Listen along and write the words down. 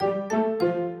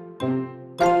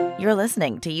You're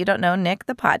listening to You Don't Know Nick,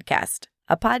 the podcast,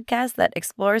 a podcast that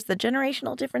explores the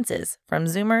generational differences from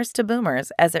Zoomers to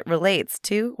Boomers as it relates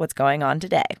to what's going on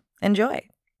today. Enjoy.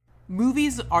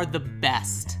 Movies are the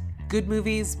best. Good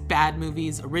movies, bad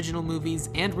movies, original movies,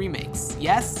 and remakes.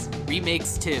 Yes,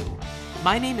 remakes too.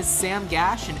 My name is Sam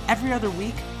Gash, and every other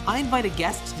week, I invite a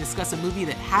guest to discuss a movie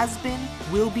that has been,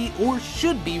 will be, or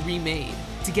should be remade.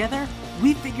 Together,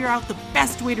 we figure out the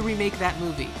best way to remake that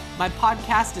movie. My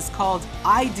podcast is called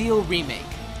Ideal Remake,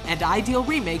 and Ideal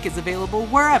Remake is available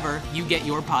wherever you get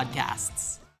your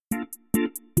podcasts.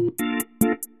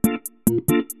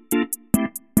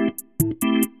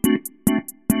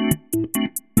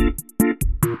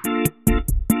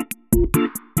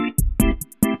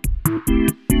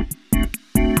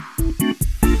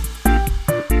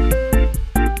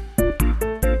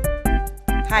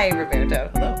 Hi, Roberto.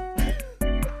 Hello.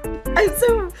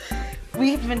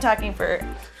 We've been talking for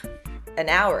an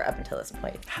hour up until this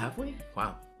point. Have we?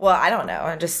 Wow. Well, I don't know.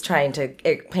 I'm just trying to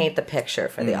paint the picture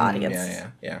for the audience.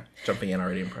 Yeah. Jumping in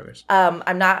already in progress.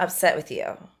 I'm not upset with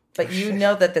you, but you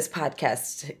know that this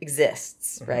podcast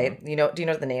exists, right? Do you know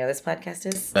what the name of this podcast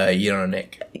is? You don't know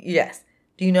Nick. Yes.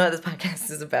 Do you know what this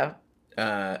podcast is about?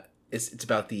 It's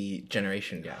about the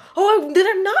generation gap. Oh, then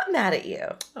I'm not mad at you.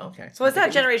 Oh, okay. So it's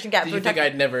not generation gap. Did you think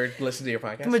I'd never listen to your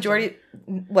podcast? The majority.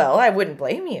 Well, I wouldn't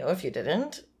blame you if you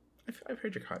didn't. I've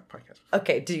heard your podcast before.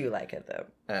 Okay, do you like it though?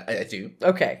 I do.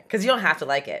 Okay, because you don't have to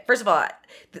like it. First of all,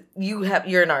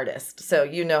 you're an artist, so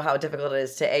you know how difficult it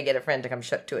is to get a friend to come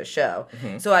to a show.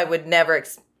 Mm-hmm. So I would never.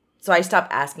 So I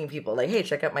stopped asking people like, "Hey,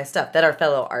 check out my stuff." That are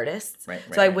fellow artists. Right.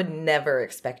 I would never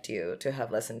expect you to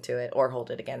have listened to it or hold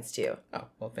it against you. Oh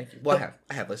well, thank you. Well,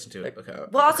 I have listened to it.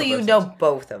 Well, also you know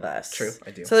both of us. True,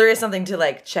 I do. So there is something to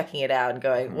like checking it out and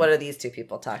going, "What are these two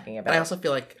people talking about?" But I also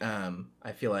feel like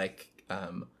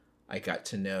I got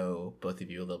to know both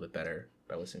of you a little bit better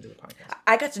by listening to the podcast.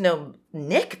 I got to know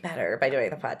Nick better by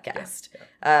doing the podcast.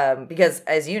 Yeah. Because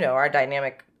as you know, our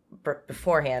dynamic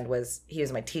beforehand was he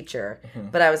was my teacher,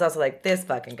 but I was also like, this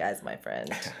fucking guy's my friend.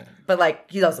 But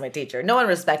like, he's also my teacher. No one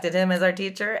respected him as our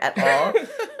teacher at all.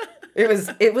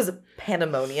 It was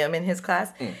pandemonium in his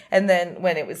class. And then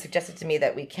when it was suggested to me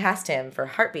that we cast him for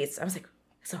Heartbeats, I was like,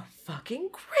 it's a fucking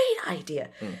great idea.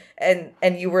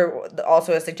 And you were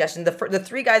also a suggestion. The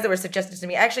three guys that were suggested to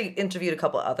me, I actually interviewed a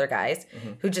couple other guys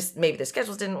who just maybe their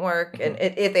schedules didn't work. And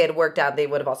if they had worked out, they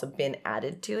would have also been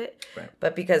added to it. Right.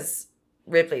 But because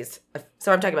Ripley's,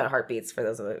 so I'm talking about Heartbeats for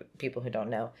those of the people who don't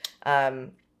know.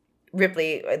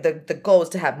 Ripley, the goal is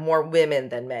to have more women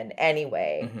than men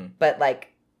anyway. But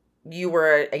like, you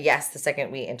were a yes the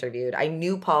second we interviewed. I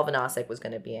knew Paul Vanasek was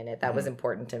going to be in it. That was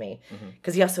important to me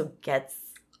because he also gets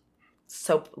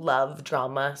soap love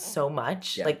drama so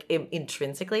much, like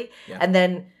intrinsically. Yeah. And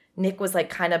then Nick was like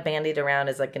kind of bandied around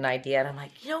as like an idea, and I'm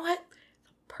like, you know what?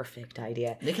 Perfect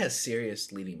idea. Nick has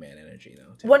serious leading man energy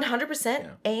though.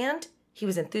 100%, and he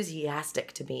was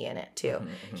enthusiastic to be in it too.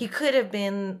 He could have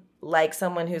been like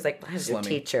someone who's like a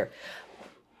teacher.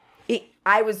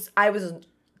 I was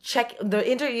check the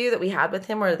interview that we had with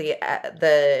him or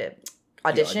the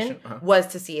audition was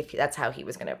to see if that's how he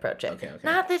was going to approach it. Okay.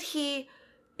 Not that he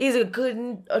is a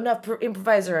good enough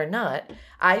improviser or not.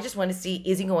 I just want to see,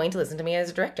 is he going to listen to me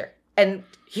as a director? And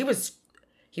he was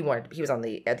on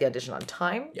at the audition on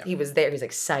time. Yeah. He was there. He was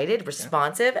excited,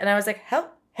 responsive, and I was like, hell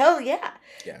yeah.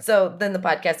 So then the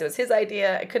podcast, it was his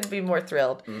idea. I couldn't be more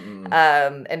thrilled.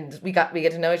 And we get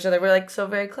to know each other. We're like so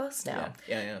very close now.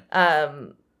 Yeah.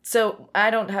 So I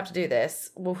don't have to do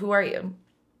this. Well, who are you?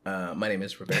 My name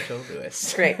is Roberto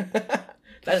Lewis. Great. That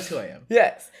is who I am.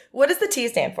 Yes. What does the T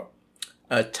stand for?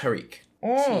 Tariq.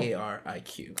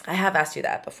 Tariq. I have asked you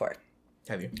that before.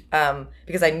 Have you?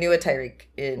 Because I knew a Tariq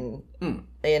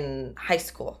in high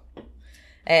school.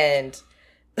 And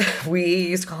we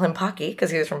used to call him Paki because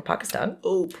he was from Pakistan.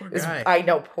 Oh, poor guy. I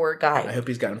know, poor guy. I hope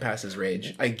he's gotten past his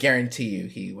rage. I guarantee you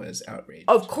he was outraged.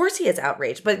 Of course he is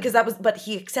outraged, but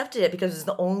he accepted it because it was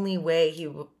the only way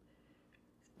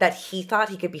that he thought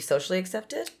he could be socially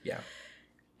accepted. Yeah.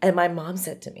 And my mom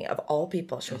said to me, of all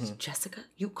people, she goes, Jessica,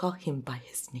 you call him by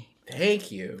his name.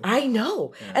 Thank you. I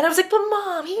know. Yeah. And I was like, but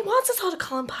Mom, he wants us all to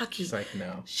call him Paki. She's like,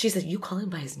 no. She said, you call him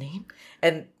by his name?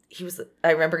 And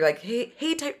I remember like, hey,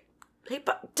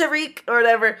 Tariq, or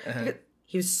whatever.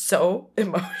 He was so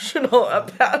emotional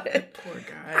about it. Poor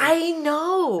guy. I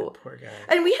know. Poor guy.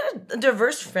 And we had a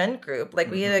diverse friend group.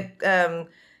 Like we had an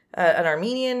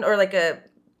Armenian or like it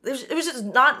was just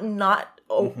not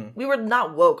we were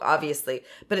not woke, obviously,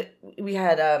 but we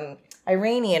had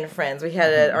Iranian friends. We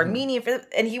had an Armenian friend,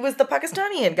 and he was the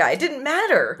Pakistani guy. It didn't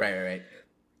matter. Right.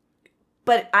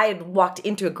 But I had walked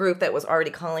into a group that was already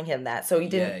calling him that, so he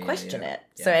didn't question it.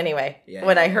 Yeah. So anyway,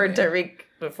 when I heard Tariq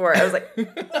before, I was like...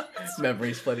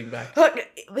 Memories flooding back.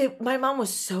 My mom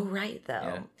was so right, though.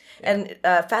 Yeah. And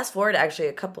fast forward, actually,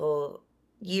 a couple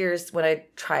years when I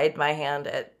tried my hand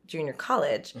at junior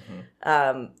college,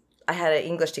 I had an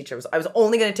English teacher. I was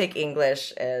only going to take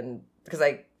English and because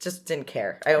I just didn't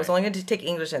care. I was only going to take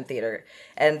English and theater.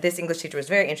 And this English teacher was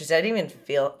very interested. I didn't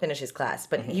even finish his class,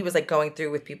 but he was like going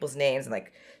through with people's names and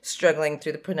like struggling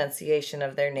through the pronunciation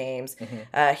of their names.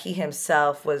 He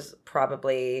himself was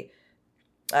probably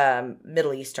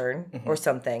Middle Eastern or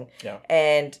something. Yeah.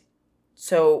 And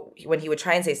so when he would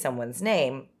try and say someone's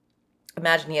name,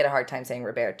 imagine he had a hard time saying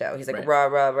Roberto. He's like, rah,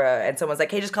 rah, rah. And someone's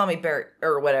like, hey, just call me Bert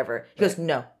or whatever. He goes,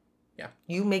 no. Yeah.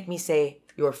 You make me say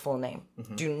your full name.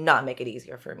 Do not make it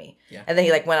easier for me. Yeah. And then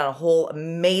he like went on a whole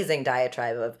amazing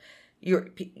diatribe of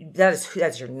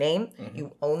that's your name.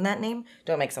 You own that name.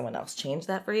 Don't make someone else change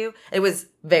that for you. It was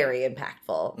very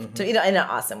impactful to in an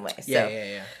awesome way.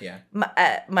 So yeah.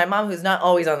 My mom, who's not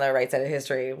always on the right side of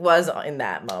history, was in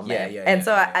that moment.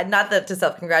 I not that to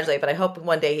self-congratulate, but I hope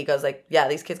one day he goes like, yeah,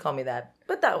 these kids call me that,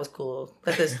 but that was cool.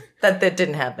 That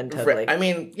didn't happen totally. Right. I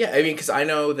mean, because I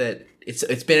know that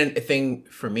it's been a thing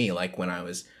for me. Like when I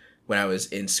was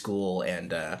in school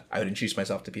and I would introduce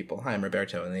myself to people. Hi, I'm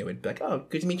Roberto. And they would be like, oh,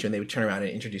 good to meet you. And they would turn around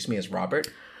and introduce me as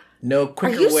Robert. No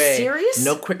quicker way. Are you serious?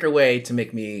 No quicker way to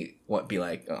make me be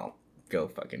like, oh, go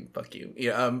fuck you.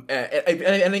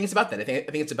 I think it's about that. I think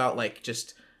it's about like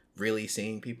just really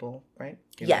seeing people, right?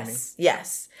 You know what I mean?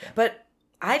 Yes. Yeah. But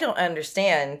I don't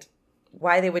understand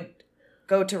why they would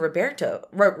go to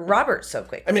Robert so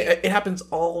quick. I mean, it happens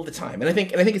all the time, and I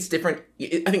think it's different.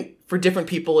 I think for different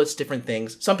people, it's different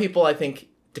things. Some people, I think,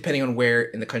 depending on where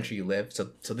in the country you live.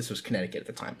 So this was Connecticut at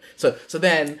the time. So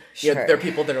then there are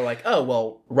people that are like, oh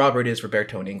well, Robert is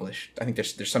Roberto in English. I think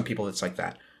there's some people that's like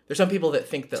that. There's some people that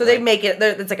think that. So they make it.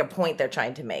 It's like a point they're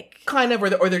trying to make. Kind of,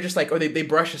 or they're just like, or they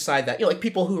brush aside that. Like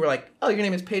people who are like, oh, your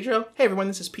name is Pedro. Hey everyone,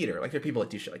 this is Peter. Like there are people that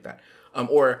do shit like that.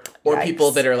 Or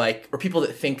people that are like, or people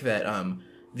that think that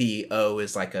the O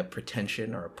is like a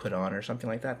pretension or a put on or something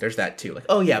like that. There's that too. Like,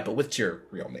 oh yeah, but what's your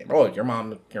real name? Oh, your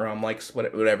mom likes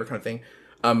whatever kind of thing.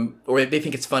 Or they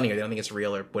think it's funny or they don't think it's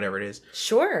real or whatever it is.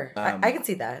 Sure, I can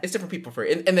see that. It's different people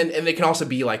and they can also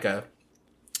be like it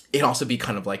can also be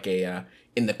kind of like a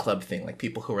in the club thing, like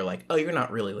people who are like, oh, you're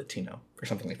not really Latino or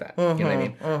something like that. You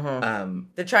know what I mean?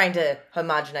 They're trying to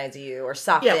homogenize you or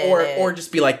soften. Yeah, or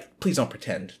just be like, please don't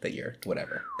pretend that you're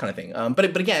whatever kind of thing.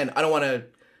 But again, I don't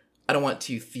want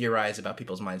to theorize about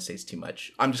people's mind states too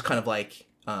much. I'm just kind of like,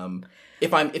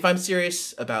 if I'm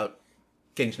serious about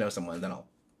getting to know someone, then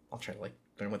I'll try to like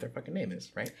learn what their fucking name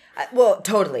is, right? Well,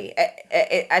 totally.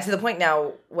 To the point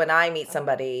now, when I meet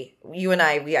somebody, you and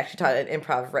I, we actually taught an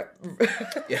improv.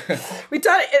 We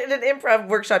taught an improv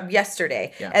workshop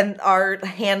yesterday, and our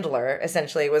handler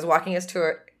essentially was walking us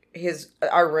to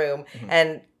our room,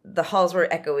 and the halls were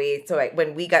echoey. So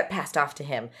when we got passed off to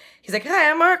him, he's like,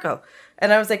 "Hi, I'm Marco,"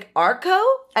 and I was like, "Arco?"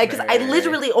 Because I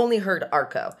literally only heard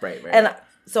Arco, right. And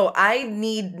so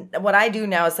what I do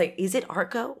now is like, is it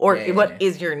Arco or what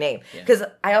is your name? Because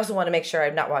I also want to make sure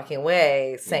I'm not walking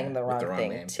away saying the wrong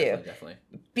thing name, too. Definitely.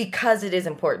 Because it is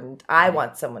important. I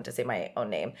want someone to say my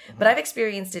own name. But I've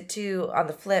experienced it too on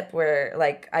the flip where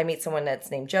like I meet someone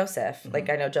that's named Joseph. Like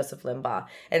I know Joseph Limbaugh.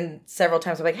 And several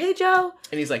times I'm like, hey, Joe.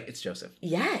 And he's like, it's Joseph.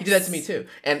 Yes. He did that to me too.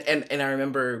 And I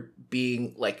remember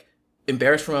being like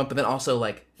embarrassed from him, but then also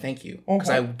like, thank you. Because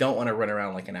I don't want to run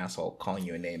around like an asshole calling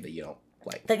you a name that you don't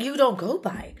like. That you don't go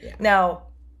by. Yeah. Now.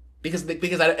 Because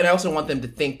I also want them to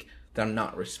think that I'm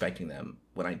not respecting them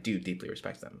when I do deeply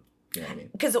respect them. You know what I mean?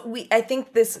 Because I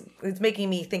think this is making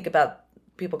me think about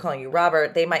people calling you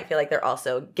Robert. They might feel like they're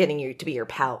also getting you to be your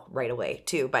pal right away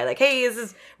too by like, hey, this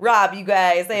is Rob, you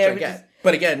guys.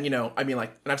 But again, I mean,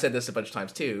 like, and I've said this a bunch of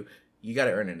times too. You got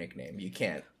to earn a nickname. You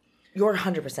can't. You're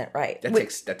 100% right.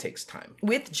 That takes time.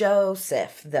 With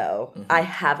Joseph, though, I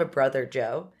have a brother,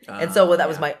 Joe. And so that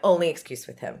was my only excuse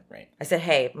with him. Right. I said,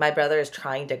 hey, my brother is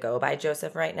trying to go by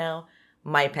Joseph right now.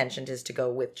 My penchant is to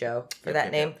go with Joe for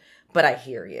that name. Yep. But I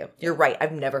hear you. You're right.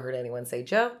 I've never heard anyone say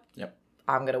Joe. Yep.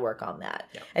 I'm going to work on that.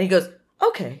 Yep. And he goes,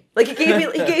 okay. Like he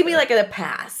gave me like a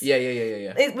pass. Yeah.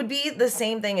 It would be the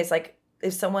same thing as like,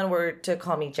 if someone were to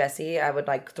call me Jessie, I would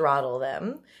like throttle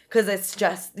them because it's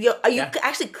just you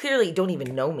actually clearly don't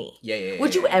even know me. Yeah.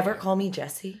 Would you ever call me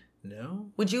Jessie?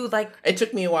 No. Would you like? It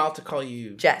took me a while to call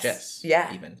you Jess.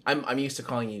 Yeah. Even I'm used to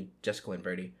calling you Jessica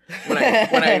Limberti. When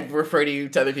I refer to you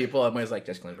to other people, I'm always like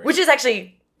Jessica Limberti. Which is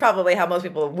actually probably how most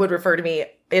people would refer to me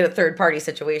in a third party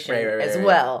situation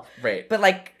well. Right. But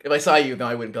like, if I saw you, then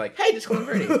I wouldn't be like, hey, Jessica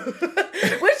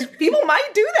Limberti. Which People might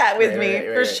do that with me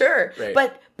for sure.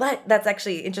 Right. But that's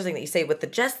actually interesting that you say with the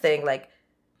Jess thing, like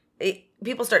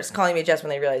people start calling me Jess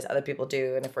when they realize other people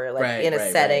do, and if we're like in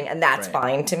a setting, and that's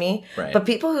fine to me. Right. But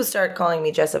people who start calling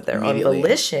me Jess of their own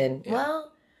volition,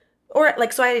 well, or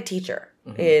like, so I had a teacher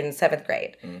in 7th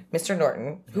grade, Mr.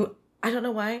 Norton, who I don't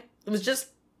know why, it was just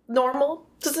normal,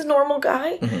 just a normal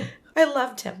guy. I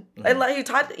loved him.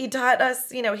 He taught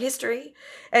us, history,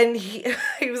 and he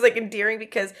was like endearing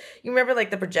because you remember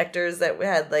like the projectors that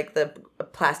had like the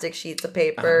plastic sheets of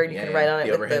paper and you could write on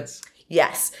it. Overheads.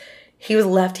 Yes. He was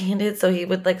left-handed, so he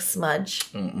would like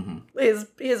smudge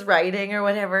his writing or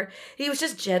whatever. He was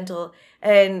just gentle,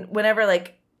 and whenever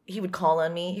like he would call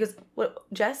on me, he goes, "What,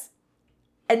 Jess?"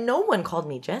 And no one called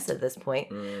me Jess at this point,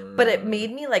 but it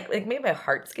made me like made my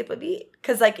heart skip a beat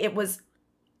because like it was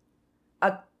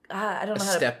I don't know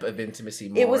how step of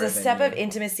intimacy. It was a step of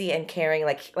intimacy and caring,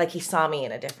 like he saw me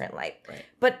in a different light. Right.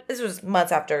 But this was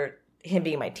months after him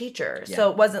being my teacher,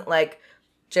 so it wasn't like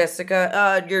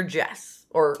Jessica, you're Jess.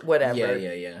 Or whatever.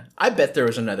 Yeah. I bet there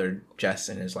was another Jess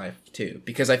in his life too,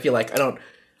 because I feel like I don't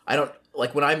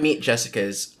like when I meet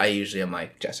Jessicas, I usually am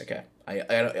like Jessica.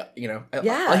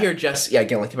 I'll hear Jess. Yeah,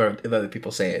 again, like if other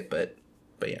people say it, but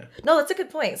yeah. No, that's a good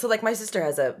point. So like my sister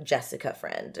has a Jessica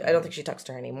friend. I don't think she talks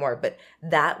to her anymore, but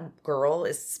that girl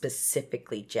is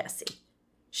specifically Jessie.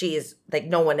 She is like,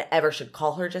 no one ever should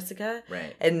call her Jessica,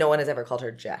 right? And no one has ever called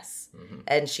her Jess,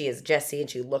 and she is Jessie, and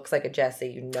she looks like a Jessie.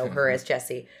 You know her as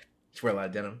Jessie. She wear a lot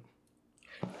of denim.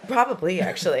 Probably,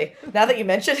 actually. Now that you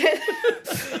mention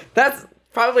it, that's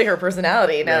probably her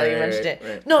personality. Now that you mentioned it,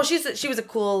 right. No, she was a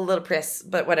cool little priss,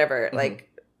 but whatever. Like,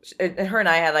 her and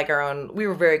I had like our own. We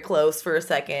were very close for a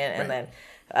second, and then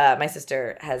my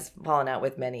sister has fallen out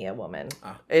with many a woman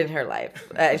in her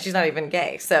life, and she's not even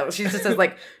gay, so she just says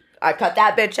like, "I cut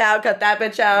that bitch out,"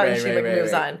 and she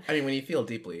moves on. I mean, when you feel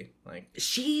deeply, like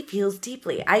she feels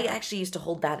deeply. I actually used to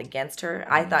hold that against her.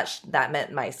 I thought that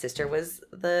meant my sister was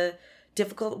the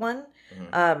difficult one.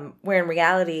 Where in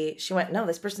reality, she went, "No,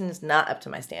 this person is not up to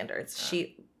my standards."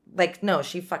 She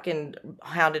fucking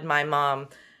hounded my mom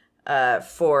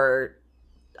for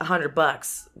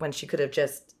 $100 when she could have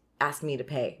just asked me to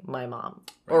pay my mom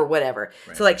or whatever.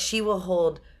 Right. So like she will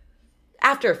hold.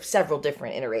 After several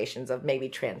different iterations of maybe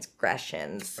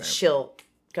transgressions, she'll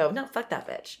go, "No, fuck that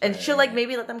bitch." And she'll like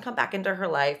maybe let them come back into her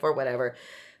life or whatever.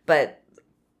 But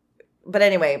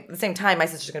anyway, at the same time, my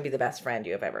sister's going to be the best friend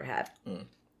you have ever had.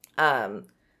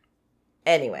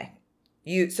 Anyway,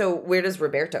 so where does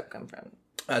Roberto come from?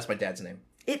 That's my dad's name.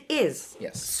 It is.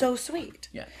 Yes. So sweet.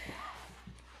 Yeah.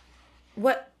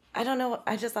 What? I don't know.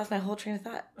 I just lost my whole train of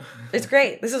thought. It's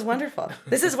great. This is wonderful.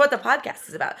 This is what the podcast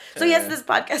is about. So yes, this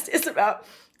podcast is about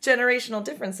generational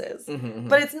differences,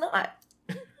 but it's not.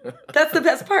 That's the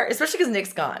best part, especially because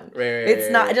Nick's gone. It's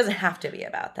not. It doesn't have to be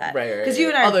about that. Because you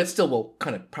and I. Although it still will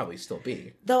kind of probably still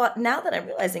be. Though now that I'm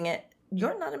realizing it,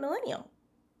 you're not a millennial.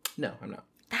 No, I'm not.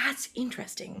 That's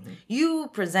interesting. You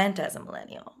present as a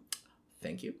millennial.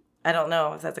 Thank you. I don't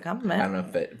know if that's a compliment. I don't know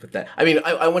if that. I mean,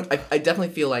 I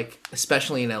definitely feel like,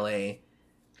 especially in LA,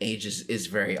 age is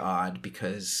very odd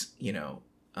because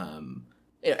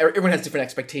everyone has different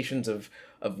expectations of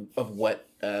what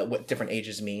different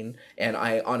ages mean, and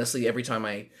I honestly every time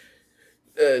I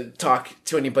talk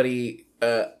to anybody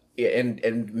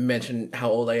and mention how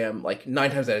old I am, like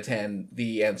 9 times out of 10,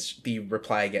 the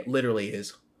reply I get literally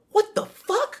is, "What the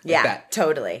fuck?" Yeah, that.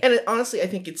 Totally. And honestly, I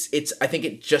think I think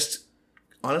it just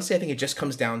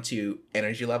comes down to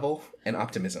energy level and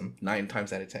optimism 9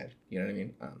 times out of 10. You know what I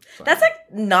mean? That's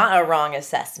like not a wrong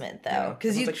assessment though,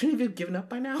 because like, shouldn't you have given up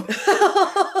by now?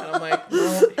 And I'm like,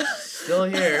 well, still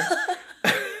here.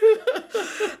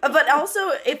 But also,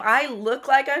 if I look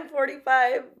like I'm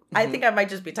 45, I think I might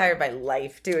just be tired by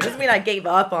life too. It doesn't mean I gave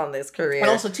up on this career. And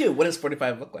also, too, what does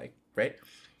 45 look like, right?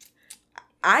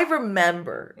 I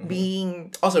remember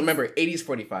being. Also, remember, 80s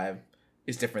 45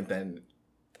 is different than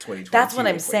 2022. That's what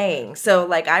I'm saying. So,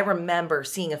 like, I remember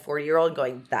seeing a 40-year-old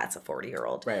going, "That's a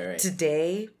 40-year-old." Right.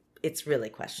 Today, it's really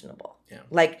questionable. Yeah.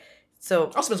 Like, so.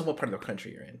 Also depends on what part of the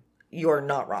country you're in. You're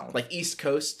not wrong. Like East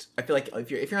Coast, I feel like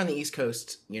if you're on the East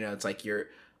Coast, it's like you're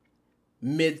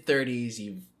mid-30s.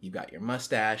 You've got your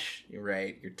mustache. You're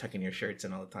right. You're tucking your shirts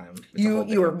in all the time.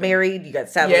 You were married. You got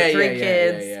sadly 3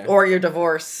 kids, or you're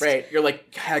divorced. Right. You're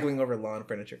like haggling over lawn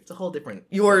furniture. It's a whole different.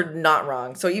 You're not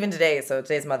wrong. So even today,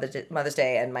 today's Mother's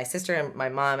Day, and my sister and my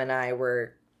mom and I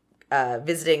were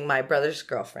visiting my brother's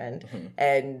girlfriend,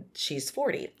 and she's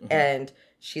 40, and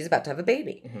she's about to have a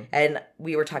baby. And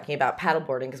we were talking about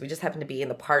paddleboarding because we just happened to be in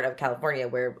the part of California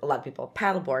where a lot of people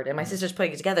paddleboard. And my sister's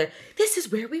putting it together. This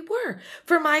is where we were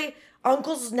for my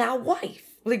uncle's now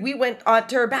wife. Like, we went on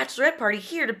to her bachelorette party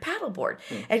here to paddleboard.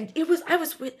 And I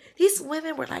was with, these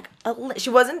women were like, she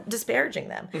wasn't disparaging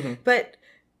them, but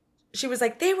she was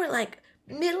like, they were like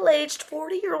middle-aged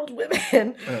 40-year-old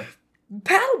women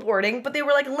paddleboarding, but they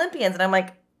were like Olympians. And I'm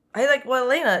like, well,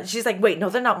 Elena, she's like, wait, no,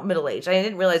 they're not middle-aged. I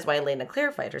didn't realize why Elena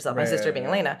clarified herself, my sister being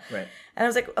Elena. Right. And I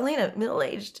was like, Elena,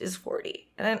 middle-aged is 40.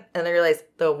 And I realized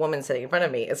the woman sitting in front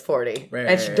of me is 40.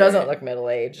 And she doesn't look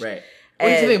middle-aged. Right. What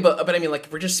do you think about, but I mean, like,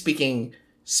 if we're just speaking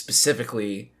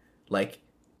specifically, like,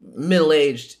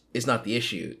 middle-aged is not the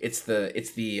issue. It's the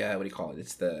what do you call it?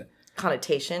 It's the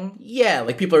connotation. Yeah,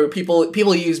 like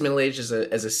people use middle-aged as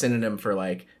a synonym for,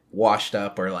 like, washed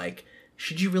up, or like,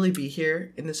 should you really be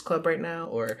here in this club right now?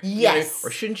 Or yes. Or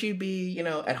shouldn't you be,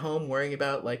 at home worrying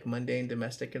about, like, mundane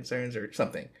domestic concerns or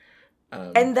something?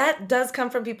 And that does come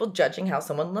from people judging how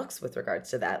someone looks with regards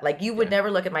to that. Like, you would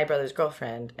never look at my brother's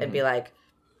girlfriend and be like,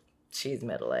 she's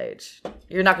middle-aged.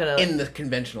 You're not going to... In the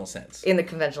conventional sense. In the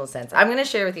conventional sense. I'm going to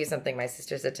share with you something my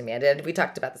sister said to me. We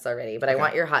talked about this already, but I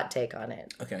want your hot take on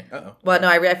it. Okay. Uh-oh. Well, no,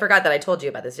 I forgot that I told you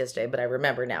about this yesterday, but I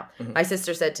remember now. My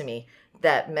sister said to me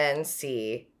that men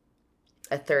see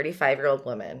a 35-year-old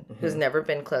woman who's never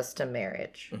been close to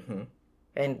marriage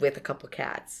and with a couple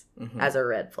cats as a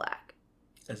red flag.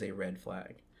 As a red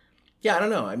flag. Yeah, I don't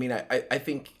know. I mean, I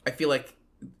feel like,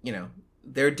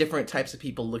 there are different types of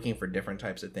people looking for different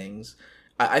types of things.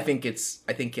 I think it's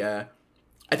like,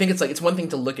 it's one thing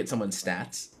to look at someone's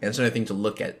stats, and it's another thing to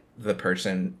look at the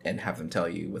person and have them tell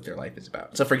you what their life is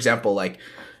about. So, for example, like,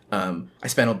 I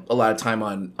spent a lot of time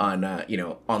on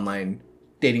online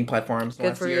dating platforms the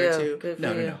last year or two. Good for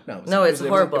No. No, it's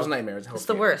horrible. It was a nightmare. It's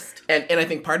the worst. And I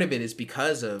think part of it is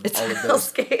because of all of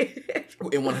those.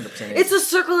 In 100%. It's a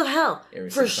circle of hell,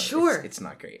 for sure. It's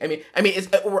not great. I mean, it's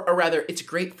or rather, it's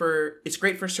great for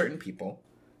certain people.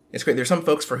 It's great. There's some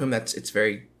folks for whom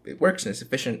it works and it's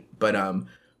efficient.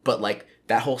 But like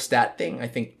that whole stat thing, I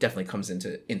think definitely comes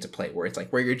into play, where it's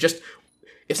like, where you're just,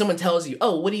 if someone tells you,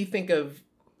 oh, what do you think of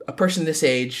a person this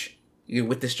age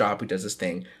with this job who does this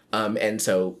thing, and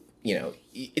so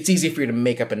it's easy for you to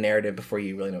make up a narrative before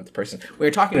you really know the person. When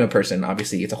you're talking to a person,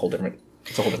 obviously it's a whole different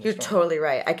You're story. totally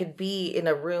right. I could be in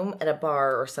a room at a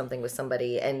bar or something with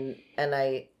somebody, and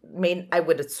I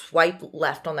would swipe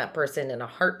left on that person in a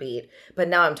heartbeat. But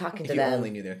now I'm talking to them. You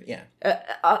only knew their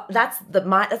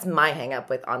that's my hang up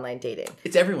with online dating.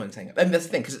 It's everyone's hang up. I mean, that's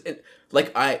the thing, because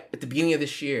at the beginning of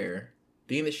this year,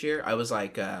 I was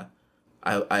like,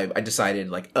 I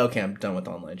decided, like, okay, I'm done with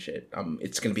online shit.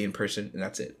 It's gonna be in person, and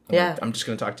that's it. I'm just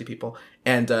gonna talk to people,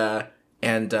 and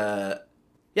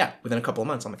yeah, within a couple of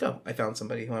months, I'm like, oh, I found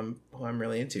somebody who I'm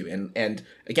really into, and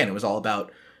again, it was all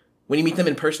about, when you meet them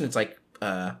in person, it's like,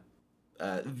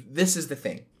 this is the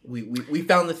thing. We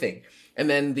found the thing, and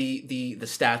then the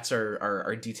stats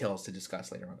are details to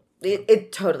discuss later on.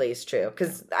 It totally is true,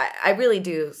 because I really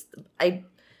do. I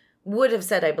would have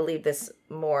said I believe this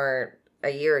more a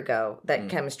year ago, that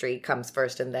chemistry comes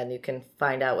first, and then you can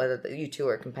find out whether you two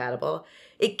are compatible.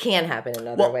 It can happen in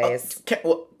other ways.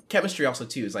 Chemistry also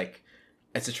too is like,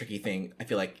 it's a tricky thing. I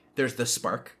feel like there's the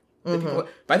spark, but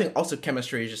I think also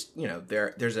chemistry is just,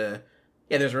 there's a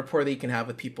rapport that you can have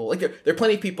with people. Like there are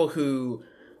plenty of people who,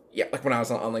 like when I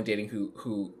was on online dating,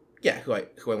 who I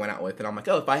went out with, and I'm like,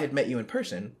 oh, if I had met you in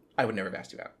person, I would never have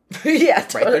asked you out. Yeah,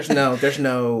 totally. Right.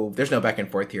 There's no back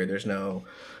and forth here. There's no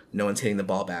one's hitting the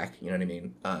ball back. You know what I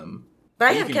mean? But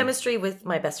I have chemistry with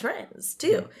my best friends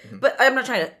too. Mm-hmm. But I'm not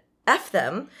trying to F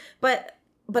them. But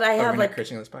I have, like,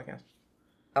 cursing on this podcast.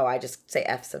 Oh, I just say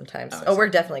F sometimes. We're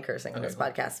definitely cursing on this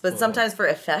podcast. But sometimes for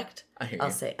effect,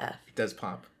 I'll say F. It does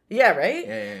pop. Yeah, right?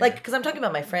 Yeah. Like, because I'm talking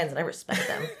about my friends and I respect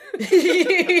them.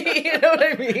 You know what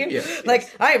I mean? Yeah, like,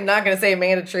 yes. I am not going to say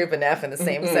Amanda Troop and F in the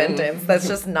same sentence. That's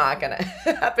just not going to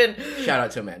happen. Shout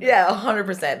out to Amanda. Yeah,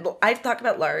 100%. I talk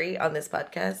about Laurie on this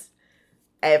podcast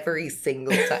every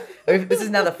single time. This is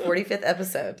now the 45th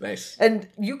episode. Nice. And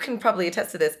you can probably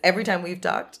attest to this. Every time we've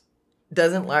talked,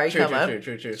 doesn't Laurie come up?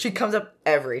 True. She comes up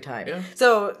every time. Yeah.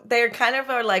 So they're kind of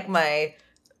like my...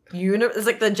 It's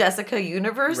like the Jessica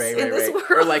universe in this world.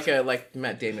 Or like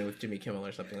Matt Damon with Jimmy Kimmel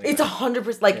or something like it's that.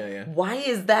 100%. Like, why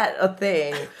is that a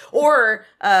thing? Or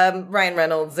Ryan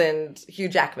Reynolds and Hugh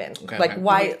Jackman. Okay, like,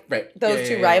 why those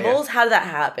two rivals? How did that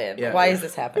happen? Why is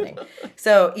this happening?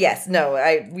 So, yes, no,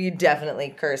 we definitely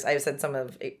curse. I've said some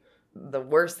of the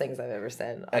worst things I've ever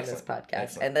said on this podcast.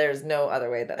 Excellent. And there's no other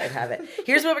way that I'd have it.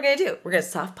 Here's what we're going to do. We're going to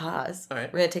soft pause. All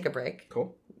right. We're going to take a break.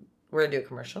 Cool. We're going to do a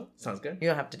commercial. Sounds good. You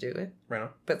don't have to do it. Right on.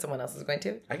 But someone else is going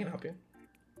to. I can help you.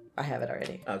 I have it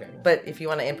already. Okay. But if you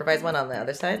want to improvise one on the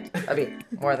other side, I'll be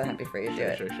more than happy for you to do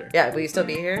it. Sure. Yeah, will you still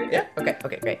be here? Yeah.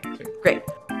 Okay, great. Sure. Great.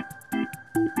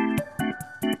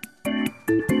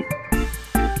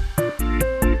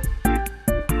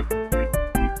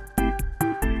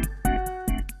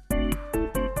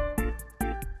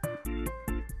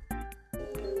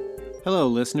 Hello,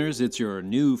 listeners. It's your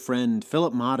new friend,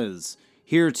 Philip Matas,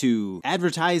 here to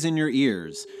advertise in your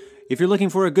ears. If you're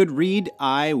looking for a good read,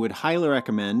 I would highly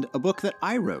recommend a book that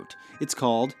I wrote. It's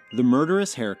called The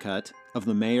Murderous Haircut of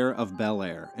the Mayor of Bel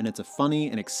Air, and it's a funny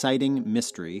and exciting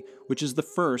mystery, which is the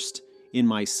first in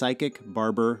my Psychic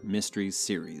Barber Mysteries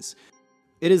series.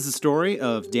 It is the story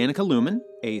of Danica Lumen,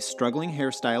 a struggling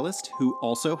hairstylist who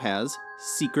also has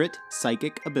secret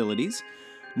psychic abilities.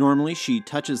 Normally, she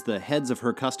touches the heads of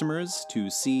her customers to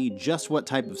see just what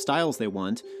type of styles they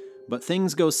want, but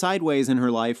things go sideways in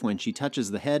her life when she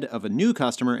touches the head of a new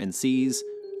customer and sees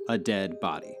a dead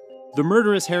body. The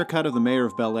Murderous Haircut of the Mayor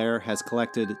of Bel Air has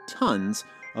collected tons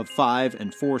of 5-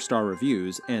 and 4-star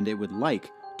reviews, and it would like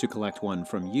to collect one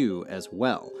from you as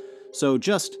well. So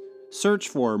just search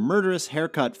for Murderous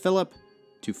Haircut Philip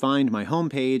to find my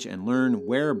homepage and learn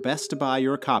where best to buy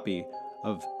your copy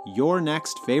of your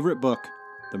next favorite book,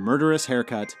 The Murderous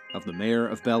Haircut of the Mayor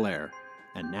of Bel Air.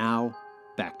 And now,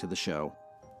 back to the show.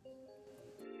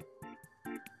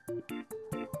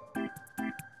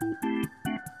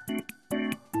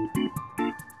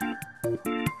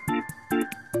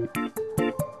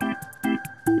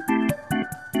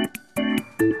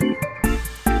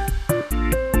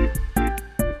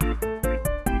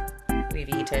 We've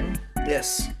eaten.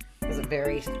 Yes. It was a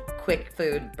very quick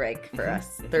food break for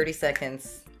us. 30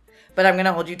 seconds. But I'm going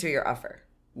to hold you to your offer.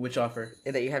 Which offer?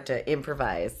 That you have to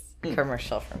improvise a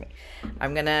commercial for me.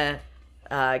 I'm going to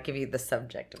give you the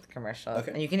subject of the commercial.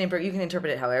 Okay. And you can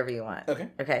interpret it however you want.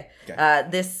 Okay.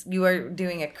 You are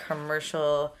doing a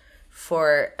commercial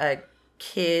for a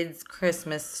kid's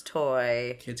Christmas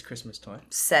toy. Kid's Christmas toy.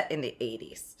 Set in the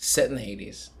 80s. Set in the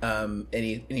 80s.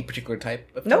 Any particular type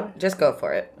of toy? Nope, just go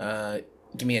for it.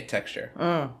 Give me a texture.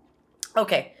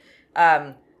 Okay.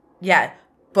 Yeah,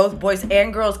 both boys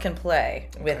and girls can play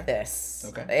with this.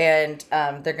 Okay.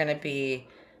 And they're going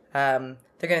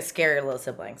to scare your little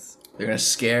siblings. They're going to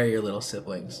scare your little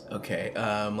siblings. Okay.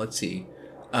 Let's see.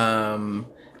 The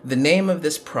name of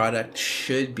this product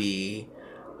should be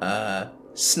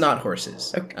snot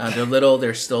horses. Okay. They're little,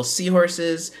 they're still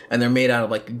seahorses, and they're made out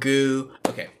of like goo.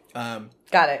 Okay.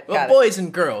 Got it. Boys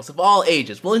and girls of all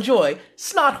ages will enjoy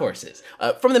snot horses.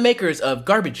 From the makers of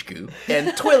Garbage Goo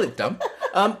and Toilet Dump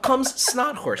comes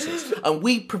snot horses.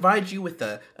 We provide you with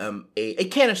a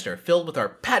canister filled with our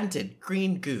patented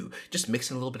green goo. Just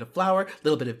mix in a little bit of flour, a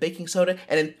little bit of baking soda,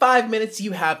 and in 5 minutes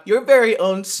you have your very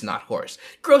own snot horse.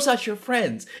 Gross out your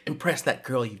friends. Impress that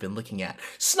girl you've been looking at.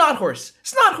 Snot horse,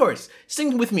 snot horse.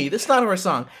 Sing with me the snot horse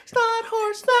song. Snot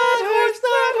horse, snot horse,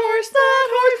 snot horse, snot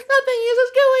horse. Nothing is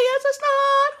as gooey as a snot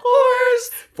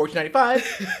horse.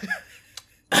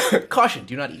 $14.95. Caution,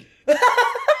 do not eat.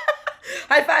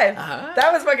 High five.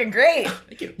 That was fucking great.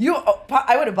 Thank you.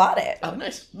 I would have bought it. Oh,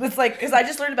 nice. It's like, because I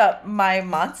just learned about My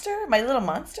Little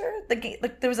Monster.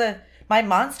 There was a My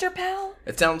Monster Pal.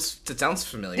 It sounds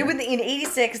familiar. In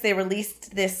 '86, they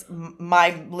released this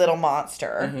My Little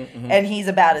Monster, and he's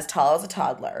about as tall as a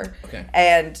toddler. Okay.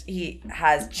 And he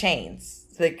has chains.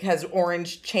 Like has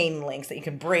orange chain links that you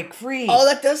can break free. Oh,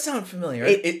 that does sound familiar.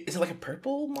 Is it like a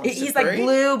purple monster? He's furry? like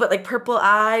blue, but like purple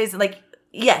eyes. Like,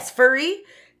 yes, furry.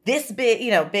 This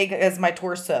big, big as my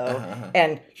torso.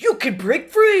 And you can break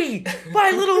free.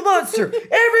 My Little Monster.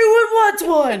 Everyone wants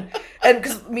one. And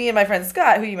because me and my friend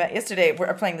Scott, who you met yesterday,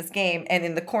 are playing this game. And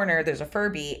in the corner, there's a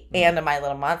Furby and a My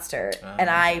Little Monster. And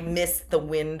I missed the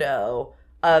window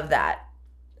of that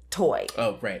toy.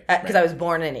 Oh, right. Because I was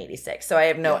born in '86, so I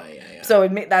have no. Yeah. So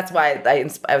that's why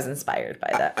I was inspired by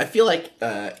that. I feel like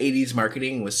 '80s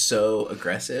marketing was so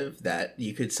aggressive that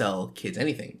you could sell kids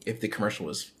anything if the commercial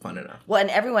was fun enough. Well, and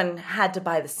everyone had to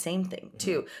buy the same thing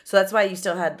too, so that's why you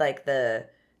still had like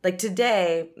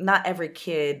today. Not every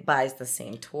kid buys the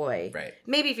same toy. Right.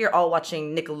 Maybe if you're all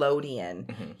watching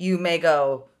Nickelodeon, you may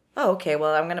go, oh, okay,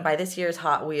 well, I'm going to buy this year's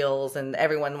Hot Wheels, and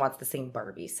everyone wants the same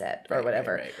Barbie set or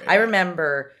whatever. Right. I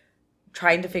remember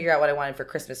trying to figure out what I wanted for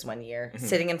Christmas one year,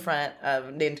 sitting in front of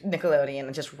Nickelodeon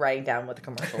and just writing down what the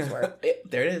commercials were.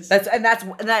 There it is. And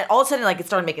then all of a sudden, like, it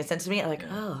started making sense to me. I'm like,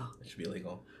 oh. It should be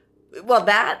illegal. Well,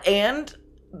 that and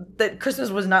that Christmas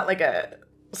was not like a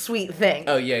sweet thing.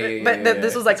 Oh, yeah. But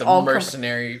this was like it's all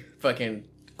mercenary fucking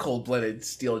cold-blooded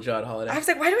steel-jawed holiday. I was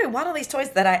like, why do I want all these toys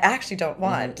that I actually don't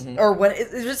want? Or what? It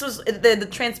just was the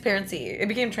transparency. It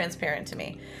became transparent to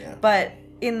me. Yeah. But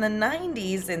in the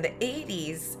 90s, in the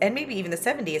 80s, and maybe even the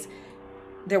 70s,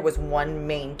 there was one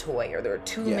main toy, or there were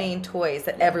two main toys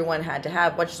that everyone had to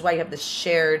have, which is why you have this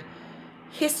shared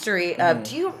history of,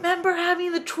 do you remember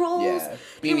having the Trolls? Yeah,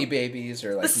 Beanie Babies,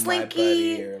 or like the Slinky.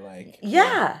 My Buddy, or like...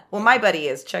 Yeah. Well, My Buddy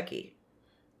is Chucky.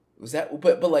 Was that...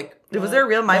 But like... Was there a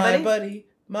real My Buddy?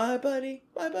 my buddy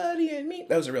and me.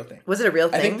 That was a real thing. Was it a real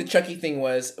thing? I think the Chucky thing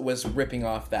was ripping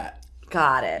off that.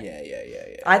 Got it.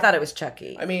 Yeah. I thought it was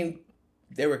Chucky. I mean,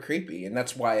 they were creepy, and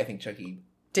that's why I think Chucky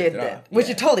did that, which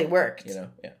it totally worked. You know,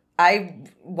 yeah. I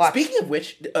watched. Speaking of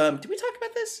which, did we talk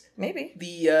about this? Maybe.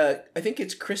 I think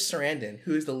it's Chris Sarandon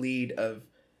who is the lead of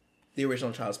the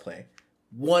original Child's Play.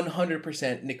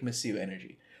 100% Nick Massue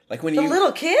energy. Like when the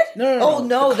little kid? No. Oh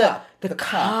no, the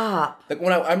cop. Like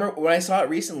when I remember when I saw it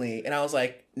recently, and I was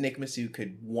like, Nick Massue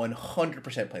could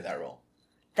 100% play that role.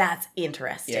 That's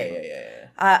interesting. Yeah.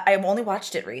 I've only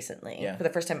watched it recently for the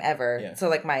first time ever. Yeah. So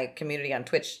like my community on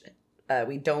Twitch,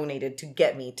 we donated to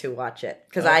get me to watch it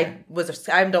because I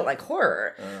don't like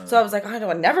horror. So I was like, I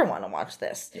never want to watch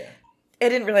this. Yeah. I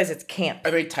didn't realize it's camp.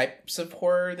 Are there any types of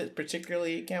horror that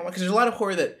particularly you can't watch? Because there's a lot of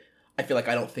horror that I feel like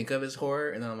I don't think of as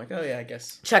horror, and then I'm like, oh yeah, I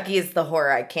guess. Chucky is the horror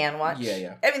I can watch.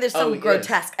 Yeah. I mean, there's some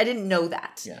grotesque. I didn't know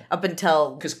that up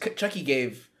until... Because Chucky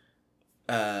gave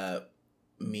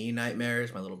me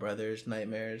nightmares, my little brothers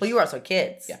nightmares. Well, you were also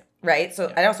kids. Yeah. Right?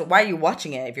 So, and also, why are you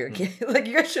watching it if you're a kid? Like,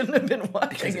 you guys shouldn't have been watching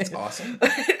because it's it. awesome.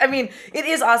 I mean, it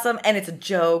is awesome, and it's a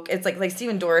joke. It's like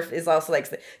Steven Dorff is also like,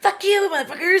 fuck you,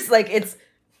 motherfuckers! Like, it's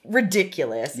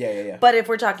ridiculous. Yeah. But if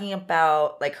we're talking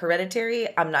about, like, Hereditary,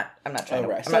 I'm not trying to...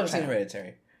 Right. I still haven't seen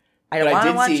Hereditary. I don't want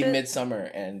to watch it. I did see Midsommar,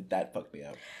 and that fucked me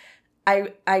up.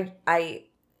 I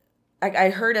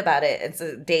heard about it. It's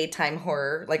a daytime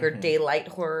horror, like, or daylight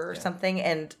horror or something,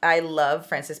 and I love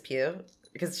Frances Pugh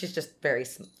because she's just very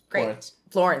great.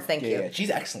 Florence, thank you. Yeah,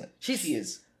 she's excellent. She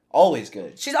is Always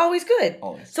good. She's always good.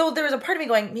 Always. So there was a part of me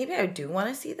going, maybe I do want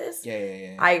to see this.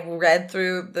 Yeah. I read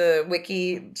through the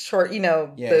wiki short,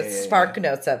 Spark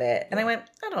notes of it. And I went,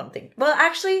 I don't think. Well,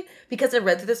 actually, because I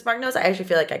read through the Spark notes, I actually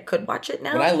feel like I could watch it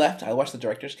now. When I left, I watched the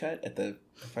director's cut at the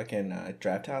fucking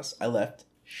draft house. I left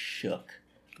shook.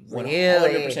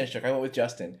 100% shook. I went with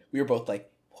Justin. We were both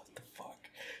like, what the fuck?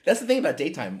 That's the thing about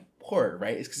daytime horror,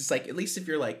 right? It's because it's like, at least if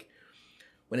you're like,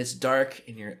 when it's dark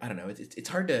and you're, I don't know, it's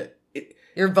hard to...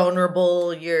 You're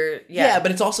vulnerable. Yeah,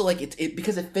 but it's also like it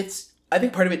because it fits. I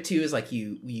think part of it too is like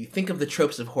you think of the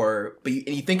tropes of horror, but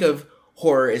you think of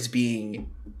horror as being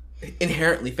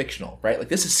inherently fictional, right? Like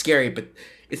this is scary, but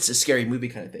it's a scary movie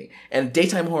kind of thing. And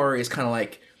daytime horror is kind of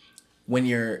like when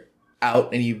you're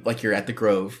out and you're at the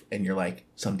Grove and you're like,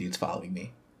 some dude's following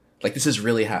me, like this is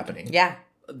really happening. Yeah.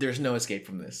 There's no escape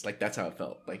from this. Like that's how it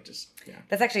felt. Like just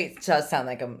That's actually does sound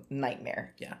like a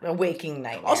nightmare. Yeah, a waking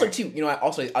nightmare. Also, too,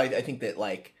 I think that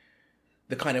like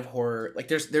the kind of horror, like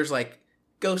there's like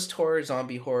ghost horror,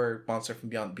 zombie horror, monster from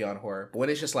beyond horror. But when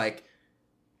it's just like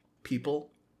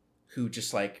people who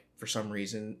just like for some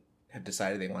reason have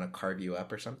decided they want to carve you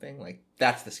up or something, like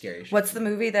that's the scary shit. What's the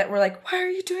movie that we're like, why are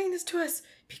you doing this to us?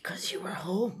 Because you were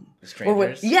home. The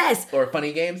Strangers. Yes. Or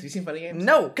Funny Games. Have you seen Funny Games?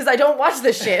 No, because I don't watch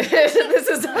this shit. this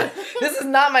is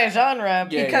not my genre.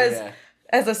 Because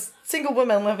as a single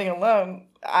woman living alone,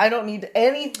 I don't need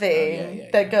anything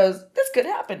that goes, this could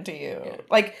happen to you. Yeah.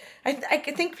 Like, I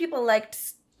think people liked...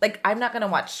 Like, I'm not going to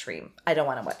watch Scream. I don't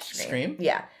want to watch Scream. Scream?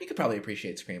 Yeah. You could probably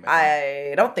appreciate Scream.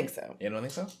 I don't think so. You don't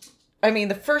think so? I mean,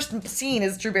 the first scene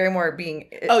is Drew Barrymore being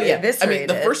eviscerated. I mean,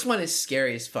 the first one is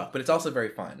scary as fuck, but it's also very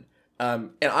fun.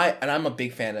 And I'm a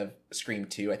big fan of Scream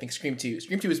 2. I think Scream 2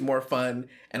 is more fun,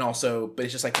 and also, but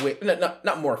it's just like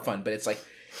not more fun, but it's like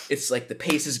the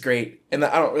pace is great, and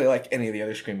I don't really like any of the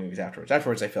other Scream movies afterwards.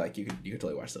 Afterwards, I feel like you could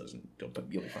totally watch those and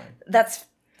you'll be fine. That's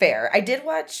fair. I did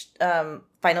watch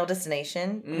Final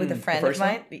Destination with a friend of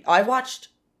mine. One? I watched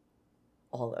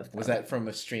all of them. Was that from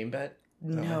a stream bet?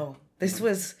 No, this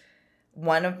was.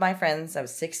 One of my friends, I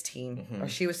was 16, or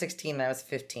she was 16 and I was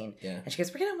 15. Yeah. And she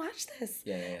goes, we're going to watch this.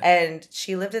 Yeah. And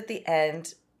she lived at the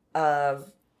end of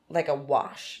like a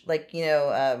wash, like,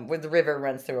 where the river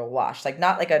runs through a wash, like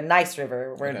not like a nice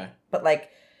river, but like,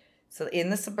 so in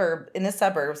the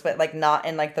suburbs, but like not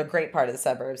in like the great part of the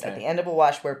suburbs, at the end of a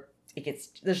wash where there's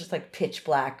just like pitch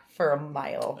black for a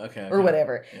mile or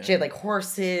whatever. Yeah. She had like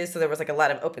horses. So there was like a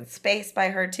lot of open space by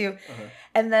her too. Uh-huh.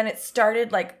 And then it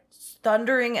started like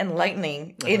thundering and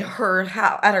lightning in her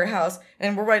at her house,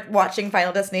 and we're watching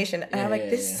Final Destination, and I'm like,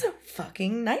 this is a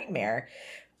fucking nightmare.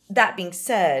 That being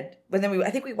said, but then I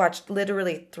think we watched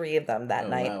literally 3 of them that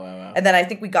night. Wow. And then I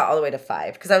think we got all the way to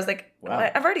 5 because I was like,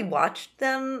 I've already watched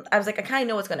them. I was like, I kind of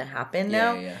know what's going to happen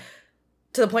now. Yeah.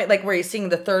 To the point like where you're seeing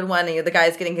the third one and the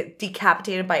guy's getting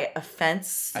decapitated by a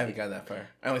fence. I haven't got that far.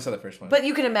 I only saw the first one. But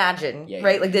you can imagine,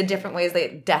 right? Like the different ways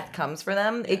that death comes for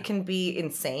them. Yeah. It can be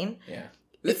insane. Yeah.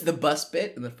 The bus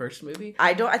bit in the first movie.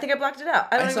 I think I blocked it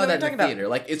out. I saw that in the theater.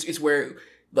 Like it's where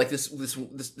like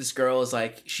this girl is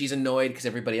like, she's annoyed because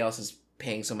everybody else is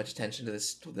paying so much attention to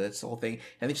this whole thing,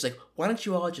 and then she's like, "Why don't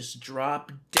you all just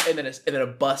drop?" And then a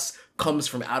bus comes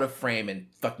from out of frame and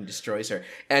fucking destroys her,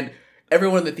 and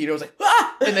everyone in the theater was like,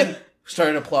 "Ah!" and then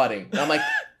started applauding. And I'm like,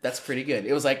 "That's pretty good."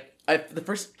 It was like the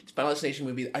first Final Destination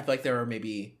movie. I feel like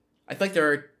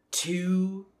there are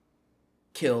 2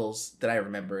 kills that I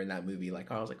remember in that movie.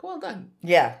 Like, I was like, well done.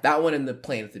 Yeah. That one in the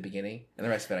plane at the beginning, and the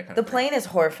rest of it I kind of. The plane is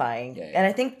horrifying, Yeah. and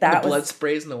I think that the blood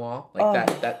sprays in the wall,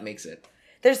 like that makes it.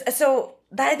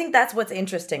 I think that's what's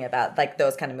interesting about like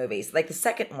those kind of movies. Like the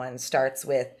second one starts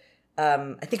with,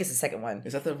 I think it's the second one.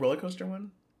 Is that the roller coaster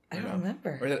one? I don't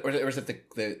remember. Or is it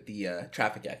the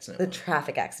traffic accident? The one?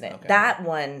 traffic accident. Okay. That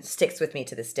one sticks with me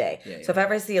to this day. Yeah. So if I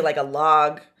ever see like a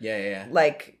log, Yeah.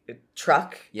 like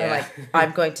truck, Yeah. I'm like,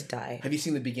 I'm going to die. Have you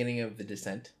seen the beginning of The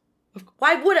Descent?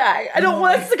 Why would I? I don't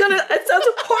want. It sounds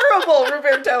horrible,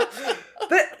 Roberto.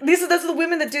 But these are the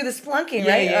women that do the splunking,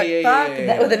 right?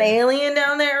 Yeah. With an alien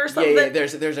down there or something. Yeah.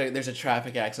 There's a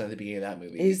traffic accident at the beginning of that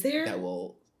movie. Is there? That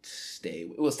will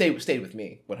stayed with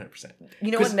me 100%.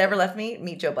 You know what never left me?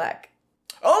 Meet Joe Black.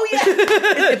 Oh yeah,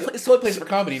 it's a place for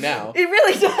comedy now. It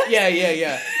really does.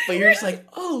 Yeah. But you're just like,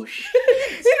 oh shit,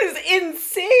 it is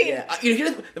insane. Yeah,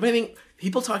 here's the funny thing: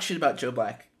 people talk shit about Joe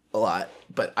Black a lot,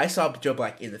 but I saw Joe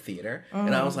Black in the theater,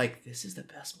 and I was like, this is the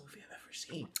best movie I've ever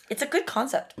seen. It's a good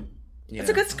concept. You It's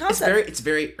a good concept. It's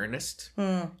very earnest.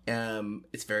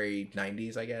 It's very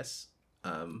 90s, I guess.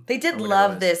 They did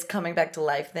love this coming back to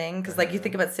life thing because, like, you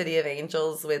think about City of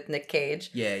Angels with Nick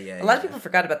Cage. Yeah. A lot of people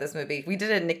forgot about this movie. We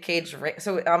did a Nick Cage.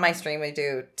 So on my stream, we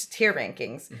do tier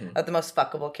rankings of the most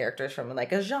fuckable characters from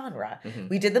like a genre.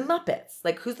 We did the Muppets.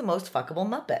 Like, who's the most fuckable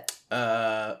Muppet?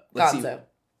 Let's Gonzo. see.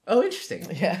 Oh, interesting.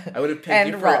 Yeah. I would have picked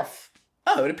you and for Ralph.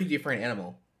 I would have picked you for an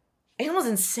animal. Animal's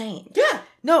insane. Yeah.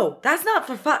 No, that's not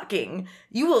for fucking.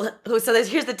 You will. So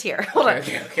here's the tier. Hold on.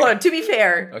 Okay. Hold on. To be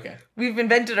fair, Okay. we've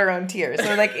invented our own tiers.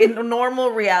 So like in normal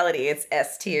reality, it's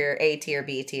S tier, A tier,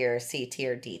 B tier, C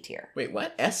tier, D tier. Wait,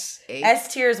 what? S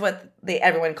tier is what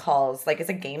everyone calls, like, it's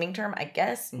a gaming term, I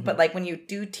guess. But like when you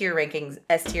do tier rankings,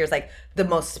 S tier is like the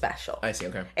most special. I see.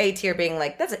 Okay. A tier being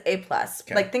like that's an A plus.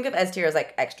 Okay. Like think of S tier as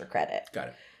like extra credit. Got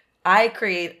it. I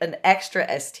create an extra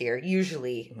S tier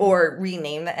usually, or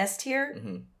rename the S tier.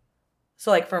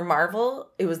 So like for Marvel,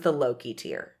 it was the Loki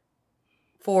tier.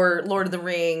 For Lord of the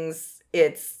Rings,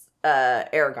 it's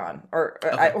Aragorn or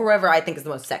whoever I think is the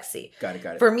most sexy. Got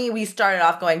it. For me, we started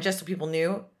off going just so people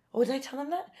knew. Oh, did I tell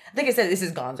them that? I think I said this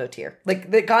is Gonzo tier.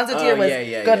 Like the Gonzo tier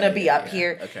was gonna be up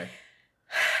here. Okay.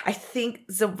 I think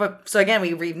so. But so again,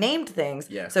 we renamed things.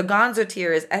 Yeah. So Gonzo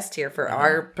tier is S tier for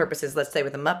our purposes. Let's say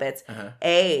with the Muppets.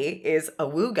 A is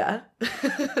Awooga.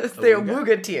 The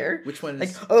Awooga tier. Which one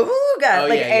is like Awooga?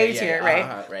 A tier,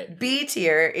 right? Right. B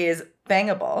tier is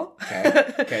Bangable.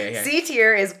 Okay. C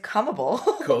tier is Cummable.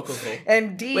 Cool.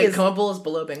 And D Wait, is Cummable is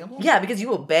below Bangable? yeah, because you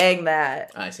will bang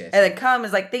that. I see. And then cum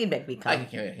is like they'd make me cum.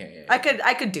 Yeah. I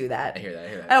could do that. I hear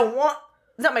that. I don't want.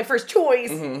 It's not my first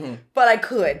choice, but I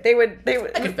could. They would.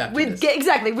 I could factor We'd this. get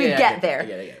exactly. We'd get there. I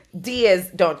get it. D is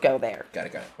don't go there. Got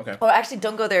it. Okay. Oh, actually,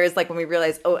 don't go there is like when we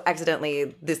realize, oh,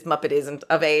 accidentally this Muppet isn't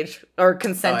of age or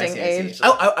consenting age.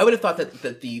 I would have thought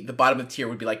that the bottom of the tier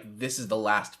would be like this is the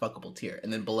last fuckable tier,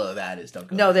 and then below that is don't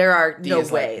go. No, there are D no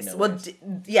is like, ways. no Well,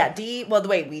 ways. D. Well, the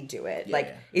way we do it,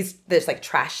 is there's like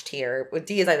trash tier. With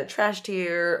D is either trash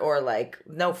tier or like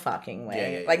no fucking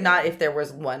way. Not if there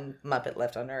was one Muppet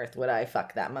left on Earth would I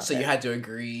fuck that Muppet. So you had to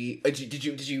agree. Did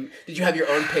you have your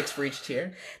own picks for each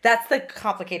tier? That's the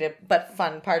complicated but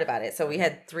fun part about it. So we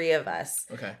had 3 of us.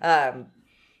 Okay.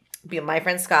 My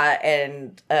friend Scott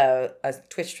and a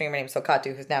Twitch streamer named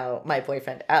Sokatu, who's now my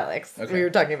boyfriend Alex. Okay. We were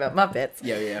talking about Muppets.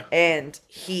 Yeah. And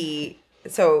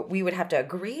so we would have to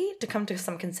agree to come to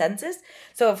some consensus.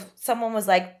 So if someone was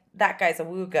like, that guy's a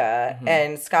Wooga,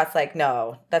 and Scott's like,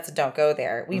 no, that's a don't go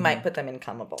there, we might put them in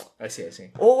Cummable. I see.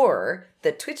 Or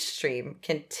the Twitch stream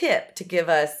can tip to give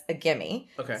us a gimme.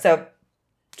 Okay. So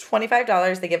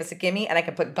 $25, they give us a gimme, and I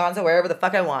can put Gonzo wherever the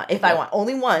fuck I want. If I want,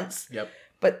 only once. Yep.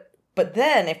 But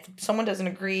then if someone doesn't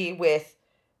agree with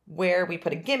where we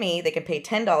put a gimme, they can pay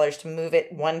 $10 to move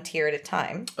it one tier at a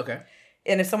time. Okay.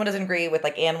 And if someone doesn't agree with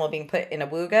like animal being put in a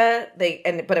Wooga,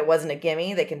 but it wasn't a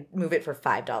gimme, they can move it for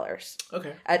 $5.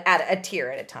 Okay. At a tier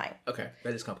at a time. Okay.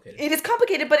 That is complicated. It is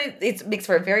complicated, but it makes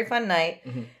for a very fun night.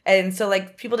 And so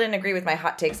like people didn't agree with my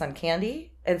hot takes on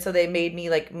candy, and so they made me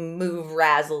like move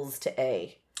Razzles to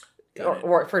A.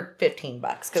 Or for $15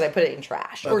 because I put it in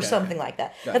trash or something like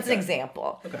that. That's an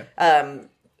example. Okay.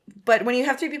 But when you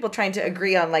have three people trying to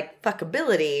agree on like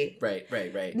fuckability,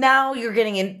 right. now you're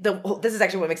getting in this is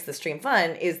actually what makes the stream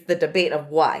fun, is the debate of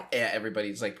why. Yeah,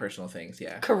 everybody's like personal things.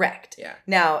 Yeah. Correct. Yeah.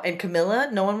 Now, and Camilla,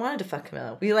 no one wanted to fuck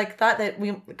Camilla. We like thought that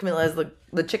Camilla is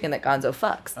the chicken that Gonzo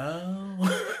fucks. Oh.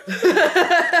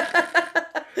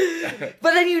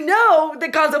 But then you know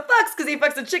that Gonzo fucks because he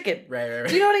fucks a chicken. Right.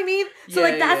 Do you know what I mean? So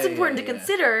Yeah, that's yeah, important to yeah.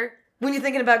 consider when you're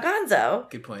thinking about Gonzo.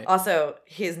 Good point. Also,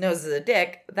 his nose is a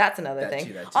dick. That's another That thing.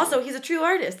 too, that too. Also, he's a true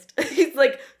artist. He's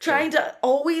like trying to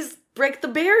always break the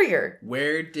barrier.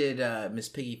 Where did Miss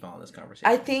Piggy fall in this conversation?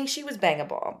 I think she was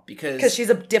bangable because she's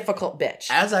a difficult bitch.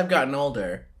 as I've gotten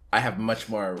older, I have much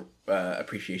more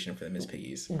appreciation for the Miss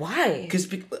Piggies. Why? Because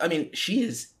I mean, she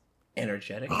is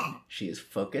energetic. She is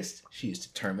focused. She is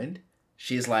determined.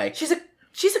 She is like She's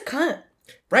a cunt.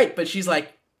 right, but she's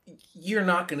like, you're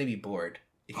not going to be bored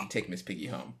if you take Miss Piggy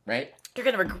home, right? You're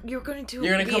going to You're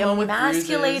gonna be come home with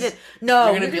emasculated. bruises. No,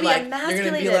 You're gonna be like,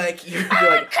 emasculated. you're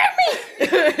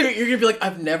gonna be like,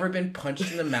 I've never been punched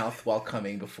in the mouth while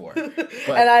coming before, but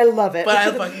And I love it. but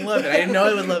I fucking love it. I didn't know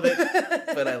I would love it,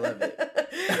 but I love it.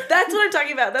 That's what I'm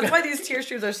talking about. That's why these tier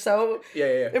streams are so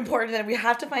Yeah. important, and we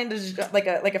have to find a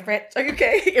friend. Are you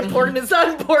okay? Important is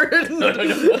not important. No.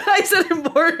 I said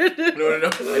important. No.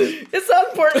 It's not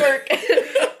important work.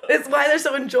 It's why they're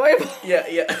so enjoyable. Yeah.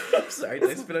 I'm sorry, did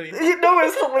I spit on you? You know,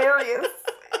 it's hilarious.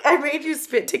 I made you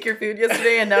spit take your food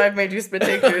yesterday, and now I've made you spit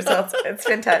take yourself. It's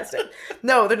fantastic.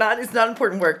 No, they're not. It's not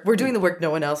important work. We're doing the work no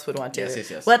one else would want to.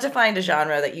 Yes. We'll have to find a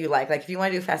genre that you like. Like, if you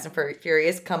want to do Fast and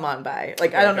Furious, come on by.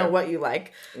 Like, I don't know what you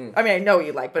like. I mean, I know what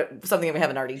you like, but something that we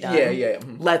haven't already done. Yeah.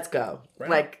 Let's go. Right.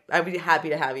 Like, I'd be happy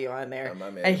to have you on there my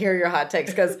man. and hear your hot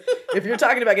takes. Because if you're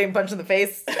talking about getting punched in the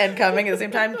face and coming at the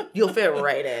same time, you'll fit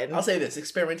right in. I'll say this: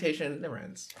 experimentation never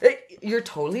ends. You're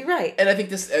totally right. And I think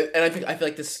this, and I feel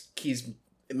like this keys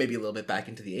maybe a little bit back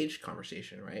into the age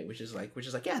conversation, right? Which is like,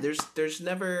 yeah, there's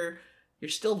never, you're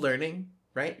still learning,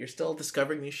 right? You're still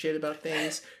discovering new shit about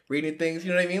things, reading things.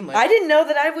 You know what I mean? Like, I didn't know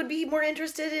that I would be more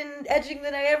interested in edging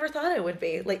than I ever thought I would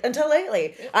be. Like, until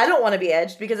lately, I don't want to be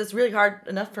edged because it's really hard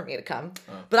enough for me to come.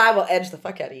 But I will edge the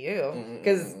fuck out of you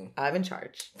because I'm in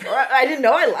charge. Or I didn't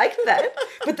know I liked that,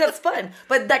 but that's fun.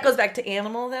 But that goes back to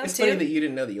Animal though it's too. funny that you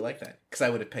didn't know that you liked that because I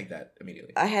would have pegged that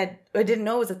immediately. I didn't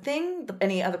know it was a thing.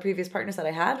 Any other previous partners that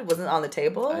I had wasn't on the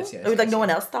table. I see, It was like no one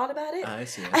else thought about it. I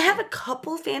see. I have a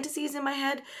couple fantasies in my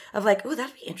head of like, oh,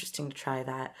 that'd be interesting to try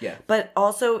that. Yeah. But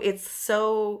also, it's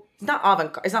so not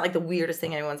avant-garde. It's not like the weirdest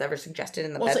thing anyone's ever suggested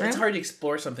in the bedroom. It's hard to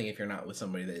explore something if you're not with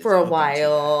somebody that is for a open to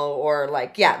while, or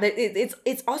like, yeah,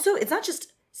 it's also, it's not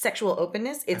just sexual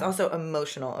openness, it's also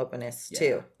emotional openness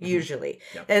too, usually.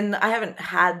 Yep. And I haven't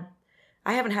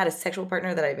had a sexual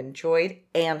partner that I've enjoyed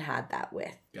and had that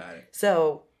with. Got it.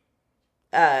 So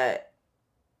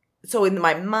in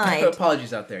my mind,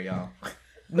 Apologies out there, y'all.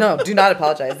 no, do not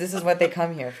apologize. This is what they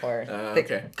come here for.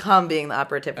 Okay. Come being the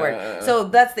operative word. So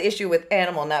that's the issue with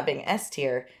Animal not being S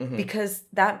tier, because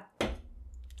that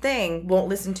thing won't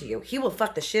listen to you. He will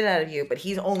fuck the shit out of you, but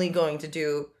he's only going to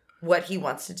do what he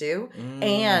wants to do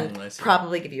and I see.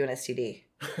 probably give you an STD.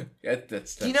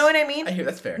 That's Do you know what I mean? I hear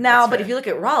that's fair. Now, That's but fair. if you look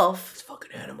at Rolf, it's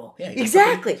fucking Animal. Yeah, he's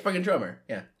Exactly. He's fucking drummer.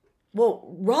 Yeah.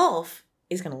 well, Rolf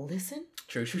is going to listen.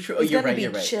 True. Oh, He's you're going right. to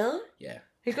You're be right. chill. Yeah.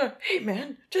 He's going, hey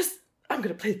man, I'm going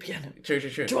to play the piano. True. Do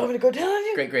you want me to go down on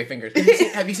you? Great fingers.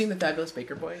 Have you seen the Fabulous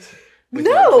Baker Boys?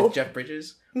 No. With Jeff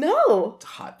Bridges. No. It's a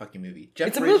hot fucking movie.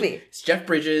 It's a movie. It's Jeff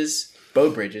Bridges, Bo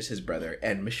Bridges, his brother,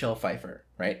 and Michelle Pfeiffer.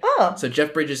 Right. Oh. So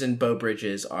Jeff Bridges and Bo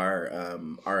Bridges are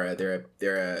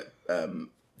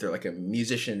like a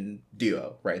musician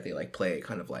duo, right? They like play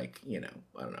kind of like,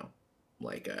 I don't know,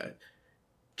 like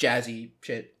jazzy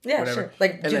shit. Yeah, whatever. sure.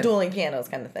 Like And then- dueling pianos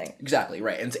kind of thing. Exactly,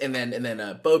 right. And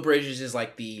then Bo Bridges is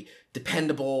like the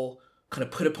dependable, kind of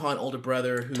put upon older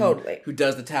brother who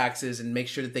does the taxes and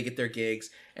makes sure that they get their gigs.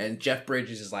 And Jeff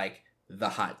Bridges is like the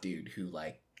hot dude who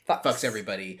like fucks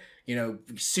everybody,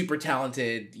 super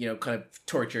talented, kind of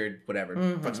tortured, whatever,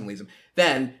 fucks and leaves them.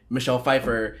 Then Michelle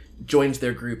Pfeiffer joins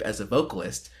their group as a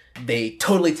vocalist. They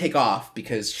totally take off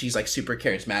because she's like super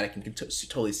charismatic and can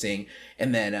totally sing.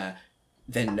 And then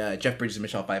Jeff Bridges and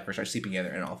Michelle Pfeiffer start sleeping together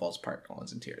and it all falls apart. All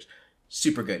ends in tears.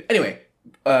 Super good. Anyway,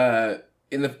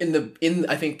 in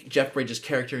I think Jeff Bridges'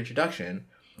 character introduction,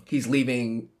 he's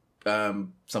leaving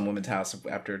some woman's house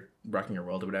after rocking her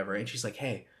world or whatever, and she's like,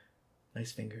 "Hey,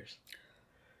 nice fingers."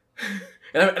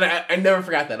 and I never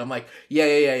forgot that. I'm like, yeah.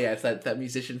 It's that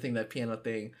musician thing, that piano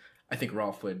thing. I think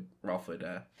Rolf would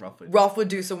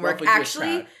do some work. Rolf would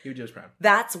Actually, he would do us proud.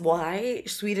 that's why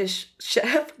Swedish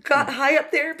Chef got high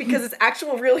up there, because it's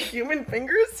actual real human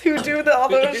fingers who do all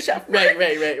those chef work.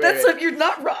 Right. That's what you're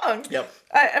not wrong. Yep.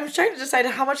 I'm trying to decide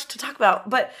how much to talk about,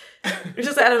 but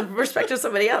just out of respect to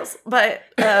somebody else. But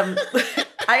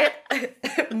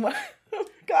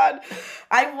God,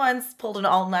 I once pulled an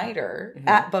all-nighter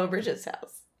at Beau Bridges'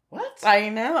 house. What? I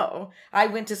know. I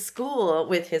went to school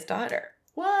with his daughter.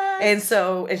 What? And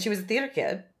she was a theater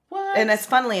kid. What? And as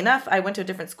funnily enough, I went to a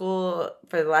different school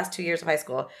for the last 2 years of high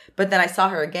school, but then I saw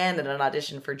her again at an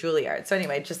audition for Juilliard. So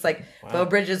anyway, just like Beau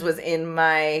Bridges was in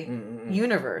my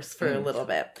universe for a little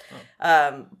bit.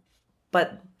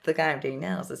 But the guy I'm dating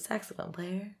now is a saxophone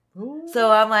player. Ooh,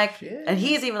 So I'm like, shit. and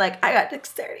he's even like, I got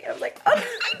dexterity. I was like, okay,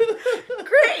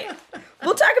 great.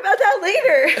 We'll talk about that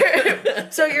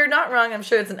later. So you're not wrong. I'm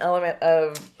sure it's an element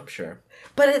of, I'm sure.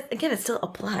 but again, it's still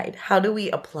applied. How do we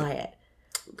apply it?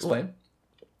 Explain.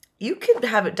 You could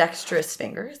have dexterous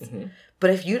fingers, but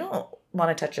if you don't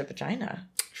want to touch your vagina,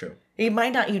 True. you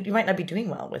might not be doing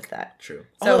well with that. True.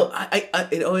 So- So I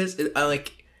feel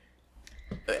like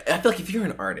if you're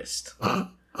an artist, I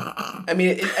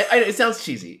mean, it sounds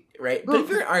cheesy, right? But if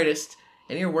you're an artist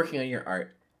and you're working on your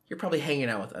art, you're probably hanging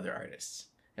out with other artists,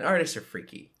 and artists are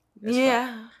freaky. as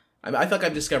fuck. I feel like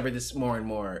I've discovered this more and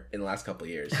more in the last couple of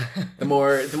years. The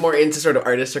more into sort of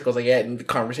artist circles I get and the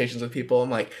conversations with people, I'm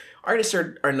like, artists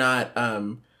are not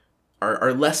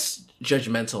are less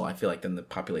judgmental, I feel like, than the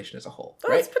population as a whole. Oh,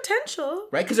 Right? it's potential.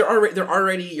 Right? Because you're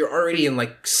already in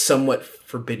like somewhat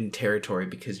forbidden territory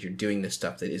because you're doing this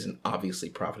stuff that isn't obviously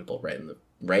profitable,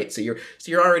 right? So you're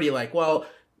already like, well,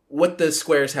 what the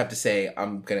squares have to say,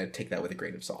 I'm gonna take that with a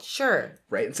grain of salt. Sure.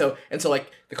 Right. And so like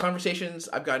the conversations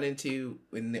I've gotten into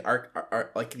in the art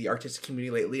like the artistic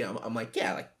community lately, I'm like,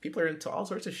 yeah, like people are into all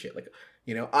sorts of shit. Like,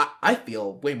 you know, I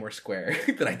feel way more square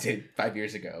than I did 5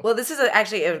 years ago. Well, this is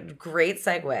actually a great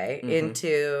segue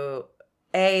into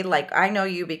like, I know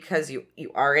you because you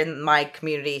are in my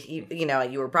community.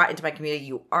 You were brought into my community.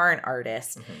 You are an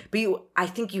artist, but I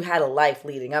think you had a life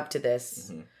leading up to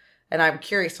this. And I'm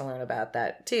curious to learn about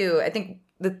that too. I think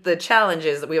the challenge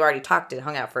is that we've already talked and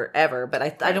hung out forever, but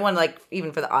I don't want to, like,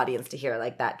 even for the audience to hear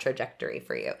like that trajectory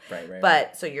for you. Right.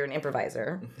 But so you're an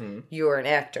improviser, you're an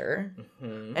actor,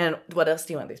 and what else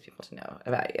do you want these people to know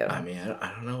about you? I mean, I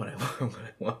don't know what I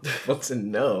want to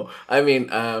know. I mean,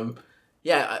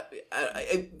 yeah,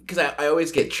 because I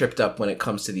always get tripped up when it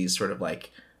comes to these sort of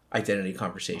like identity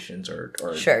conversations or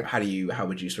Sure. how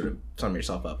would you sort of sum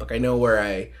yourself up? Like, I know where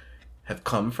I have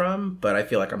come from, but I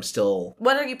feel like I'm still.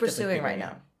 What are you pursuing right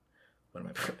now? What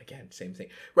am I? Again, same thing.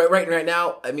 Right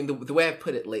now. I mean, the way I've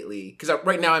put it lately, because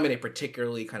right now I'm in a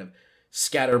particularly kind of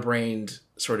scatterbrained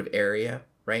sort of area,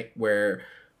 right? Where,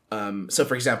 so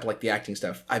for example, like the acting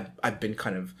stuff, I've been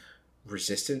kind of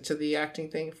resistant to the acting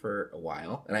thing for a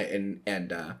while, and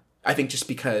I think just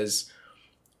because,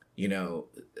 you know,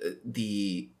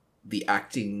 the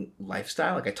acting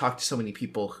lifestyle, like I talk to so many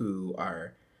people who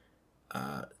are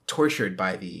tortured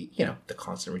by the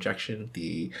constant rejection,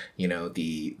 the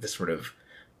sort of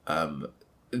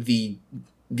the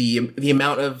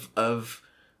amount of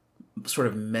sort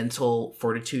of mental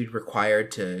fortitude required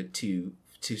to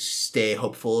stay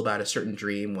hopeful about a certain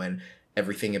dream when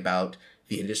everything about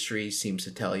the industry seems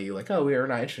to tell you like, oh, we are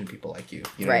not interested in people like you.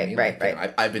 You know what I mean? Right. You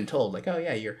know, I've been told like, oh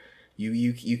yeah,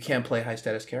 you can't play high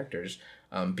status characters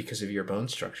because of your bone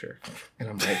structure, and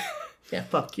I'm like. Yeah,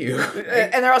 fuck you.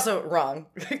 And they're also wrong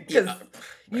because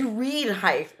you read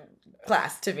high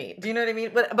class to me. Do you know what I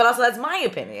mean? But also that's my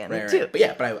opinion too. But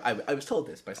yeah, but I was told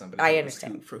this by somebody. I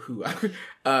understand.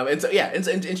 And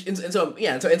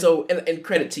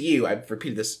credit to you. I've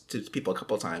repeated this to people a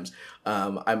couple of times.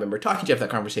 I remember talking to you after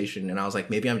that conversation, and I was like,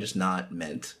 maybe I'm just not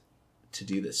meant to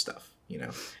do this stuff. You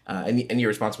know, and your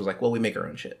response was like, well, we make our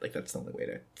own shit. Like that's the only way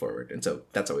to forward. And so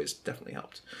that's always definitely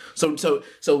helped. So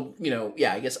you know,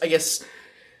 yeah, I guess,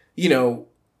 you know,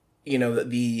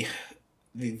 the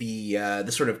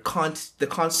sort of the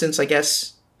constants, I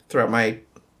guess, throughout my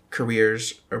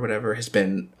careers or whatever has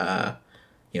been,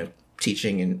 you know,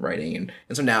 teaching and writing. And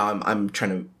so now I'm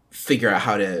trying to figure out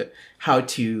how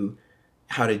to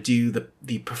do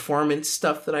the performance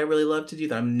stuff that I really love to do,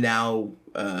 that I'm now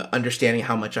understanding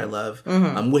how much I love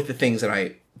with the things that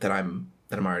I'm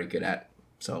already good at.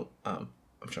 So I'm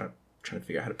trying to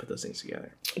figure out how to put those things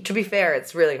together. To be fair,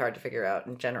 it's really hard to figure out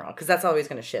in general because that's always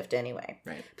going to shift anyway.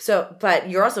 Right. So, but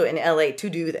you're also in LA to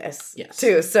do this Yes.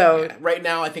 too. So Yeah. Right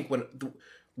now, I think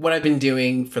what I've been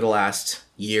doing for the last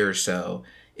year or so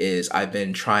is I've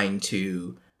been trying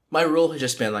to. My rule has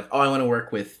just been like, oh, I want to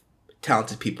work with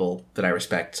talented people that I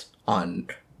respect on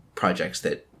projects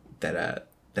that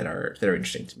that are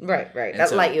interesting to me. Right.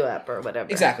 That light you up or whatever.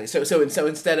 Exactly. So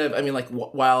instead of, I mean, like,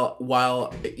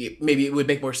 while maybe it would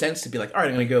make more sense to be like, all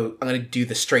right, I'm gonna do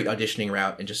the straight auditioning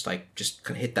route and just kind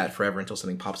of hit that forever until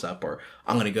something pops up, or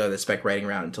I'm gonna go the spec writing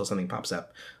route until something pops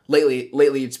up.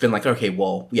 Lately it's been like, okay,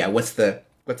 well, yeah, what's the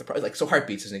like, so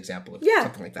Heartbeats is an example of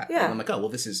something like that. Yeah. And I'm like, oh, well,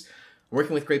 this is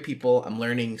working with great people. I'm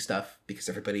learning stuff because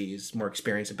everybody is more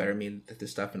experienced and better than me at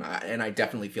this stuff, and I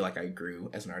definitely feel like I grew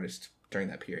as an artist during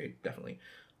that period. Definitely.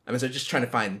 I mean, so just trying to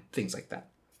find things like that.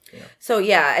 Yeah. So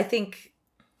yeah, I think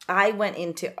I went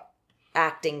into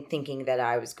acting thinking that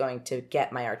I was going to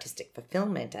get my artistic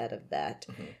fulfillment out of that,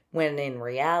 when in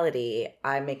reality,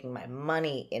 I'm making my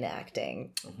money in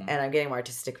acting, and I'm getting my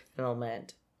artistic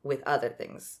fulfillment with other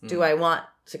things. Do I want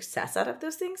success out of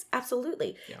those things?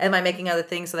 Absolutely. Yeah. Am I making other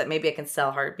things so that maybe I can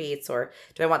sell Heartbeats, or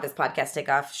do I want this podcast to take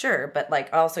off? Sure, but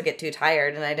like I also get too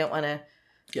tired and I don't want to.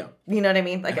 Yeah. You know what I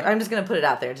mean? Like, I'm just going to put it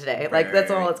out there today. Like,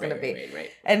 that's all it's going to be.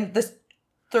 Right. And the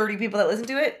 30 people that listen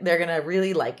to it, they're going to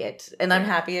really like it. And I'm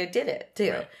happy I did it,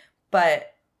 too. Right.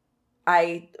 But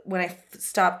when I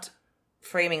stopped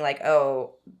framing, like,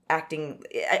 oh, acting,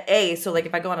 so, like,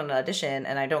 if I go on an audition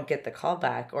and I don't get the call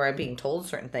back, or I'm being told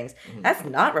certain things, that's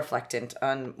not reflectant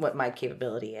on what my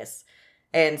capability is.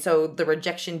 And so the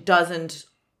rejection doesn't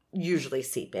usually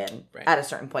seep in at a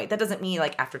certain point. That doesn't mean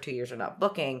like after 2 years of not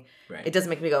booking, it doesn't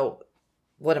make me go,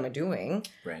 what am I doing?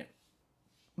 Right.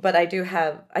 But I do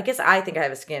have, I guess I think I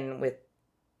have a skin with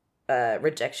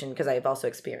rejection because I've also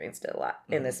experienced it a lot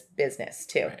in this business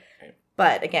too. Right.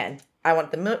 But again, I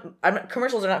want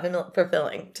commercials are not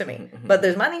fulfilling to me, but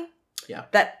there's money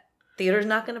that theater's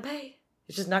not going to pay.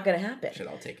 It's just not going to happen. Should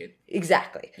I'll take it.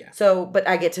 Exactly. Yeah. So, but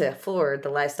I get to afford the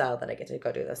lifestyle that I get to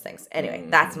go do those things. Anyway,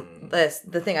 that's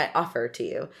the thing I offer to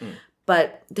you.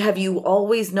 But have you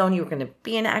always known you were going to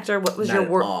be an actor? What was Not your at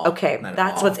work? all. Okay, Not at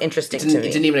that's all. what's interesting to me.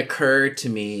 It didn't even occur to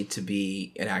me to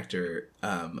be an actor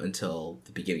until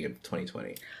the beginning of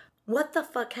 2020. What the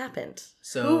fuck happened?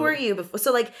 So who were you before?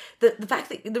 So like the fact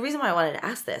that the reason why I wanted to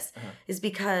ask this is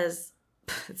because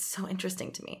it's so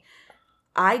interesting to me.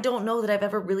 I don't know that I've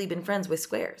ever really been friends with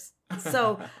squares.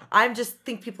 So I just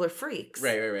think people are freaks.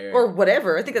 Right. Or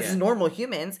whatever. I think that's normal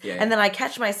humans. Yeah. And then I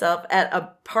catch myself at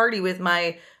a party with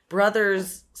my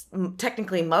brother's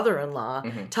technically mother-in-law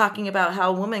talking about how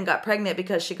a woman got pregnant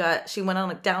because she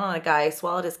went down on a guy,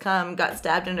 swallowed his cum, got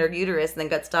stabbed in her uterus, and then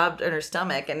got stabbed in her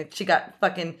stomach, and she got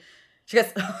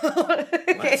Roberta's looking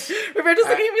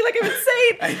at me like I'm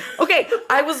insane. Okay,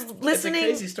 I was listening.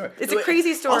 It's a crazy story. It's a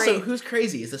crazy story. Also, who's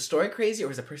crazy? Is the story crazy,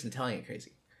 or is the person telling it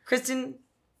crazy? Kristen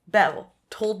Bell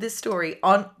told this story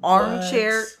on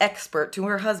Armchair Expert to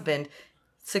her husband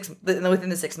within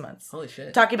the 6 months. Holy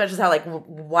shit! Talking about just how like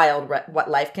wild what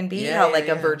life can be,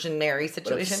 a Virgin Mary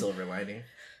situation. Silver lining.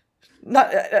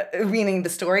 Not meaning the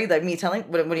story, like me telling.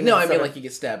 What do you mean? No, I mean like you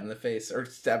get stabbed in the face or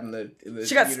stabbed in the.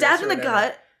 She got stabbed in the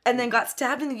gut. And then got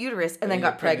stabbed in the uterus, and then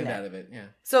got pregnant out of it. Yeah.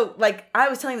 So, like, I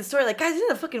was telling the story, like, guys, isn't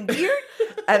that fucking weird?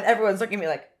 And everyone's looking at me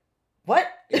like, what?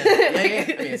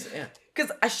 Yeah.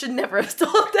 Because I should never have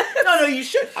told that. No, you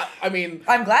should. I mean,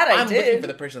 I'm glad I did. I'm looking for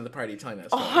the person at the party telling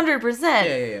that story.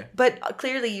 100%. Yeah. But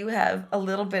clearly, you have a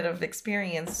little bit of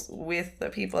experience with the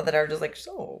people that are just like,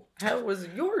 so how was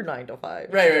your 9 to 5?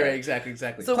 Right. Exactly.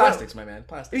 So plastics, my man.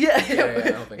 Plastics.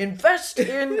 Yeah. Invest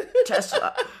in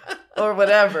Tesla. Or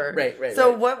whatever. Right.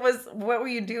 So what were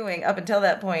you doing up until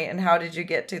that point, and how did you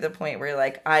get to the point where you're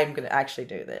like, I'm gonna actually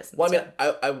do this? Well,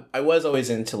 I mean, I was always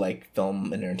into like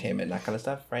film and entertainment and that kind of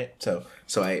stuff, right? So I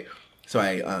was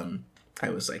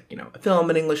like, a film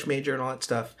and English major and all that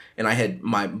stuff, and I had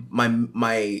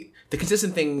the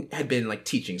consistent thing had been like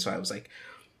teaching. So I was like,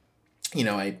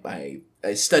 I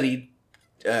studied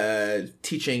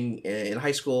teaching in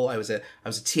high school. I was a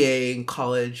TA in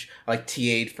college. I like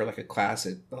TA'd for like a class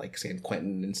at like San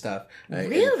Quentin and stuff.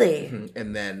 Really?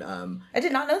 And then I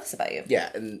did not know this about you. Yeah,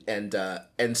 and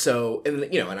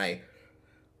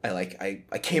I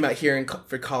came out here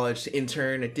for college to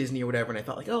intern at Disney or whatever, and I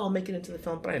thought like, oh, I'll make it into the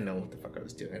film, but I didn't know what the fuck I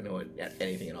was doing. I didn't know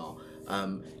anything at all.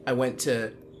 I worked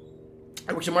in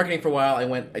marketing for a while.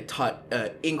 I taught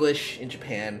English in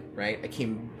Japan. Right. I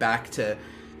came back to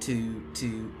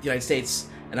the United States,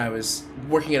 and I was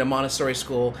working at a Montessori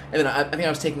school, and then I think I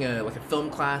was taking a film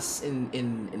class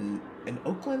in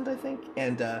Oakland, I think,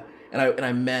 and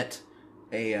I met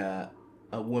a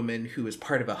woman who was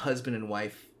part of a husband and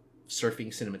wife surfing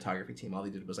cinematography team. All they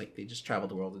did was like they just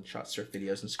traveled the world and shot surf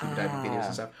videos and scuba diving videos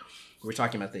and stuff. We were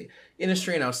talking about the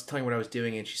industry, and I was telling her what I was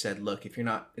doing, and she said, "Look, if you're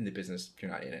not in the business, you're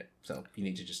not in it. So you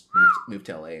need to just move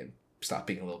to LA and stop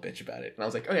being a little bitch about it." And I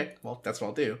was like, "Okay, well, that's what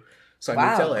I'll do." So I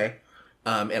moved to LA,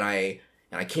 and I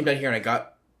came down here and I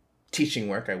got teaching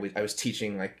work. I was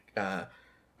teaching I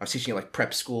was teaching at like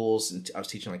prep schools, and I was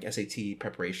teaching like SAT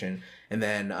preparation, and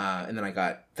then I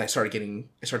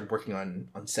started working on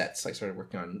sets. I started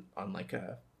working on like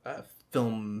a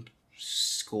film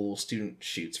school student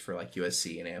shoots for like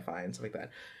USC and AFI and stuff like that.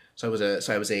 So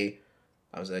I was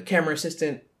a camera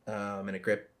assistant and a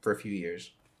grip for a few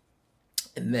years,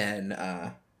 and then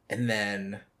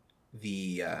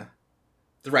the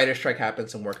writer's strike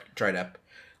happened. Some work dried up.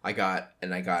 I got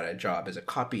a job as a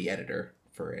copy editor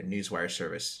for a newswire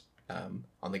service on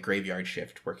the graveyard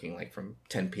shift, working like from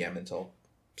 10 p.m. until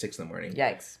 6 in the morning.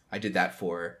 Yikes! I did that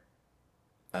for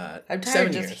I'm tired 7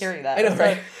 of years. just hearing that. I know, It's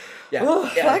right? like, Yeah,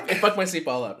 oh, yeah. fuck. It fucked my sleep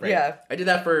all up, right? Yeah. I did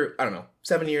that for, I don't know,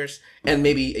 7 years. And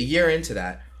maybe a year into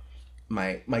that,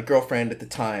 my girlfriend at the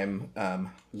time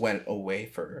went away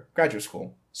for graduate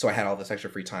school. So I had all this extra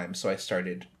free time. So I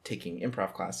started taking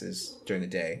improv classes during the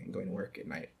day and going to work at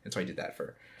night. And so I did that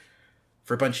for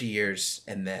a bunch of years.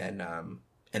 And then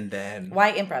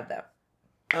Why improv though?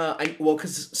 I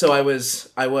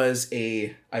was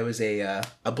a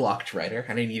blocked writer,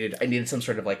 and I needed some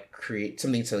sort of like create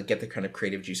something to get the kind of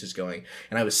creative juices going,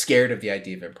 and I was scared of the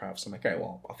idea of improv. So I'm like, all right,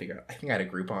 well, I'll figure out. I think I had a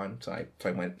Groupon, so I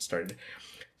went and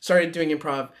started doing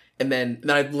improv, and then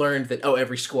I learned that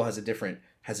every school has a different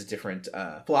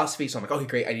philosophy. So I'm like, okay,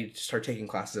 great, I need to start taking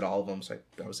classes at all of them. So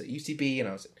I was at UCB and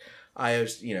I was at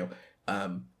IOS,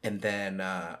 and then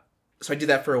so I did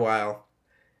that for a while.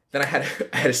 Then I had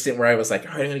a stint where I was like,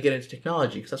 all right, I'm going to get into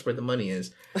technology because that's where the money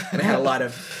is. And I had a lot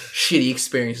of shitty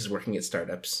experiences working at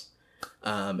startups.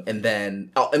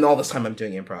 And all this time I'm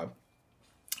doing improv.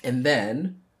 And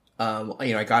then,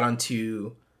 I got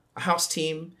onto a house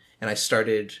team and I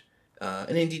started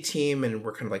an indie team, and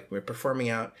we're kind of like, we're performing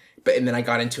out. And then I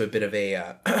got into a bit of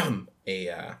a what do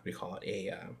you call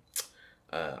it?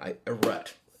 A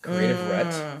rut, creative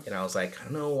rut. And I was like, I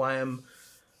don't know why I'm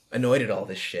annoyed at all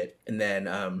this shit. And then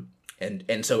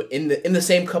and so in the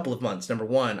same couple of months, number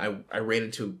one, I ran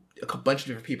into a bunch of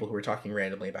different people who were talking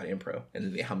randomly about improv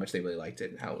and how much they really liked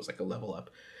it and how it was like a level up.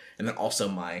 And then also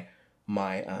my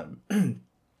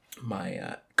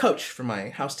coach for my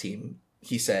house team,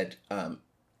 he said,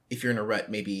 if you're in a rut,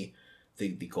 maybe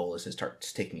the goal is to start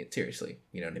taking it seriously,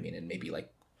 you know what I mean, and maybe like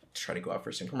try to go out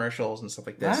for some commercials and stuff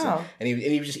like this. Wow. And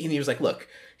he was like, look,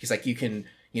 he's like, you can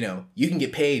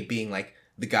get paid being like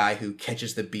the guy who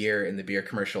catches the beer in the beer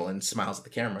commercial and smiles at the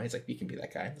camera. He's like, you can be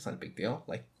that guy. That's not a big deal.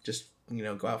 Like, just,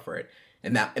 go out for it.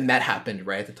 And that happened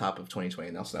right at the top of 2020.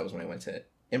 And also that was when I went to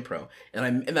Impro.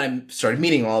 And then I started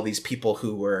meeting all these people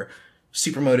who were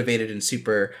super motivated and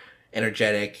super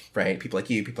energetic, right? People like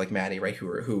you, people like Maddie, right?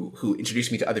 Who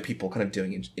introduced me to other people kind of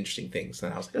doing interesting things.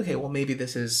 And I was like, okay, well, maybe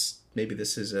this is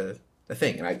a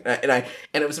thing. And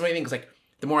it was amazing because like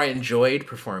the more I enjoyed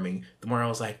performing, the more I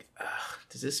was like,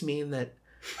 does this mean that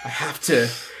I have to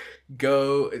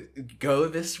go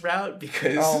this route?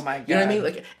 Because oh my God. You know what I mean?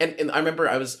 Like, and I remember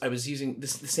I was using the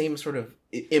same sort of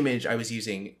image I was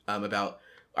using I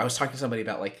was talking to somebody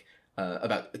about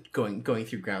going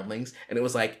through groundlings, and it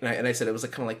was like, and I said it was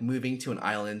like kind of like moving to an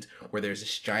island where there's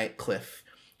this giant cliff,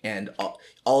 and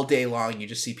all day long you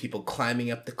just see people climbing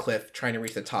up the cliff trying to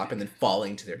reach the top and then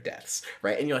falling to their deaths,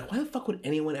 right? And you're like, why the fuck would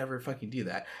anyone ever fucking do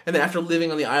that? And then after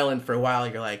living on the island for a while,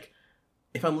 you're like,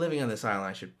 if I'm living on this island,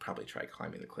 I should probably try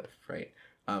climbing the cliff, right?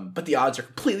 But the odds are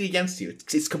completely against you.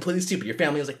 It's completely stupid. Your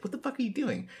family is like, what the fuck are you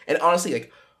doing? And honestly,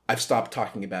 like, I've stopped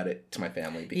talking about it to my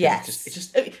family because yes. it's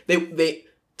just they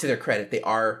to their credit, they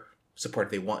are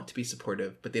supportive. They want to be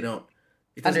supportive, but they don't.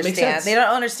 It doesn't make sense. They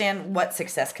don't understand what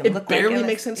success can look like. It barely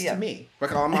makes sense to me.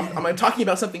 Like I'm talking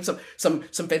about something, some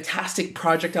fantastic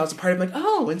project I was a part of. I'm like,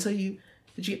 oh, and so did you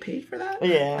get paid for that?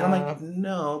 Yeah. And I'm like,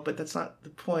 no, but that's not the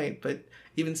point. But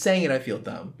even saying it, I feel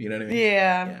dumb. You know what I mean?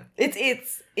 Yeah.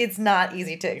 It's not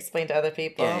easy to explain to other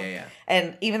people. Yeah.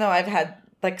 And even though I've had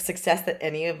like success that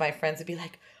any of my friends would be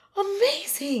like,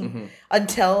 amazing,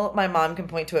 until my mom can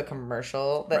point to a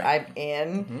commercial that I'm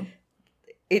in,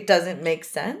 it doesn't make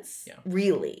sense. Yeah.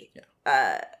 Really.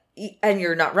 Yeah. And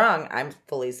you're not wrong. I'm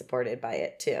fully supported by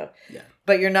it too. Yeah.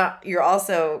 But you're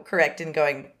also correct in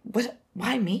going,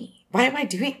 why me? Why am I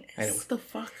doing this? I know, what the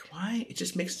fuck? Why? It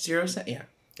just makes zero sense. Yeah.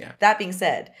 That being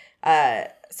said,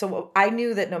 so I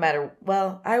knew that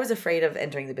I was afraid of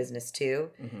entering the business too,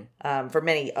 for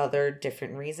many other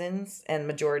different reasons. And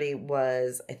majority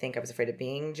was, I think I was afraid of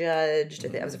being judged.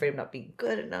 I was afraid of not being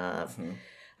good enough.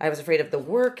 I was afraid of the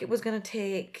work it was going to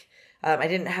take. I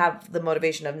didn't have the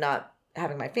motivation of not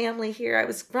having my family here. I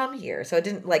was from here. So I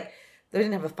didn't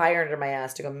have a fire under my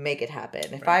ass to go make it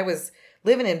happen. If I was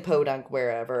living in Podunk,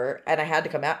 wherever, and I had to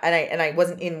come out, and I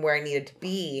wasn't in where I needed to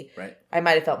be, right, I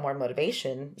might have felt more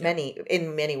motivation,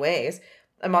 in many ways.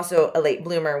 I'm also a late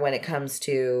bloomer when it comes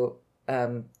to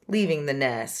leaving the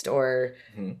nest or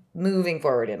moving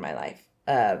forward in my life.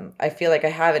 I feel like I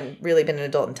haven't really been an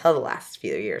adult until the last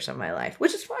few years of my life,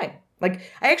 which is fine. Like,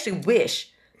 I actually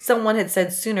wish someone had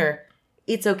said sooner,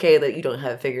 it's okay that you don't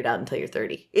have it figured out until you're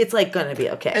 30. It's, like, going to be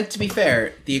okay. And to be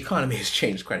fair, the economy has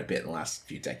changed quite a bit in the last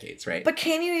few decades, right? But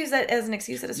can you use that as an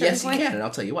excuse at a certain point? Yes, you can, and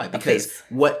I'll tell you why. Because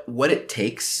what it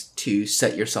takes to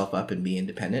set yourself up and be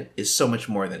independent is so much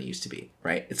more than it used to be,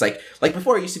 right? It's like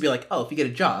before it used to be like, oh, if you get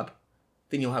a job,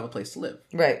 then you'll have a place to live.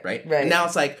 Right. And now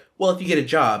it's like, well, if you get a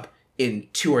job in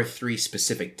 2 or 3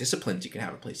 specific disciplines, you can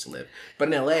have a place to live.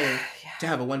 But in LA, to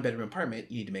have a 1-bedroom apartment,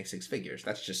 you need to make 6 figures.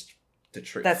 That's just the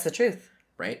truth. That's the truth.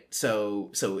 Right? So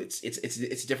it's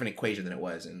a different equation than it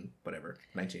was in whatever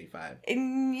 1985.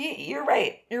 And you're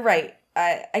right.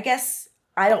 I guess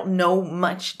I don't know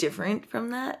much different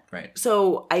from that. Right.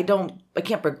 So I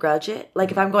can't begrudge it. Like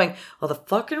if I'm going, well, the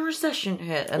fucking recession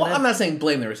hit. And I'm not saying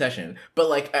blame the recession, but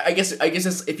like I guess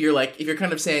it's, if you're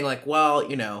kind of saying like, well,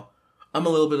 you know, I'm a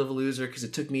little bit of a loser because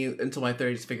it took me until my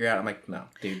 30s to figure out. I'm like, no,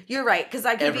 dude. You're right, because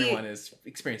everyone is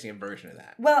experiencing a version of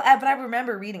that. Well, but I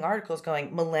remember reading articles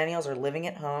going, millennials are living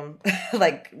at home.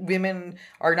 Like, women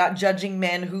are not judging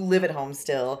men who live at home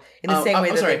still in the same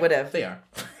way that they would have. They are.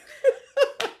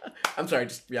 I'm sorry,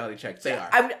 just reality check. They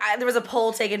are. There was a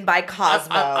poll taken by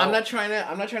Cosmo. I'm not trying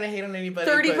to hate on anybody.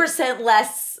 30%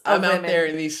 less of women. I'm out there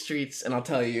in these streets, and I'll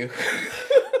tell you.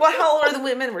 Well, how old are the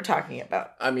women we're talking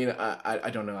about? I mean,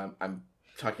 I don't know. I'm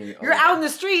talking. You're out in the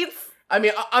streets. I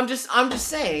mean, I'm just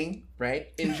saying, right?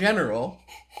 In general,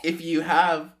 if you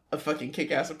have a fucking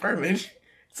kick-ass apartment,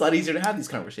 it's a lot easier to have these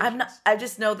conversations. I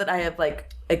just know that I have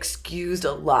like excused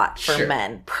a lot for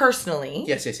men personally.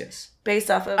 Yes.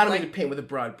 Based off of. I don't mean to paint with a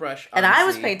broad brush. And I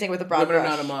was painting with a broad brush. Women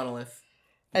are not a monolith.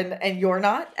 And you're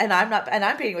not, and I'm not, and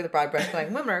I'm painting with a broad brush,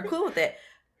 going, women are cool with it.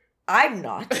 I'm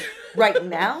not right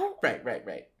now.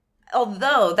 Right.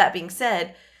 Although, that being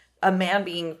said, a man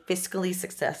being fiscally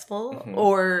successful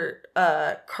or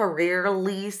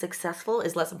careerly successful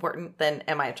is less important than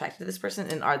am I attracted to this person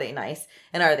and are they nice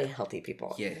and are they healthy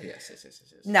people? Yes.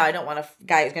 Now, I don't want a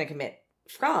guy who's going to commit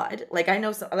fraud. Like I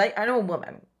know a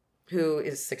woman who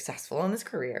is successful in this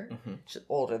career. She's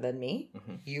older than me.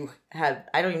 I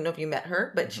don't even know if you met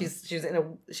her, but she's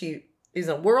in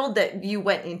a world that you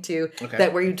went into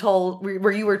that where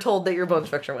you were told that your bone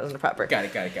structure wasn't proper. Got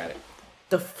it.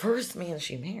 The first man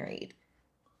she married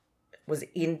was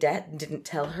in debt and didn't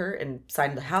tell her and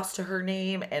signed the house to her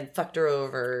name and fucked her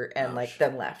over and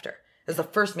then left her. It was the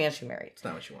first man she married. It's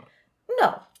not what you want.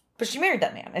 No, but she married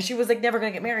that man and she was like never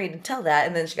going to get married until that,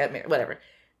 and then she got married, whatever.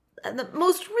 And the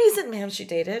most recent man she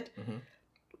dated,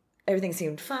 everything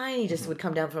seemed fine. He just would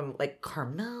come down from like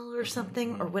Carmel or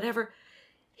something or whatever.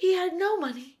 He had no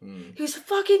money. He was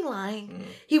fucking lying.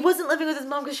 He wasn't living with his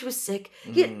mom because she was sick.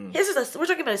 We're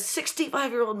talking about a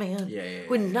 65-year-old man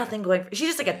who had nothing going for. She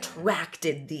just like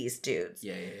attracted these dudes.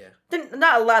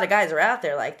 Not a lot of guys are out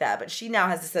there like that, but she now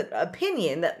has this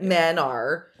opinion that men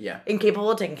are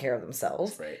incapable of taking care of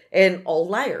themselves and all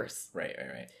liars. Right.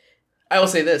 I will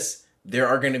say this: there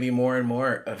are going to be more and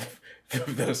more of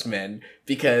those men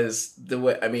because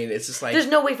it's just like there's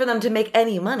no way for them to make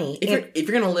any money if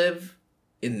you're going to live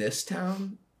in this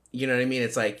town, you know what I mean?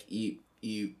 It's like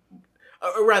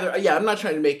or rather, I'm not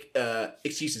trying to make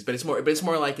excuses, but it's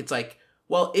more like it's like,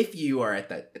 well, if you are at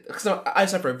that, because I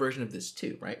suffer a version of this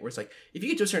too, right? Where it's like if you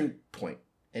get to a certain point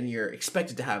and you're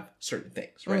expected to have certain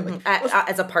things, right? Like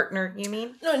as a partner, you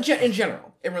mean? No, in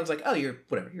general, everyone's like, oh, you're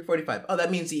 45. Oh,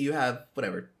 that means that you have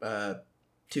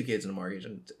 2 kids and a mortgage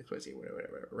and XYZ,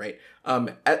 whatever, right?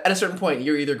 At a certain point,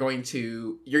 you're either going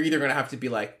to have to be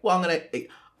like, well, I'm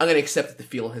gonna accept that the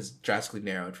field has drastically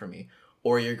narrowed for me,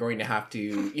 or you're going to have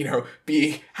to,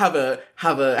 have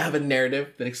a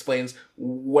narrative that explains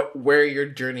where your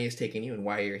journey is taking you and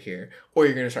why you're here, or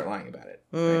you're gonna start lying about it.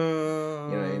 Right? You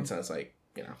know what I mean? So it's like,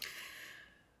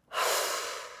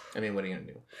 I mean, what are you gonna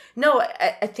do? No,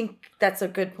 I think that's a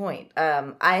good point.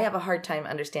 I have a hard time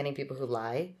understanding people who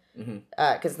lie.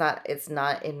 Because it's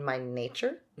not in my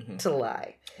nature to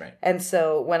lie. Right. And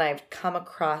so when I've come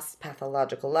across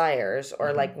pathological liars,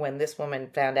 or like when this woman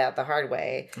found out the hard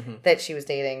way that she was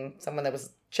dating someone that was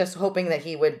just hoping that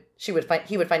he would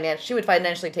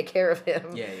financially take care of him.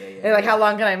 And like, how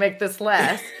long can I make this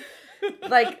last?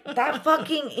 Like that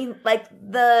fucking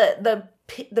the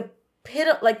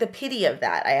pity of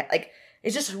that.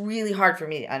 It's just really hard for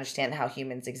me to understand how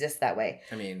humans exist that way.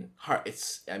 I mean,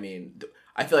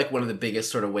 I feel like one of the biggest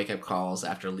sort of wake-up calls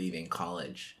after leaving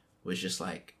college was just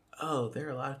like, oh, there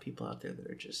are a lot of people out there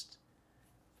that are just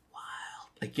wild.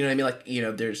 Like, you know what I mean?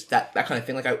 Like, there's that kind of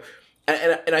thing. Like,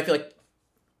 and I feel like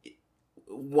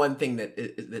one thing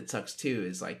that sucks too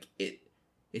is like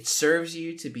it serves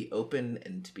you to be open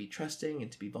and to be trusting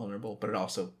and to be vulnerable, but it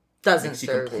also Doesn't makes you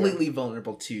serve completely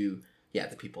vulnerable to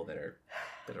the people that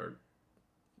are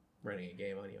running a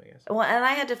game on you, I guess. Well, and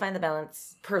I had to find the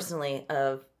balance personally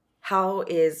of how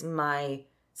is my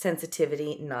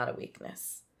sensitivity not a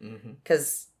weakness?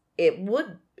 Because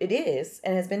it is,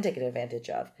 and has been taken advantage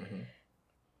of.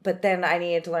 But then I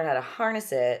needed to learn how to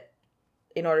harness it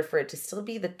in order for it to still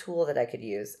be the tool that I could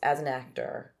use as an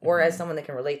actor or as someone that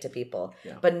can relate to people,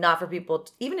 but not for people,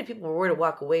 even if people were to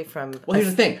walk away from... Well, here's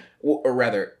the thing, or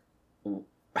rather,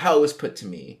 how it was put to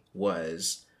me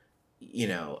was,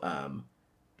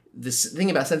 this thing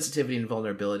about sensitivity and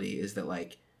vulnerability is that,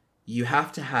 like, you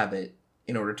have to have it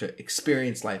in order to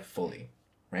experience life fully,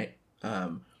 right?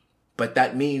 But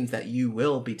that means that you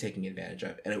will be taken advantage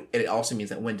of. And it also means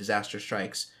that when disaster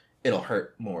strikes, it'll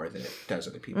hurt more than it does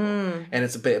other people. And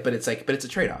it's a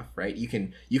trade-off, right? You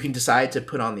can decide to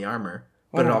put on the armor,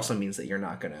 but it also means that you're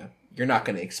not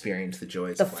gonna experience the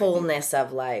joys the of life. fullness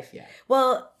of life. Yeah.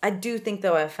 Well, I do think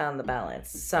though I've found the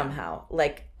balance somehow.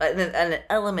 Like an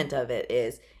element of it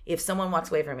is if someone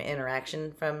walks away from an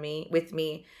interaction with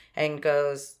me and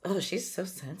goes, "Oh, she's so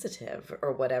sensitive,"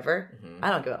 or whatever,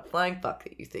 I don't give a flying fuck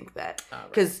that you think that.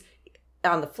 Because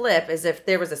on the flip, is if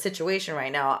there was a situation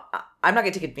right now, I'm not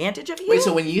going to take advantage of you. Wait,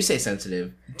 so when you say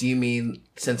sensitive, do you mean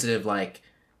sensitive like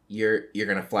you're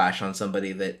gonna flash on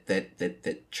somebody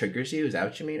that triggers you? Is that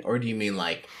what you mean, or do you mean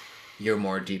like you're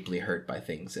more deeply hurt by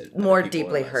things that more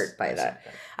deeply hurt by that?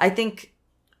 I think.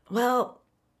 Well,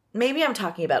 maybe I'm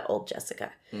talking about old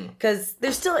Jessica, because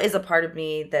there still is a part of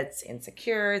me that's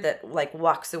insecure that like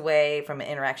walks away from an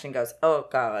interaction and goes, "Oh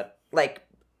God," like.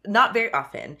 Not very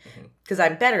often, because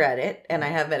I'm better at it, and I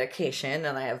have medication,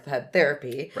 and I have had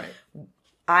therapy. Right.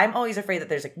 I'm always afraid that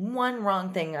there's like one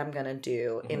wrong thing I'm going to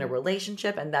do in a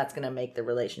relationship, and that's going to make the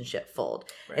relationship fold.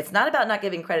 Right. It's not about not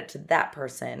giving credit to that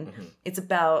person. It's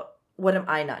about what am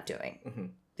I not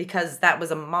doing? Because that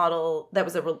was a model, that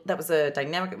was a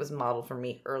dynamic that was modeled for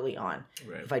me early on.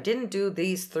 Right. If I didn't do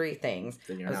these three things,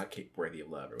 then you're not worthy of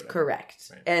love or whatever.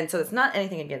 Correct. Right. And so it's not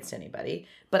anything against anybody,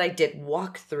 but I did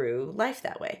walk through life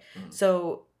that way.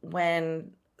 So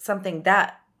when something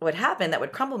that would happen that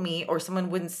would crumble me, or someone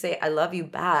wouldn't say I love you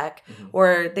back,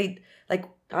 or they like,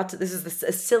 this is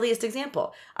the silliest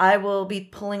example. I will be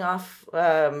pulling off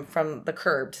from the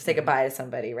curb to say goodbye to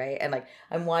somebody, right? And like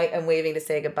I'm waving to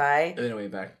say goodbye. And they don't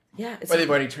wave back. Yeah. Or they've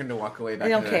already turned to walk away back.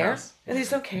 They don't to care. House. And they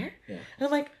just don't care. Yeah. And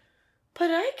I'm like, but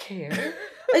I care.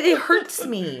 Like it hurts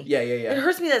me. Yeah. It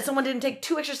hurts me that someone didn't take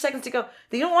 2 extra seconds to go,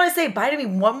 you don't want to say bye to me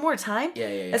one more time?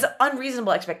 Yeah. That's an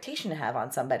unreasonable expectation to have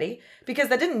on somebody, because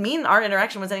that didn't mean our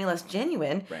interaction was any less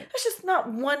genuine. Right. It's just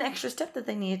not one extra step that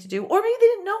they needed to do. Or maybe they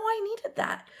didn't know I needed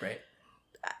that. Right.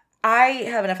 I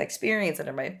have enough experience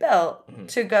under my belt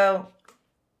to go,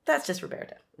 that's just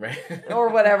Roberto. Right. Or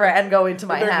whatever, and go into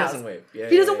my Roberto house. Doesn't wave. Yeah,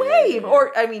 He doesn't wave. Yeah.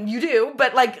 Or, I mean, you do,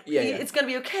 but like, Yeah. it's going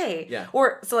to be okay. Yeah.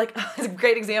 Or, so like, a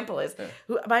great example is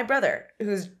my brother,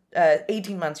 who's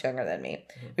 18 months younger than me.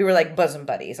 We were like bosom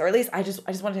buddies, or at least I just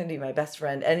wanted him to be my best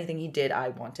friend. Anything he did, I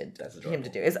wanted him to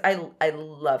do. I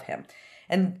love him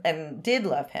and did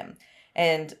love him.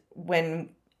 And when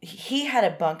he had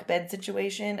a bunk bed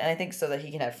situation, and I think so that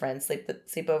he can have friends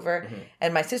sleep over.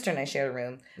 And my sister and I shared a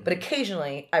room, but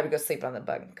occasionally I would go sleep on the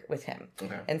bunk with him.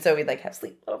 Okay. And so we'd like have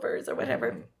sleepovers or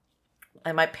whatever.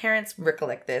 And my parents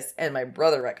recollect this, and my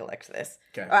brother recollects this.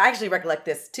 Okay. I actually recollect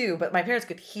this too, but my parents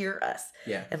could hear us.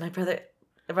 Yeah. And my brother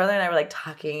and I were like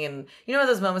talking, and you know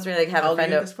those moments where you like have a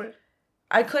friend at this point?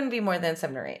 I couldn't be more than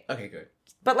 7 or 8. Okay, good.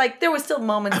 But like there was still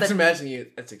moments I was imagining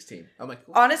you at 16. I'm like,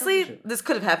 honestly, this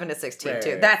could have happened at 16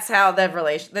 too. Right. That's how that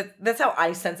relation. That's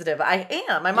how sensitive I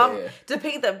am. My mom, to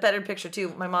paint the better picture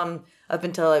too. My mom, up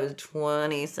until I was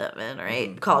 27 or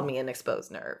 8, called me an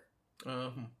exposed nerve.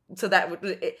 So that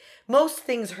most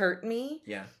things hurt me.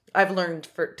 Yeah, I've learned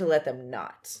to let them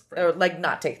not, or like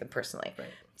not take them personally. Right.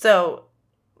 So,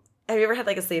 have you ever had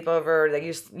like a sleepover, or like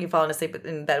you falling asleep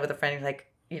in bed with a friend, and like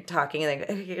you're talking, and like,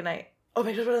 okay, good night. Oh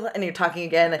my God, and you're talking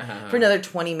again for another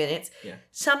 20 minutes. Yeah.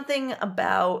 Something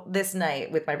about this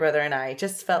night with my brother and I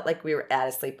just felt like we were at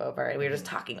a sleepover, and we were just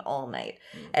talking all night,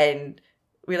 and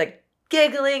we were like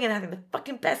giggling and having the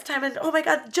fucking best time. And oh my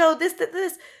God, Joe, this.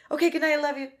 Okay, good night, I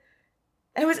love you.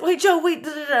 And it was, wait, Joe, wait.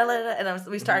 And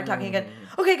we started talking again.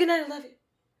 Okay, good night, I love you.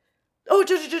 Oh,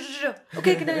 Joe.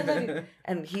 Okay, good night, I love you.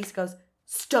 And he goes,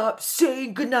 stop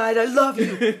saying good night, I love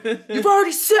you. You've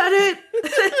already said it.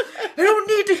 I don't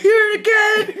need to hear it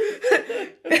again.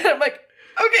 And I'm like,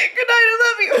 okay, good night, I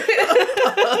love you.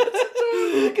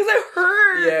 Because I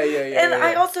heard. Yeah. And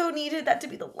I also needed that to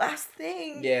be the last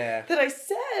thing that I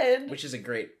said. Which is a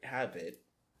great habit.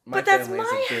 But that's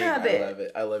my habit. I love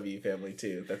it. I love you family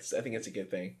too. I think it's a good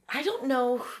thing. I don't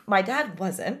know. My dad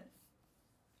wasn't.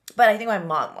 But I think my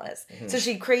mom was. Mm-hmm. So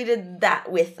she created that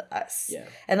with us. Yeah.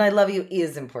 And I love you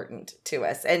is important to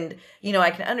us. And, you know,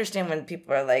 I can understand when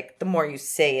people are like, the more you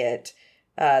say it,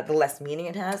 the less meaning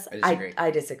it has.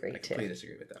 I disagree too. I completely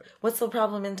disagree with that. What's the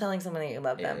problem in telling someone that you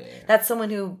love them? Yeah. That's someone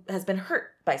who has been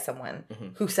hurt by someone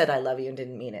who said I love you and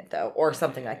didn't mean it, though, or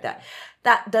something like that.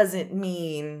 That doesn't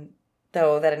mean,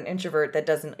 though, that an introvert that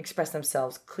doesn't express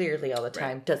themselves clearly all the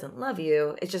time doesn't love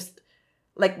you. It's just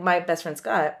like my best friend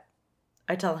Scott.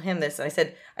 I tell him this, and I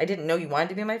said, I didn't know you wanted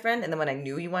to be my friend, and then when I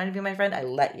knew you wanted to be my friend, I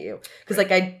let you. Because,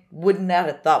 like, I would not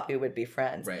have thought we would be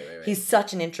friends. Right. He's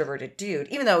such an introverted dude.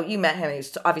 Even though you met him, he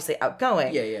was obviously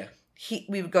outgoing. Yeah.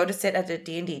 We would go to sit at a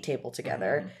D&D table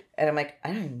together, and I'm like,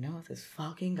 I don't even know if this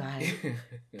fucking guy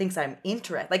thinks I'm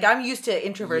interested. Like, I'm used to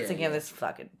introverts thinking this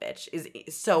fucking bitch is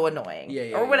so annoying.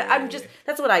 Or what?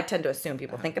 That's what I tend to assume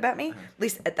people think about me, at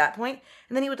least at that point.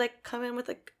 And then he would, like, come in with,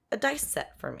 like, a dice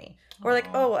set for me. Or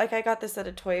like, I got this at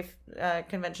a toy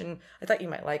convention. I thought you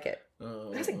might like it. I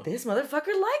was like, this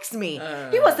motherfucker likes me.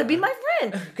 He wants to be my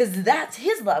friend. Because that's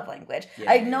his love language.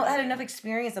 I had enough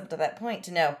experience up to that point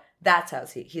to know that's how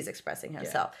he's expressing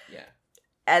himself. Yeah.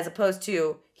 As opposed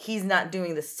to, he's not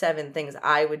doing the 7 things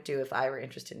I would do if I were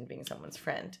interested in being someone's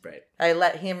friend. Right. I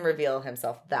let him reveal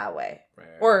himself that way.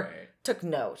 Took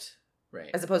note. Right.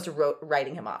 As opposed to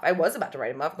writing him off. I was about to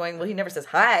write him off, going, well, he never says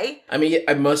hi. I mean,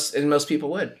 most people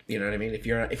would. You know what I mean? If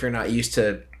you're not used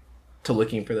to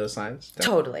looking for those signs.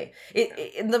 Totally.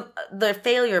 The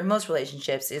failure of most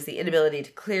relationships is the inability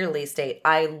to clearly state,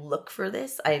 I look for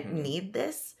this, I need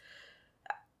this,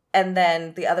 and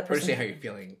then the other person. Or to say how you're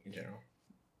feeling in general.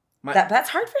 That's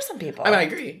hard for some people. I mean, I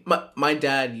agree. My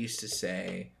dad used to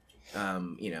say,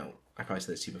 you know, I probably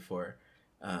said this to you before.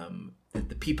 That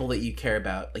the people that you care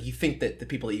about, like you think that the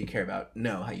people that you care about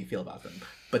know how you feel about them,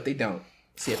 but they don't.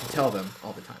 So you have to tell them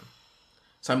all the time.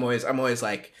 So I'm always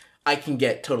like, I can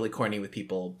get totally corny with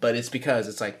people, but it's because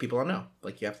it's like people don't know.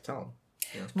 Like you have to tell them.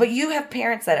 You know? But you have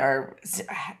parents that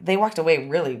they walked away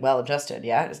really well adjusted.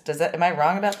 Yeah, am I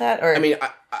wrong about that? Or I mean,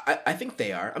 I think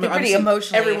they are. I mean, they're pretty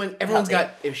emotionally. Everyone's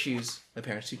got issues. My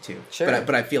parents do too. Sure.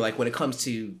 But I feel like when it comes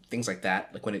to things like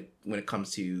that, like when it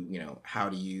comes to, you know, how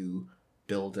do you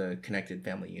build a connected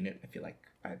family unit, I feel like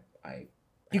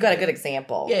you got a good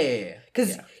example. Yeah.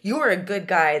 Because you were a good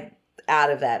guy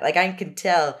out of that. Like I can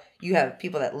tell you have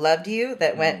people that loved you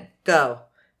that went go,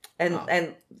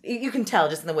 and you can tell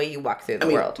just in the way you walk through the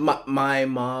world. My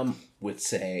mom would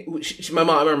say, I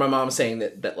remember my mom saying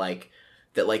that like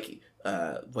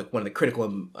one of the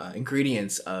critical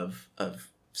ingredients of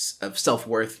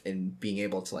self-worth and being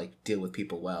able to like deal with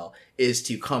people well is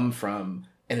to come from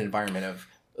an environment of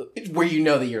where you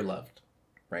know that you're loved,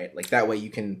 right? Like that way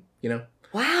you can, you know.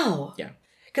 Wow. Yeah.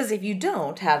 Because if you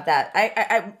don't have that,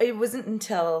 I it wasn't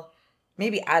until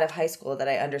maybe out of high school that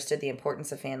I understood the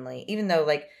importance of family. Even though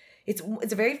like it's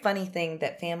a very funny thing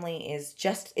that family is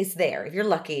just, it's there. If you're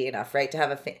lucky enough, right, to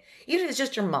have even if it's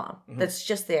just your mom that's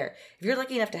just there. If you're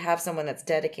lucky enough to have someone that's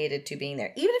dedicated to being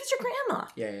there, even if it's your grandma.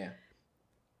 Yeah.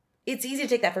 It's easy to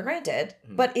take that for granted,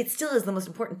 but it still is the most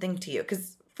important thing to you.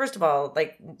 Because first of all,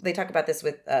 like they talk about this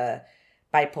with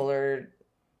bipolar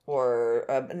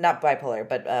or not bipolar,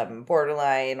 but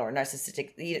borderline or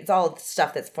narcissistic. It's all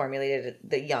stuff that's formulated at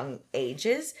the young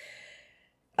ages.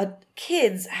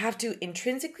 Kids have to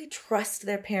intrinsically trust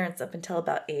their parents up until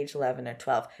about age 11 or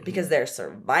 12 because their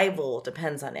survival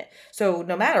depends on it. So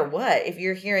no matter what, if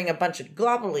you're hearing a bunch of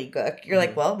gobbledygook, you're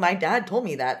like, well, my dad told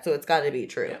me that, so it's got to be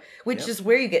true. Yeah. Which is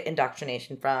where you get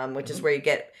indoctrination from, which is where you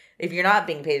get, if you're not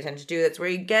being paid attention to, that's where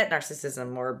you get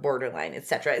narcissism or borderline,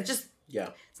 etc. It's just,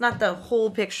 it's not the whole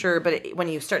picture, but when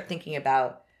you start thinking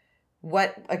about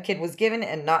what a kid was given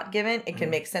and not given, it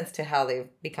can make sense to how they've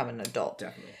become an adult.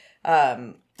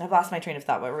 Definitely. I've lost my train of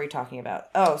thought. What were we talking about?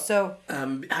 Oh, so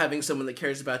having someone that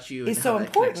cares about you is so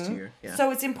important. So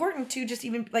it's important to just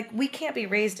even like we can't be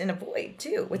raised in a void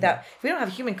too. Without if we don't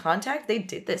have human contact, they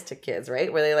did this to kids,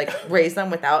 right? Where they like raise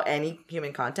them without any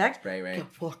human contact. Right.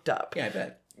 Get fucked up. Yeah, I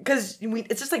bet. Because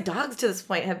it's just like dogs to this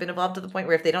point have been evolved to the point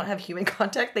where if they don't have human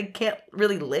contact, they can't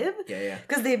really live. Yeah.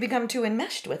 Because they've become too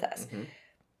enmeshed with us.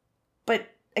 But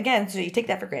again, so you take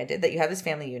that for granted that you have this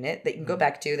family unit that you can go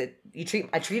back to that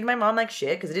I treated my mom like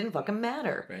shit because it didn't fucking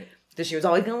matter. Right. Because she was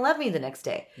always going to love me the next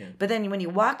day. Yeah. But then when you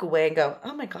walk away and go,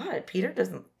 oh my God, Peter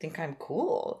doesn't think I'm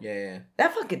cool. Yeah.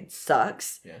 That fucking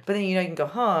sucks. Yeah. But then you can go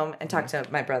home and talk to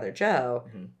my brother Joe.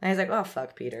 And he's like, oh,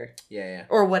 fuck Peter. Yeah.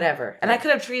 Or whatever. And I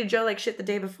could have treated Joe like shit the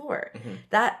day before.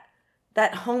 That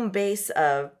that home base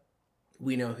of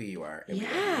we know who you are.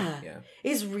 Yeah.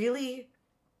 Is really,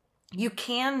 you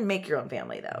can make your own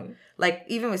family though. Mm-hmm. Like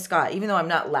even with Scott, even though I'm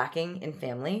not lacking in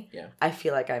family, I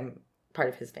feel like I'm part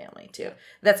of his family too. Yeah.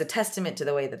 That's a testament to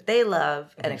the way that they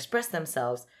love and express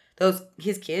themselves.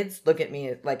 His kids look at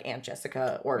me like Aunt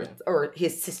Jessica or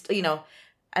his sister, you know,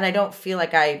 and I don't feel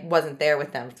like I wasn't there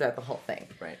with them throughout the whole thing.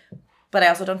 Right. But I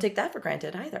also don't take that for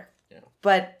granted either. Yeah.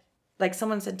 But like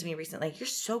someone said to me recently, you're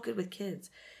so good with kids.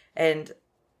 And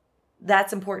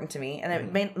that's important to me. And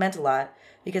it meant a lot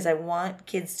because I want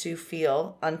kids to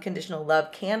feel unconditional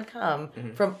love can come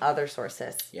from other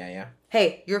sources. Yeah.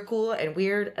 Hey, you're cool and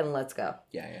weird and let's go.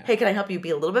 Yeah. Hey, can I help you be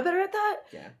a little bit better at that?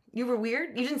 Yeah. You were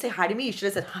weird. You didn't say hi to me. You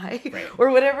should have said hi right. or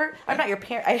whatever. I'm not your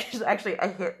parent. I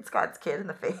hit Scott's kid in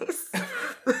the face.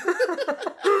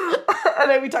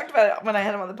 And we talked about it when I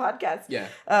had him on the podcast. Yeah.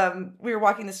 We were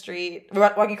walking the street. We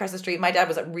were walking across the street. My dad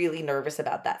was really nervous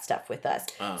about that stuff with us.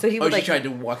 So he would she tried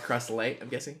to walk across the light, I'm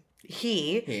guessing?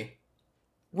 He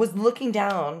was looking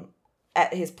down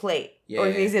at his plate. He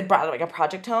had brought like a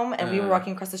project home and we were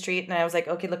walking across the street and I was like,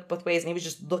 okay, look both ways. And he was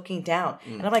just looking down.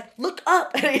 And I'm like, look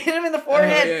up. And I hit him in the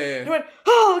forehead. And I went,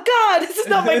 oh God, this is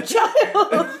not my child.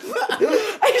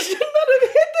 I should not have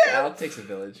hit them. It takes a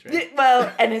village, right?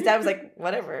 Well, and his dad was like,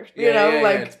 whatever. You know,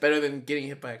 it's better than getting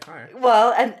hit by a car.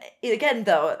 Well, and again,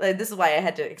 though, this is why I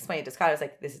had to explain it to Scott. I was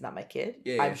like, this is not my kid.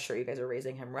 I'm sure you guys are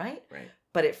raising him right. Right.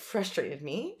 But it frustrated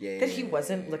me that he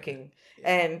wasn't looking.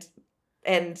 And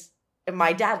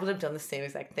my dad would have done the same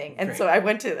exact thing. And so I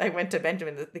went to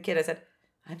Benjamin, the kid. I said,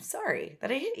 I'm sorry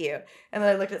that I hit you. And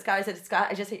then I looked at Scott. I said, Scott,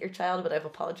 I just hit your child, but I've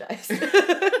apologized.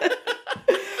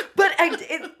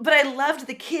 But I loved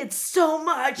the kid so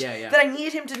much that I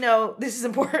needed him to know this is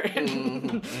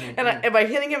important. And by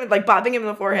hitting him and like bopping him in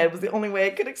the forehead was the only way I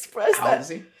could express that. How old is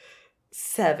he?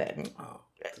 7. Oh,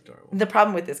 that's adorable. The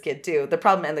problem with this kid too, the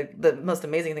problem and the most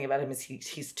amazing thing about him is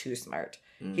he's too smart.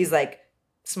 He's like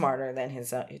smarter than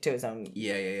his own.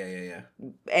 Yeah.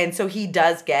 And so he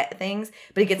does get things,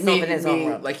 but he gets them in his own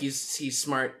world. Like he's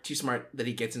smart, too smart that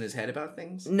he gets in his head about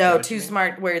things? No, too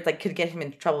smart where it like could get him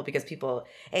in trouble because people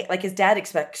like his dad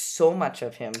expects so much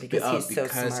of him because he's so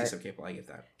smart. Because he's so capable, I get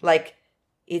that. Like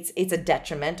it's a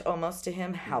detriment almost to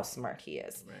him how smart he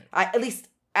is. Right.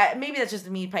 Maybe that's just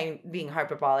me being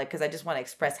hyperbolic because I just want to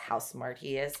express how smart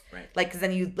he is. Right. Like, because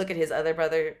then you look at his other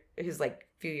brother who's like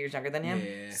a few years younger than him,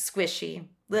 squishy,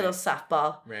 little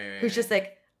softball, who's just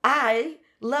like, I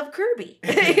love Kirby.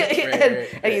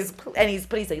 And he's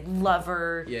a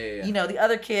lover. Yeah. You know, the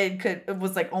other kid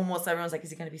was like almost everyone's like, is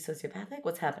he going to be sociopathic?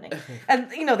 What's happening?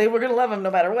 And, you know, they were going to love him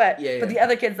no matter what. But the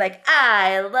other kid's like,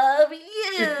 I love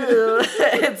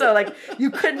you. And so, like, you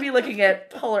couldn't be looking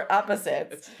at polar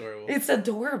opposites. It's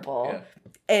adorable. Yeah.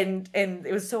 And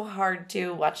it was so hard,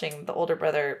 too, watching the older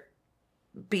brother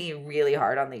be really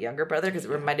hard on the younger brother because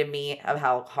it reminded me of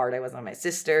how hard I was on my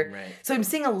sister. Right. So I'm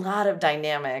seeing a lot of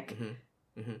dynamic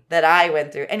that I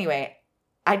went through. Anyway,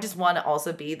 I just want to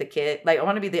also be the kid. Like, I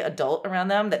want to be the adult around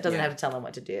them that doesn't have to tell them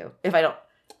what to do. If I don't.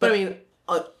 But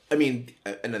I mean,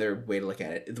 another way to look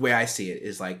at it, the way I see it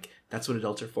is like, that's what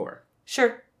adults are for.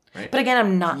 Sure. Right. But again,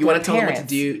 I'm not. You want to tell them what to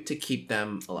do to keep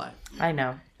them alive. I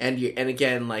know. And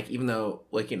again, like, even though,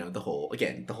 like, you know, the whole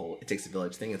it takes a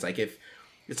village thing. It's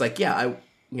like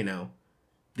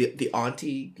the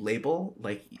auntie label,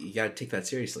 like, you gotta take that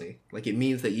seriously. Like, it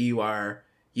means that you are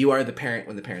the parent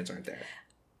when the parents aren't there,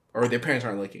 or their parents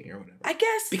aren't looking, or whatever. I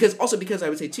guess because I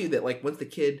would say too that, like, once the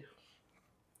kid,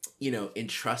 you know,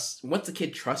 once the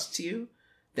kid trusts you,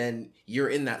 then you're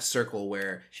in that circle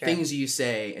where things you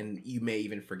say and you may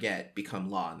even forget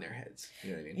become law in their heads.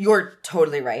 You know what I mean? You're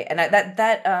totally right, and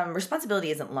that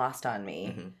responsibility isn't lost on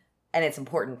me. And it's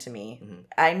important to me.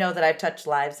 I know that I've touched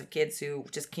lives of kids who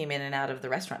just came in and out of the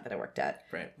restaurant that I worked at.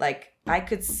 Right. Like, I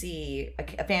could see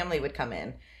a family would come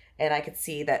in, and I could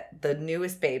see that the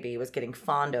newest baby was getting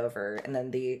fawned over, and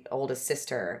then the oldest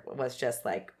sister was just,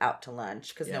 like, out to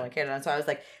lunch because no one cared. And so I was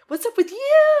like, what's up with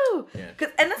you? Yeah.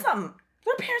 And that's not...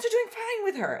 Her parents are doing fine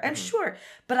with her, I'm sure.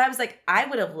 But I was like, I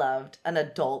would have loved an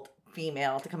adult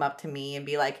female to come up to me and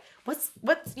be like, what's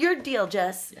your deal,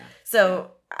 Jess? Yeah.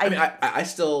 So... I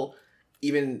still,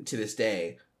 even to this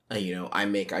day, you know, I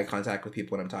make eye contact with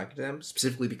people when I'm talking to them,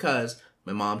 specifically because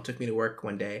my mom took me to work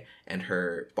one day and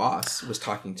her boss was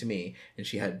talking to me and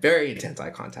she had very intense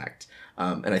eye contact.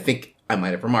 And I think I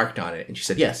might have remarked on it. And she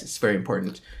said, yes, it's very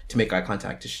important to make eye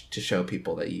contact to show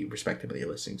people that you respect them and that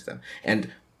you're listening to them. And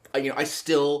you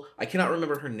know, I cannot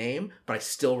remember her name, but I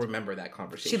still remember that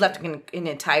conversation. She left an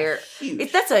entire...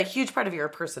 That's a huge part of your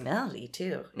personality,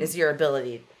 too, is your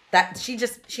ability that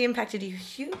she impacted you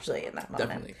hugely in that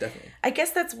moment. Definitely. I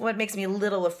guess that's what makes me a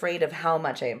little afraid of how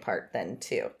much I impart then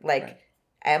too. Like,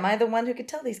 am I the one who could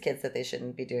tell these kids that they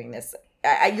shouldn't be doing this?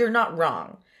 You're not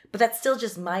wrong, but that's still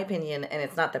just my opinion, and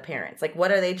it's not the parents. Like,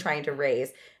 what are they trying to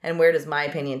raise, and where does my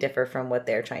opinion differ from what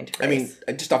they're trying to raise?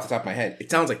 I mean, just off the top of my head,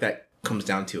 it sounds like that comes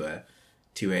down to a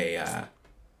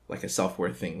like a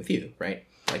self-worth thing with you, right?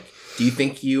 Like, do you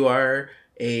think you are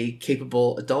a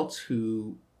capable adult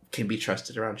who can be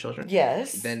trusted around children?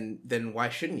 Yes. Then why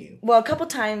shouldn't you? Well, a couple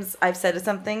times I've said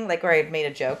something like where I've made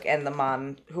a joke, and the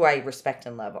mom, who I respect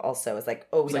and love, also is like,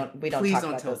 "Oh, we don't please talk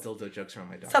don't about tell those." dildo jokes around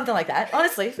my daughter. Something like that.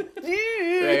 Honestly,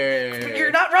 Right.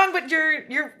 you're not wrong, but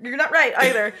you're not right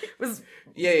either. It was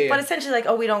Yeah. But essentially, like,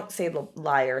 oh, we don't say the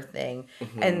liar thing,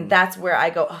 and that's where I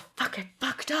go, oh fuck, I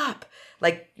fucked up.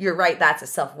 Like, you're right, that's a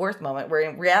self-worth moment, where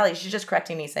in reality, she's just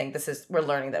correcting me, saying, we're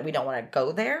learning that we don't want to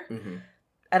go there.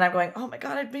 And I'm going, oh my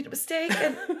God, I made a mistake,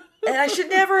 and I should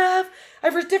never have.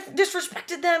 I've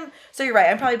disrespected them. So you're right,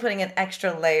 I'm probably putting an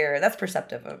extra layer. That's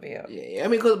perceptive of you. Yeah. I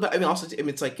mean, also,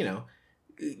 it's like, you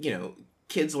know,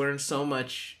 kids learn so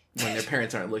much when their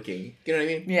parents aren't looking. You know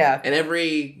what I mean? Yeah. And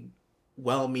every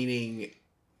well-meaning,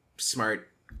 smart,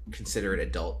 considerate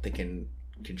adult that can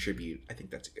contribute, I think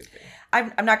that's a good thing.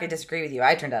 I'm not going to disagree with you.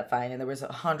 I turned out fine, and there was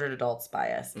 100 adults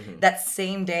by us. That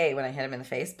same day when I hit him in the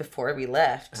face, before we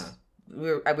left, we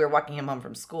were walking him home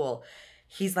from school.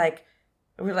 He's like,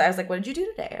 I was like, what did you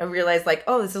do today? I realized, like,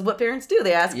 oh, this is what parents do.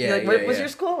 They ask you, like, what was your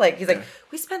school like? He's like,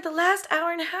 we spent the last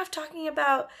hour and a half talking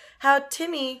about how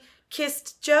Timmy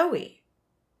kissed Joey.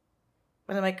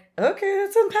 And I'm like, okay,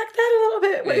 let's unpack that a little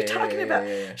bit. What are you talking about?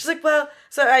 She's like, well,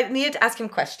 so I needed to ask him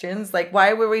questions. Like,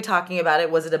 why were we talking about it?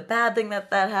 Was it a bad thing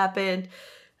that happened?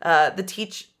 And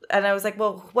I was like,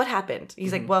 well, what happened?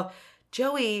 He's like, well,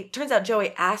 turns out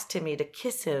Joey asked Timmy to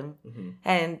kiss him.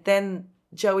 And then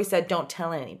Joey said, don't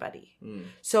tell anybody.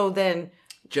 So then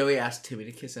Joey asked Timmy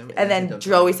to kiss him. And then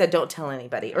Joey said, don't tell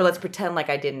anybody. Or let's pretend like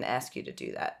I didn't ask you to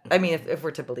do that. I mean, if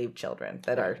we're to believe children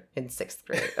that are in 6th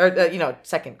grade or,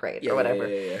 2nd grade or whatever.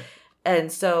 Yeah.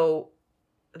 And so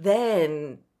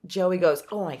then Joey goes,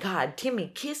 oh my God,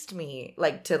 Timmy kissed me,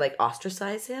 like to like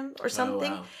ostracize him or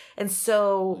something. Wow. And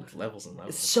so levels and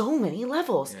levels. So many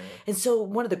levels. Yeah. And so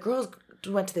one of the girls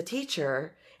went to the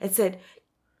teacher and said,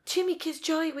 Timmy kissed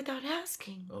Joey without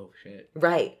asking. Oh, shit.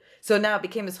 Right. So now it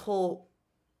became this whole,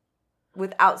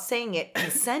 without saying it,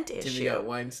 consent issue. Timmy got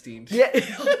Weinstein. Yeah.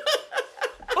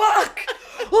 Fuck.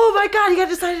 Oh my God, you got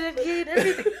to sign an NDA and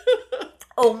everything.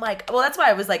 Oh my God. Well, that's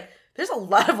why I was like, there's a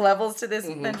lot of levels to this,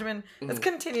 Benjamin. Let's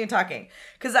continue talking.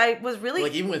 Because I was really...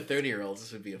 Like, even with 30-year-olds,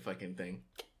 this would be a fucking thing.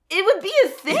 It would be a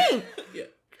thing. Yeah.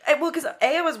 Well, because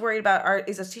I was worried about,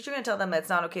 is a teacher going to tell them that it's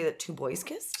not okay that 2 boys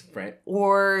kissed? Right.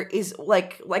 Or is,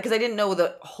 like, because I didn't know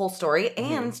the whole story.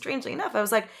 And strangely enough, I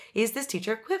was like, is this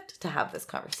teacher equipped to have this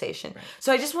conversation? Right.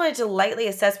 So I just wanted to lightly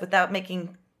assess without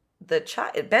making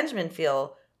Benjamin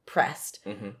feel pressed.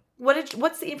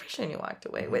 What's the impression you walked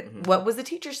away with? What was the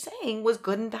teacher saying was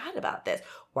good and bad about this?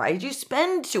 Why did you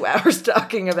spend 2 hours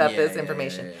talking about this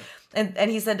information? Yeah.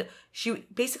 And he said, she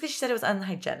said it was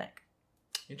unhygienic.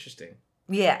 Interesting.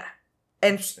 Yeah.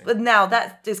 But now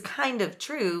that is kind of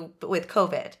true, but with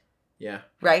COVID. Yeah.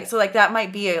 Right? So like that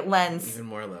might be a lens. Even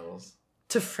more levels.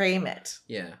 To frame it.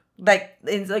 Yeah. Like,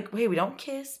 it's like, hey, we don't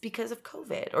kiss because of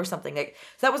COVID or something. Like,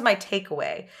 so that was my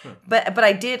takeaway. But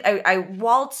I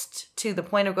waltzed to the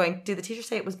point of going, did the teacher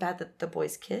say it was bad that the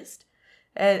boys kissed?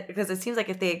 Because it seems like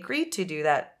if they agreed to do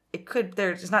that,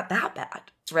 it's not that bad,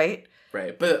 right?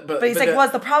 Right. But he's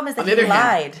like, the problem is that he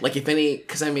lied. Hand, like, if any,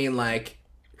 because I mean, like,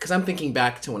 because I'm thinking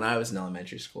back to when I was in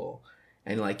elementary school,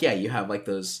 and like, yeah, you have like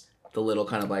the little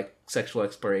kind of like sexual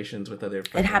explorations with other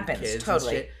it happens kids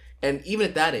totally, and even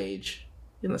at that age,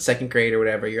 in the 2nd grade or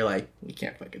whatever, you're like, you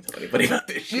can't fucking tell anybody about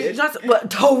this shit. Right?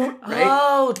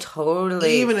 Oh,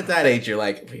 totally. Even at that age, you're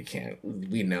like,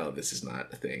 we know this is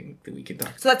not a thing that we can talk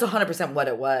about. So that's 100% what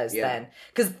it was then,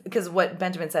 because what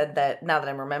Benjamin said, that now that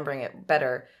I'm remembering it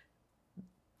better,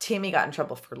 Timmy got in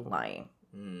trouble for lying.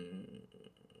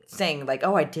 Saying like,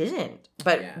 oh, I didn't.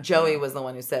 But Joey was the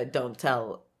one who said, don't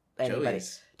tell anybody.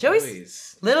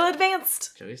 Joey's little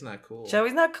advanced. Joey's not cool.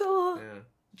 Yeah.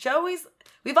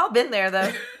 We've all been there though.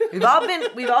 We've all been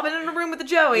in a room with a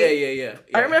Joey. Yeah.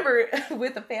 I remember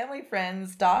with a family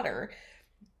friend's daughter,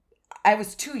 I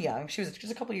was too young. She was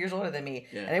just a couple years older than me.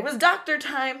 Yeah. And it was doctor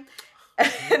time.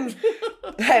 And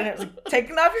it was like,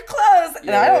 taking off your clothes.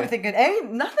 And I don't think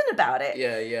nothing about it.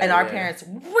 Yeah. And our parents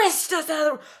whisked us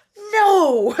out of the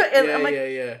no. And I'm like,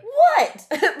 what?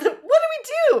 What did we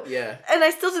do? Yeah. And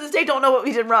I still to this day don't know what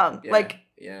we did wrong. Yeah. Like,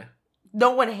 yeah.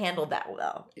 no one handled that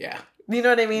well. Yeah. You know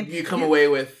what I mean? You come away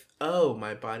with, oh,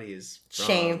 my body is wrong.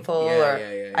 Shameful,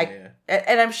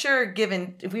 and I'm sure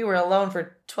given if we were alone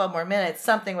for 12 more minutes,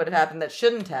 something would have happened that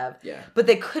shouldn't have. Yeah. But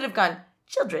they could have gone,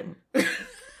 children, let's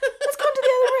go into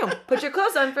the other room. Put your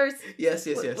clothes on first. Yes.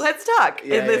 Let's talk.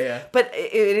 Yeah. But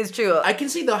it is true. I can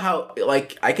see though how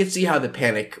I can see how the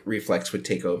panic reflex would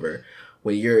take over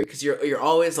when because you're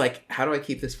always like, how do I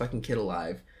keep this fucking kid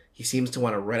alive? He seems to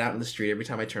want to run out in the street every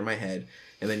time I turn my head.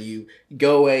 And then you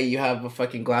go away, you have a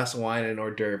fucking glass of wine and an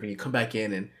hors d'oeuvre, and you come back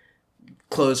in and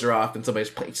clothes are off and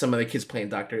some other kid's playing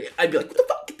doctor. I'd be like, what the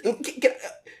fuck? Get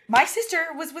My sister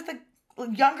was with a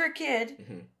younger kid.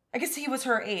 Mm-hmm. I guess he was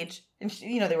her age. And,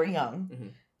 they were young. Mm-hmm.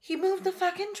 He moved the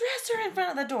fucking dresser in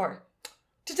front of the door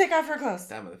to take off her clothes.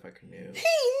 That motherfucker knew. He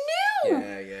knew!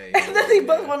 Yeah. And then they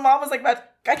both, when mom was like,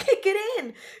 I can't get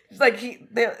in. It's like,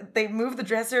 they move the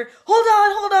dresser.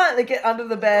 Hold on. They get under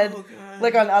the bed. Oh, God.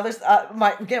 Like on the other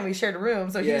again, we shared a room.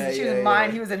 So she was in mine,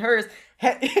 yeah. he was in hers.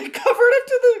 Covered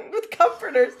up with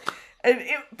comforters.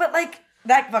 But like,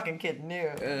 that fucking kid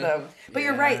knew. So. But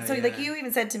you're right. So like you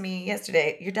even said to me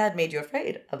yesterday, your dad made you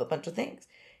afraid of a bunch of things.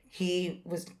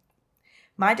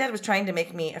 My dad was trying to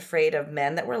make me afraid of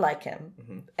men that were like him,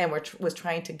 mm-hmm. and was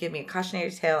trying to give me a cautionary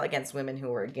tale against women who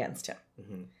were against him.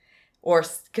 Mm-hmm. Or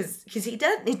because he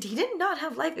did not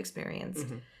have life experience.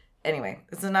 Mm-hmm. Anyway,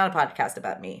 this is not a podcast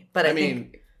about me, but I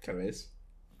mean, kind of is.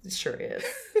 It sure is.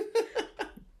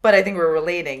 But I think we're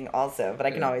relating also, but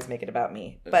I can always make it about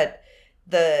me. But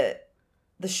the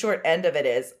short end of it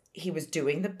is he was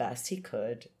doing the best he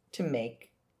could to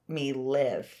make me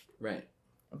live. Right.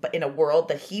 But in a world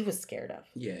that he was scared of.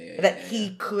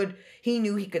 He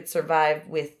knew he could survive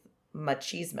with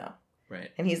machismo. Right.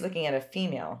 And he's looking at a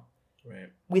female. Right.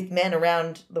 With men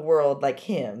around the world like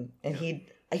him, and he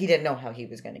didn't know how he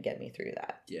was going to get me through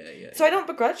that. So I don't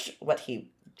begrudge what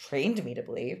he trained me to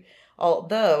believe,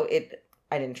 although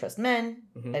I didn't trust men,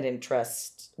 mm-hmm. I didn't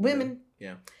trust women.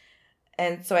 Yeah.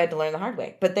 And so I had to learn the hard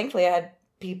way. But thankfully I had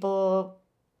people.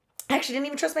 I actually didn't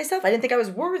even trust myself. I didn't think I was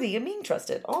worthy of being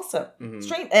trusted also. Mm-hmm.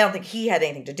 Strange. I don't think he had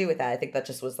anything to do with that. I think that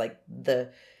just was like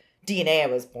the DNA I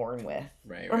was born with.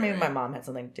 Right. Or maybe my mom had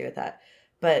something to do with that.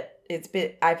 But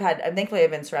thankfully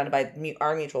I've been surrounded by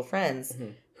our mutual friends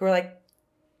mm-hmm. who are like,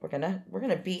 we're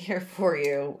gonna be here for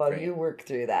you while you work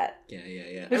through that.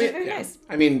 Yeah. Which is very nice.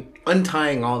 I mean,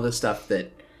 untying all the stuff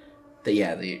that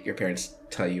your parents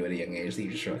tell you at a young age, that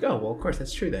you just are like, oh, well, of course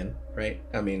that's true then, right?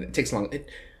 I mean, it takes long.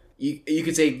 You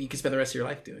could say you could spend the rest of your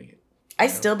life doing it. I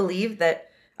still believe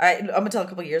that. I'm gonna tell a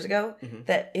couple years ago mm-hmm.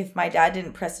 that if my dad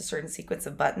didn't press a certain sequence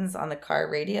of buttons on the car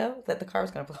radio, that the car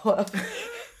was gonna blow up.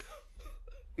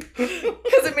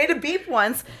 Because it made a beep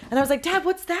once, and I was like, Dad,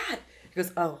 what's that? He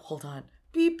goes, oh, hold on.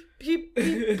 Beep, beep,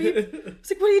 beep, beep. I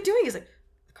was like, what are you doing? He's like,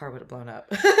 the car would have blown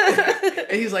up.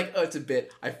 And he's like, oh, it's a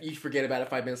bit. You forget about it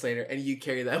 5 minutes later, and you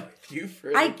carry that with you for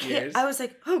years. I was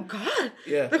like, oh, God.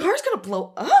 Yeah. The car's going to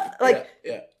blow up. Like,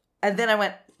 yeah. And then I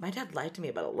went, my dad lied to me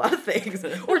about a lot of things.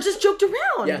 Or just joked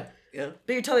around. Yeah.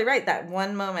 But you're totally right. That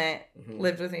one moment mm-hmm.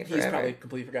 lived with me forever. He's probably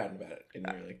completely forgotten about it. And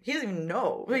you're like, he doesn't even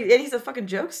know. And he's a fucking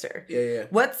jokester. Yeah.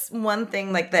 What's one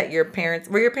thing like that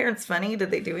were your parents funny?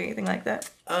 Did they do anything like that?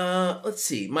 Let's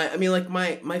see.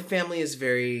 My family is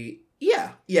very,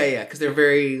 yeah. Because they're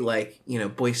very like,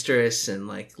 boisterous and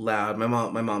like loud. My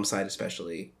mom's side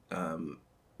especially.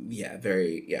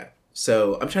 Very, yeah.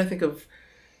 So I'm trying to think of,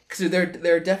 because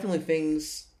there are definitely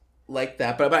things like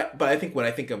that. But I think what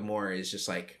I think of more is just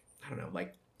like, I don't know,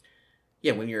 like,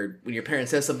 yeah, when your parent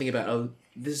says something about, oh,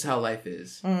 this is how life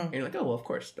is, and you're like, oh, well, of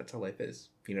course, that's how life is.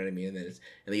 You know what I mean? And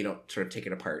then you don't sort of take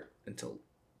it apart until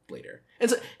later.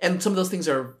 And some of those things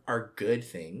are good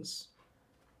things,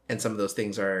 and some of those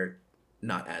things are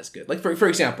not as good. Like for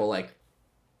example, like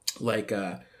when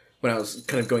I was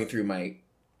kind of going through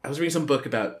I was reading some book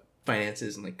about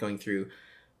finances and like going through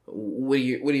what do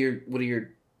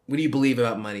you believe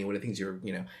about money? What are things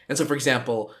and so for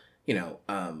example,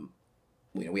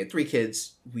 we had 3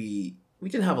 kids. We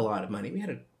didn't have a lot of money.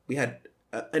 We had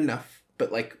enough,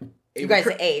 but like you guys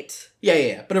ate.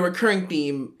 Yeah. But a recurring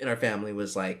theme in our family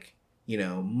was like,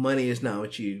 money is not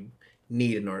what you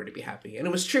need in order to be happy. And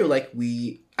it was true. Like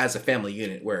we, as a family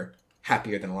unit, were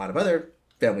happier than a lot of other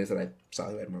families that I saw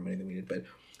who had more money than we did.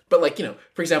 But like,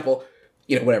 for example,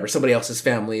 whatever, somebody else's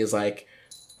family is like,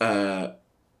 they'd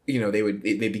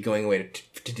be going away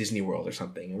to Disney World or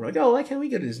something. And we're like, oh, why can't we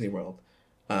go to Disney World?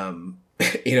 And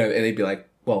they'd be like,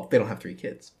 well, they don't have 3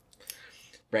 kids.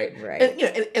 Right.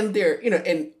 And they're,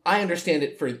 and I understand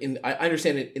it I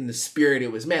understand it in the spirit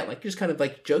it was meant, like just kind of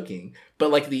like joking.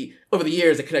 But like over the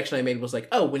years, the connection I made was like,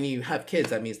 oh, when you have kids,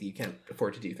 that means that you can't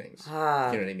afford to do things. You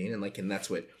know what I mean? And like, and that's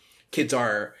what, kids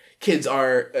are and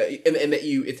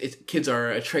that kids are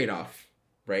a trade-off,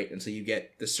 right? And so you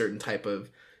get this certain type of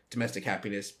domestic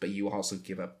happiness, but you also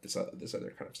give up this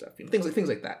other kind of stuff, things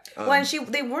like that. Well, and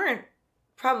they weren't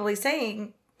probably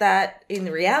saying that in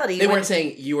reality. They weren't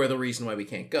saying you are the reason why we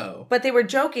can't go, but they were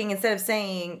joking instead of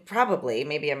saying, probably,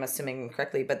 maybe I'm assuming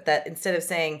incorrectly, but that instead of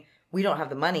saying we don't have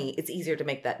the money, it's easier to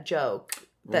make that joke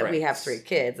that we have 3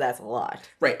 kids. That's a lot,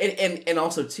 right? And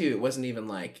also too, it wasn't even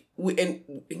like I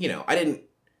didn't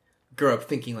grow up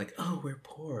thinking like, oh, we're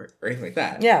poor or anything like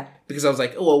that. Yeah, because I was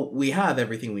like, oh, well, we have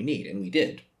everything we need, and we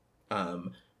did.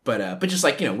 But just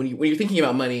like, when you're thinking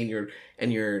about money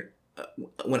and you're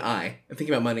when I'm thinking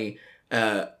about money,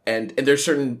 and there's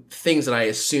certain things that I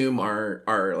assume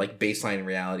are like baseline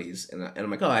realities, and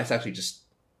I'm like, oh, that's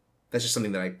just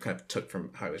something that I kind of took from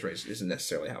how I was raised. It isn't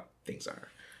necessarily how things are.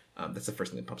 That's the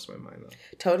first thing that pops in my mind, though.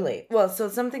 Totally. Well, so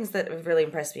some things that have really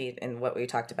impressed me in what we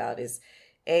talked about is,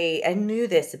 I knew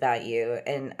this about you,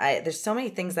 and there's so many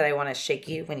things that I want to shake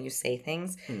you when you say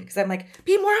things, because I'm like,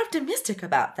 be more optimistic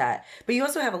about that. But you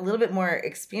also have a little bit more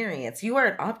experience. You are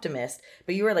an optimist,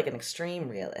 but you are like an extreme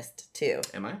realist too.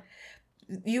 Am I?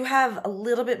 You have a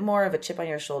little bit more of a chip on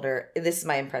your shoulder. This is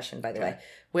my impression, by the way,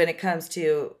 when it comes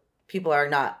to people are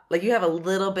not, like, you have a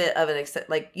little bit of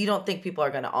like, you don't think people are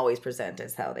going to always present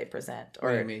as how they present. Or,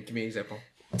 what do you mean? Give me an example.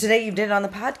 Today you did it on the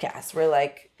podcast where,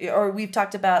 like, or we've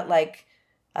talked about, like,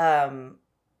 I'm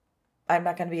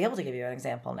not going to be able to give you an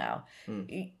example now.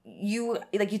 You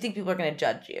think people are going to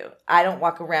judge you. I don't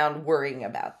walk around worrying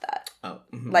about that. Oh.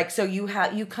 Mm-hmm. Like, so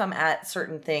you come at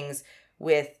certain things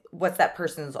with what's that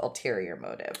person's ulterior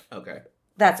motive. Okay.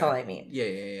 That's all I mean.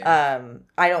 Yeah.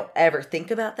 I don't ever think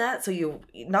about that. So you,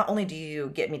 not only do you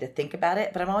get me to think about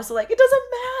it, but I'm also like, it doesn't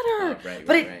matter.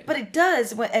 Right. But it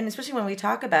does. And especially when we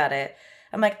talk about it,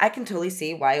 I'm like, I can totally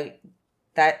see why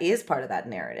that is part of that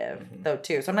narrative, though,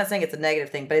 too. So I'm not saying it's a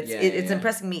negative thing, but it's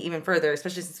impressing me even further,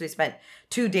 especially since we spent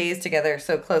 2 days together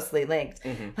so closely linked.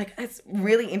 Like, it's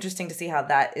really interesting to see how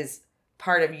that is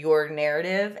part of your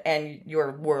narrative and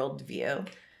your worldview.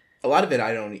 A lot of it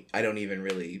I don't even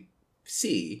really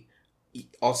see.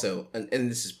 Also, and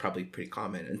this is probably pretty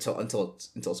common until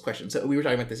it's questioned. So we were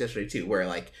talking about this yesterday too, where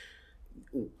like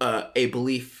a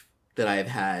belief that I've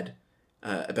had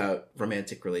about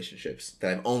romantic relationships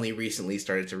that I've only recently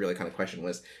started to really kind of question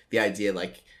was the idea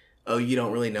like, oh, you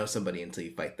don't really know somebody until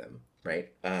you fight them, right?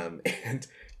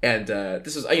 And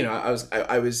this was,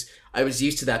 I was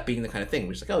used to that being the kind of thing,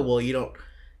 which is like, oh, well, you don't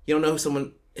know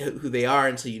who they are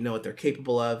until you know what they're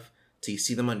capable of, till you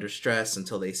see them under stress,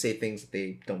 until they say things that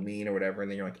they don't mean or whatever, and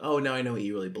then you're like, oh, now I know what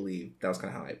you really believe. That was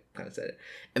kind of how I kind of said it.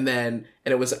 And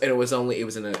it was in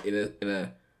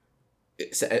a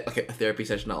therapy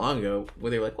session not long ago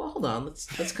where they were like, well, hold on, let's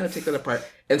kind of take that apart.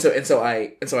 And so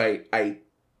I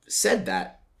said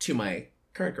that to my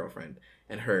current girlfriend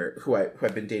and who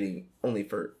I've been dating only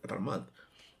for about a month,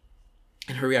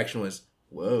 and her reaction was,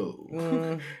 whoa.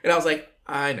 And I was like,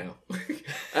 I know.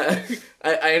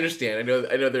 I understand. I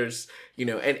know there's,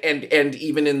 and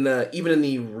even in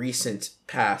the recent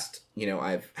past,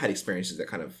 I've had experiences that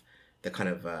kind of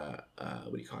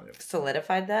what do you call it?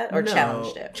 Solidified that or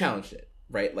challenged it? Challenged it,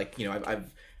 right? Like,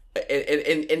 I've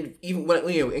and even when,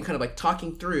 and kind of like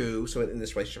talking through, so in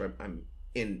this relationship I'm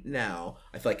in now,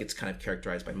 I feel like it's kind of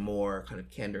characterized by more kind of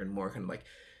candor and more kind of like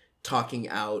talking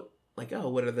out, like, oh,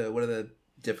 what are the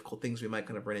difficult things we might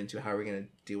kind of run into? How are we going to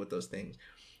deal with those things?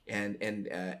 And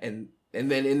then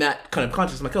in that kind of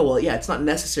context, I'm like, oh, well, yeah, it's not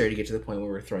necessary to get to the point where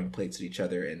we're throwing plates at each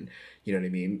other and, you know what I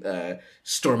mean,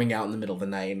 storming out in the middle of the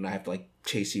night and I have to like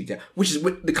chase you down, which is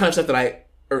the kind of stuff that I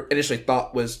initially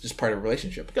thought was just part of a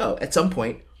relationship. Like, oh, at some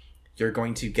point you're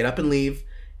going to get up and leave,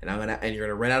 and you're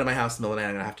gonna run out of my house in the middle of the night.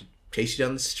 I'm gonna have to chase you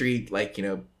down the street, like,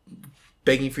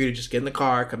 begging for you to just get in the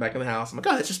car, come back in the house. I'm like,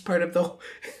 oh, it's just part of the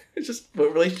it's just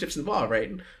what relationships involve, right?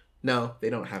 And no, they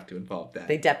don't have to involve that.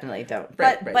 They definitely don't.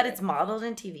 Right, but it's modeled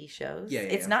in TV shows. Yeah,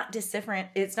 it's not different.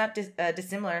 It's not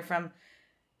dissimilar from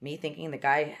me thinking the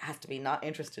guy has to be not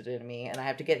interested in me, and I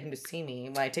have to get him to see me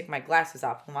when I take my glasses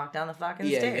off and walk down the fucking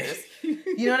stairs.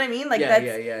 You know what I mean? Like,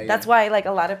 that's why, like,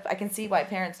 I can see why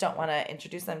parents don't want to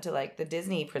introduce them to, like, the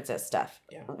Disney princess stuff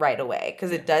right away,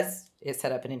 because it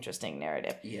set up an interesting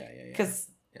narrative.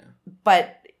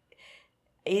 But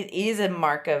it is a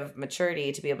mark of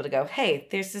maturity to be able to go, hey,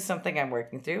 this is something I'm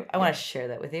working through. I want to share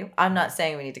that with you. I'm not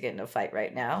saying we need to get into a fight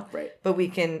right now. Right. But we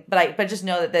can, but just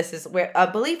know that this is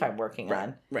a belief I'm working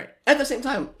on. Right. At the same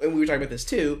time, and we were talking about this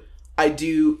too,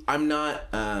 I'm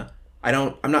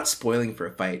not spoiling for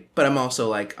a fight, but I'm also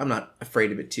like, I'm not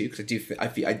afraid of it too, because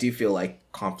I do feel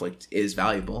like conflict is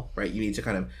valuable, right? You need to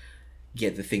kind of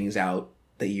get the things out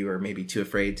that you are maybe too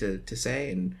afraid to say,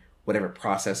 and whatever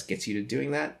process gets you to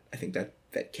doing that, I think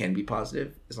that can be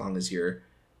positive as long as you're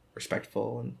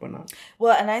respectful and whatnot.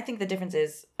 Well, and I think the difference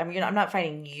is, I mean, I'm not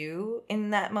fighting you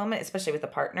in that moment, especially with a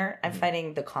partner. I'm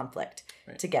fighting the conflict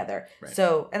together. Right.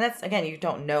 So, and that's, again, you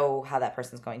don't know how that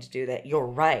person's going to do that. You're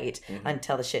right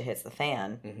until the shit hits the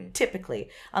fan, typically.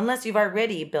 Unless you've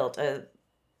already built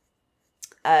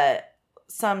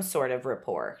some sort of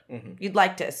rapport. You'd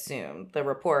like to assume the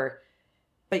rapport.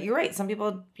 But you're right. Some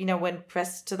people, when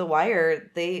pressed to the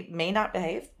wire, they may not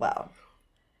behave well.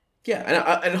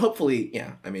 Yeah, and hopefully,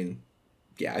 yeah. I mean,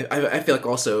 yeah. I feel like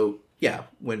also, yeah.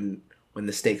 When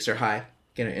the stakes are high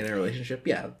in a relationship,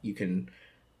 yeah, you can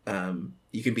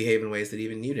behave in ways that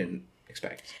even you didn't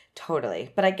expect.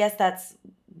 Totally, but I guess that's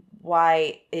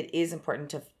why it is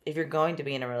important to, if you're going to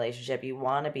be in a relationship, you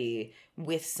want to be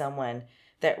with someone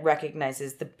that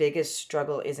recognizes the biggest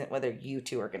struggle isn't whether you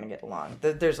two are going to get along.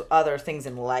 There's other things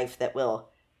in life that will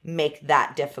make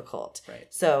that difficult. Right.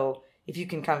 So if you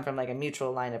can come from like a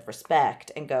mutual line of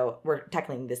respect and go, we're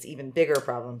tackling this even bigger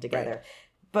problem together.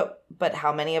 Right. But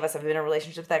how many of us have been in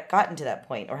relationships that gotten to that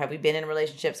point? Or have we been in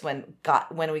relationships when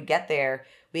we get there,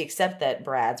 we accept that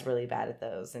Brad's really bad at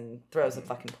those and throws a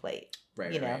fucking plate.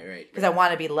 Right, right. Because I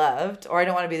want to be loved, or I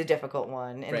don't want to be the difficult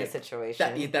one in the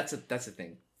situation. That's a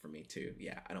thing for me too.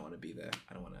 Yeah, I don't want to be the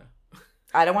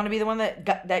one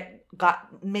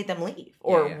that made them leave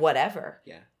or whatever.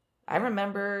 Yeah. I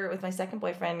remember with my second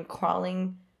boyfriend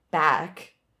crawling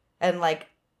back and like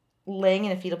laying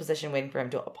in a fetal position waiting for him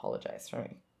to apologize for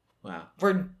me. Wow.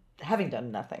 For having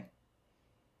done nothing.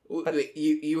 But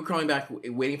you were crawling back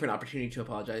waiting for an opportunity to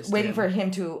apologize to waiting for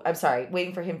him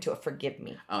to forgive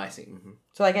me. Oh, I see. Mm-hmm.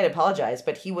 So like I'd apologize,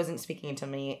 but he wasn't speaking to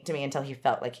me until he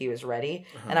felt like he was ready.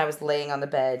 And I was laying on the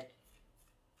bed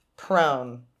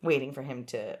prone waiting for him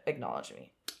to acknowledge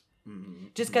me. Mm-hmm.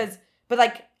 Just because, but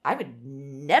like I would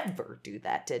never do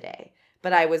that today.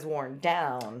 But I was worn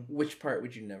down. Which part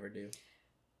would you never do?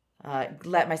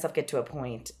 Let myself get to a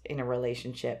point in a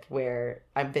relationship where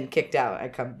I've been kicked out, I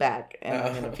come back and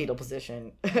I'm in a fetal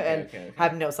position and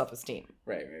have no self-esteem.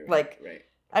 Right. Like,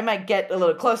 I might get a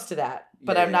little close to that,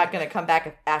 but I'm not going to come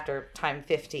back after time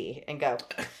 50 and go,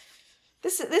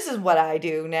 this is what I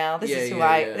do now. This is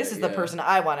this is the person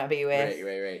I want to be with.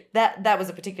 Right. That was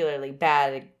a particularly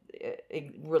bad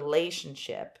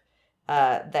relationship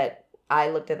that I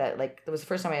looked at that like it was the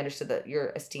first time I understood that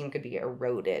your esteem could be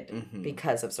eroded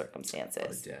because of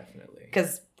circumstances. Oh, definitely.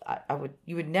 Because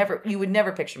you would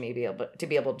never picture me to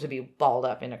be able to be balled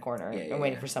up in a corner and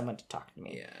waiting for someone to talk to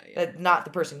me. That's not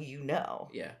the person you know.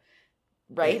 Yeah.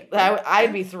 Right?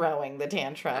 I'd be throwing the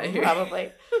tantrum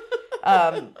probably.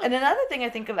 And another thing I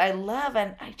think that I love,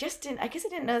 and I guess I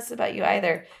didn't know this about you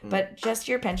either, but just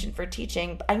your penchant for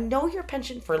teaching. I know your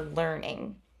penchant for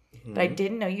learning, but I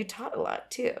didn't know you taught a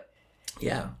lot too.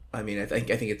 Yeah, I mean, I think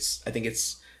it's in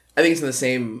the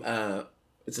same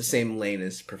it's the same lane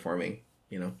as performing.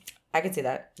 I can see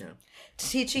that. Yeah,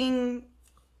 teaching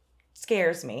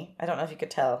scares me. I don't know if you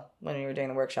could tell when we were doing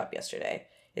the workshop yesterday.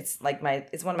 It's one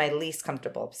of my least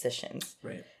comfortable positions.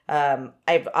 Right.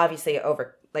 I've obviously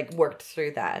worked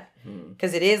through that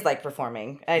because it is like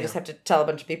performing. And I just have to tell a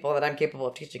bunch of people that I'm capable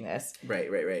of teaching this. Right.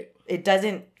 It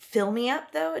doesn't fill me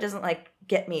up though. It doesn't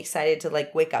get me excited to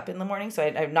wake up in the morning. So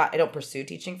I don't pursue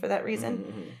teaching for that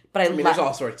reason. But there's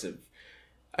all sorts of.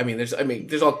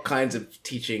 There's all kinds of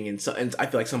teaching, and I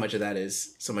feel like so much of that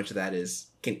is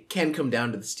can come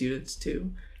down to the students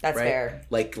too. That's right? fair.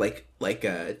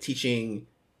 Like teaching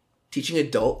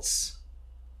adults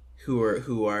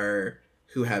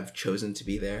who have chosen to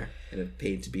be there and have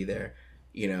paid to be there,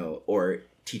 or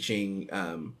teaching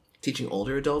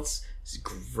older adults is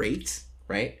great,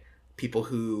 right? People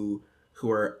who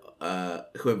have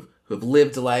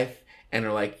lived a life and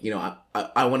are like,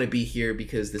 I want to be here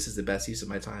because this is the best use of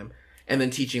my time. And then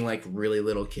teaching really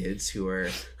little kids who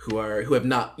have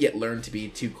not yet learned to be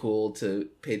too cool to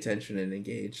pay attention and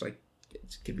engage.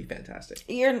 It could be fantastic.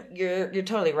 You're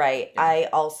totally right. Yeah. I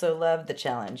also love the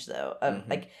challenge though. Of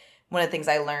one of the things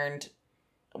I learned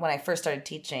when I first started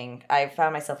teaching, I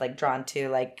found myself drawn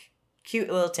to cute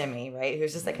little Timmy, right?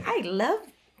 Who's just I love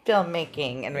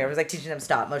filmmaking, and we was teaching them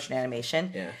stop motion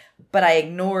animation. Yeah. But I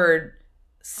ignored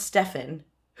Stefan,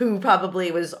 who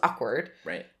probably was awkward.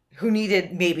 Right. Who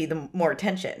needed maybe the more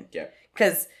attention. Yeah.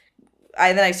 Because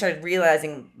I started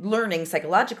learning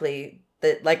psychologically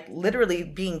that literally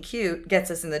being cute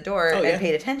gets us in the door and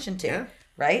paid attention to. Yeah.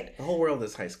 Right? The whole world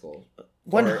is high school.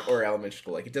 Or elementary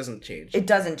school. It doesn't change. It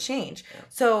doesn't change. Yeah.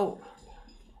 So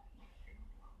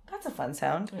that's a fun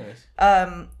sound. Nice.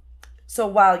 So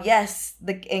while yes,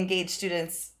 the engaged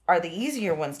students are the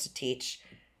easier ones to teach,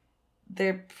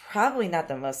 they're probably not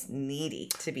the most needy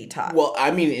to be taught. Well,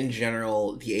 I mean, in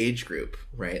general, the age group,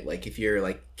 right? Like, if you're,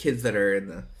 like, kids that are in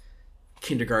the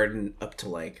kindergarten up to,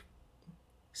 like,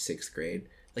 6th grade,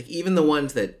 like, even the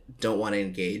ones that don't want to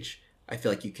engage, I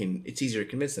feel like it's easier to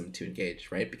convince them to engage,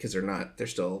 right? Because they're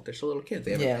still little kids.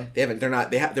 They're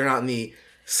not in the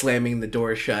slamming the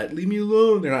door shut, leave me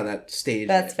alone. They're not in that stage.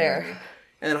 That's fair.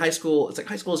 And then high school, it's like,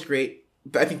 high school is great,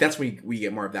 but I think that's when we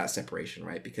get more of that separation,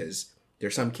 right? Because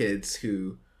there's some kids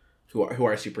who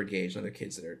are super engaged, and other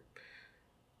kids that are,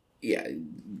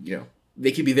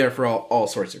 they could be there for all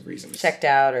sorts of reasons. Checked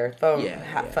out or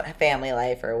family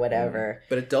life or whatever.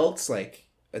 But adults, I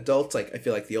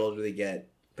feel like the older they get,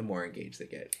 the more engaged they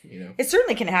get, It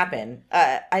certainly can happen.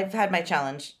 I've had my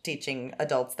challenge teaching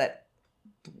adults that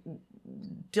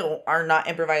are not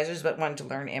improvisers but want to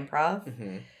learn improv.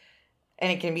 Mm-hmm.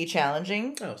 And it can be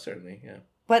challenging. Oh, certainly, yeah.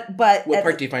 But what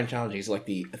part do you find challenging? Is it like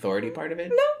the authority part of it?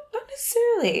 No, not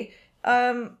necessarily.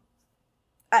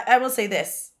 I will say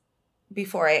this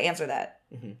before I answer that.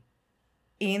 Mm-hmm.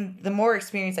 In the more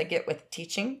experience I get with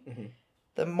teaching, mm-hmm.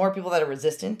 the more people that are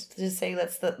resistant to say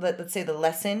let's say the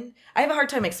lesson. I have a hard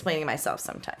time explaining myself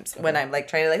sometimes when I'm like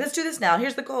trying to let's do this now.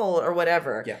 Here's the goal or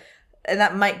whatever. Yeah, and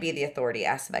that might be the authority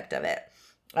aspect of it.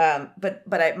 But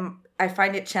I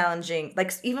find it challenging.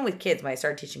 Like even with kids, when I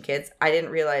started teaching kids, I didn't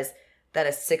realize that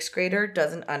a 6th grader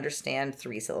doesn't understand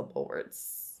 3-syllable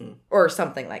words or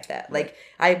something like that. Right. Like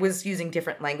I was using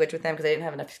different language with them because I didn't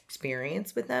have enough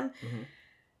experience with them.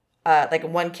 Mm-hmm. Like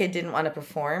one kid didn't want to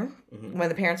perform when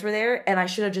the parents were there, and I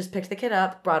should have just picked the kid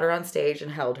up, brought her on stage,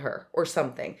 and held her or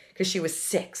something because she was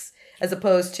 6, as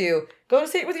opposed to go to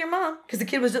sit with your mom because the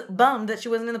kid was just bummed that she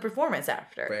wasn't in the performance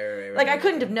after. Right, like I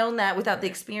couldn't have known that without the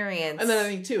experience. And then I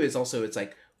think too is also it's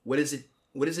like what is it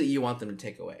you want them to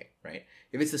take away, right?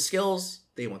 If it's the skills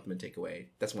they want them to take away,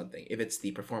 that's one thing. If it's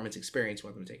the performance experience you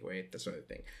want them to take away, that's another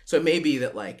thing. So it may be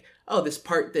that like, oh, this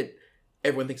part that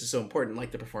everyone thinks is so important,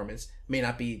 like the performance, may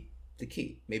not be the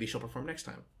key. Maybe she'll perform next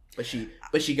time. But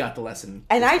she got the lesson.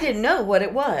 And I didn't know what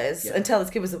it was until this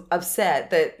kid was upset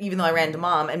that even though I ran to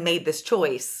mom and made this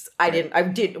choice, I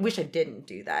wish I didn't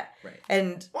do that. Right.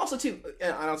 And also too,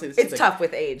 I don't say this. It's tough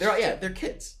with age. They're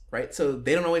kids, right? So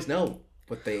they don't always know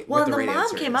what the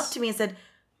mom came up to me and said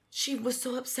she was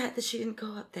so upset that she didn't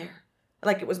go up there,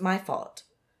 like it was my fault,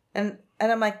 and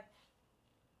I'm like,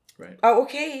 right? Oh,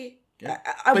 okay. Yeah.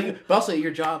 But also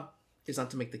your job is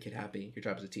not to make the kid happy. Your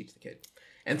job is to teach the kid.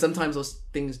 And sometimes those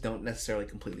things don't necessarily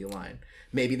completely align.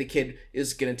 Maybe the kid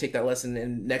is going to take that lesson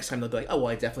and next time they'll be like, oh, well,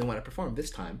 I definitely want to perform this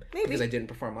time. Maybe. Because I didn't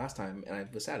perform last time and I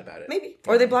was sad about it. Maybe.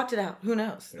 Or they blocked it out. Who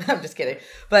knows? I'm just kidding.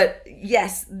 But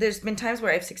yes, there's been times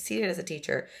where I've succeeded as a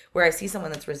teacher where I see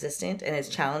someone that's resistant and is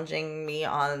challenging me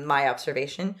on my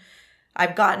observation.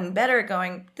 I've gotten better at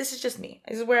going, this is just me.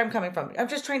 This is where I'm coming from. I'm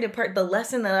just trying to impart the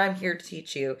lesson that I'm here to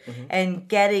teach you and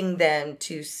getting them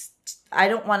to... I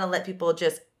don't want to let people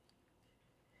just...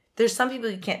 There's some people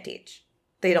you can't teach.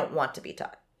 They don't want to be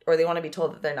taught. Or they want to be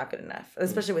told that they're not good enough.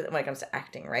 Especially when it comes to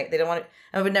acting, right? They don't want to...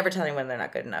 I would never tell anyone they're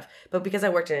not good enough. But because I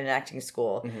worked in an acting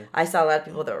school, I saw a lot of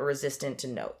people that were resistant to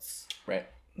notes. Right.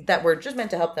 That were just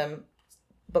meant to help them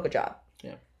book a job.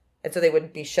 Yeah. And so they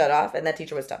would be shut off and that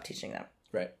teacher would stop teaching them.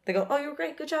 Right. They go, oh, you're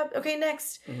great. Good job. Okay,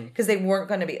 next. Because they weren't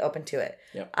going to be open to it.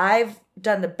 Yep. I've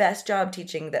done the best job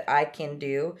teaching that I can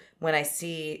do when I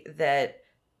see that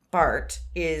Bart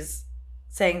is...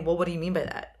 saying, well, what do you mean by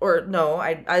that? Or no,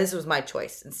 I this was my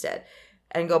choice instead.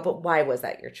 And go, but why was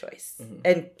that your choice?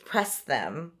 And press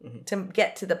them to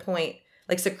get to the point,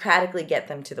 like Socratically get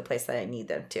them to the place that I need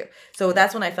them to. So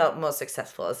that's when I felt most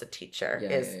successful as a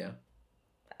teacher.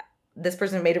 This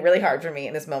person made it really hard for me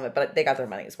in this moment, but they got their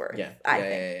money's worth. I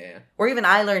think. Or even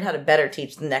I learned how to better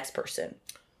teach the next person.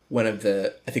 One of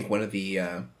the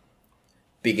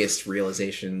biggest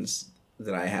realizations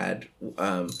that I had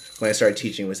when I started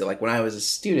teaching was that like when I was a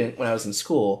student, when I was in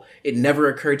school, it never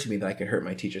occurred to me that I could hurt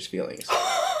my teacher's feelings.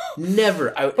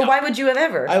 Never. But why would you have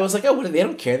ever? I was like, oh, they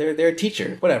don't care. They're a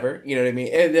teacher. Whatever. You know what I mean?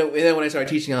 And then when I started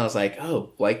teaching, I was like,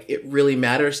 oh, like it really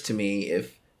matters to me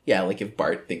if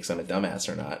Bart thinks I'm a dumbass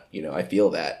or not. You know, I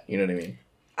feel that. You know what I mean?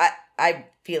 I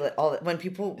feel it all when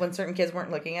certain kids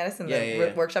weren't looking at us in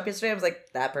the workshop yesterday. I was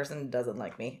like, that person doesn't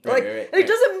like me. Right. It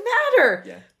doesn't matter.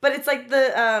 Yeah. But it's like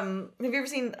the have you ever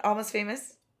seen Almost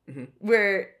Famous?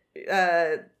 Where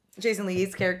Jason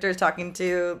Lee's character is talking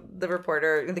to the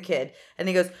reporter, the kid, and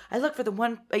he goes, I look for the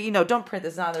one, don't print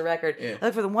this, not on the record. Yeah. I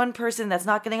look for the one person that's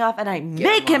not getting off, and I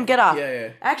make him get off. Yeah.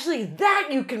 Actually, that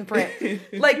you can print.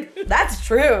 Like, that's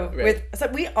true. Right. So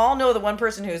we all know the one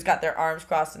person who's got their arms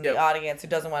crossed in the Yep. audience who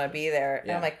doesn't want to be there. And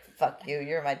Yeah. I'm like, fuck you,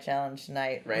 you're my challenge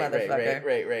tonight, Right. motherfucker.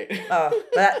 Right. Oh,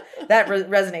 that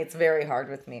resonates very hard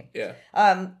with me. Yeah.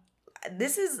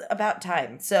 This is about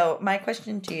time. So my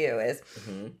question to you is,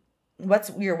 Mm-hmm.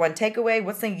 what's your one takeaway?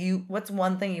 What's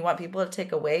one thing you want people to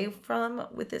take away from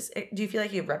with this? Do you feel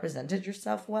like you've represented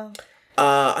yourself well?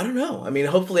 I don't know. I mean,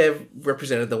 hopefully I've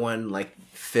represented the one, like,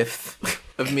 fifth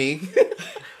of me.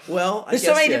 Well, There's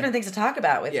so many different things to talk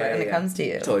about with when it comes to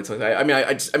you. Totally.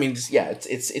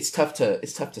 It's tough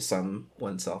to sum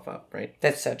oneself up, right?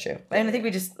 That's so true. And I think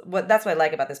that's what I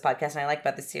like about this podcast, and I like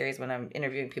about this series when I'm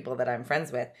interviewing people that I'm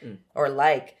friends with or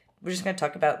like. We're just going to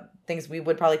talk about things we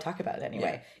would probably talk about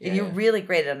anyway. And you're really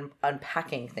great at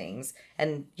unpacking things,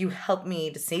 and you help me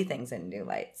to see things in new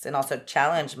lights and also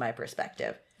challenge my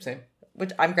perspective. Same.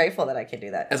 Which I'm grateful that I can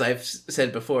do that. As I've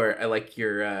said before, I like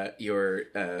your what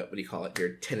do you call it? Your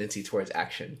tendency towards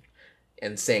action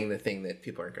and saying the thing that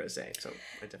people aren't going to say. So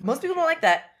Most people don't like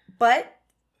that, but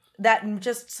that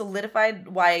just solidified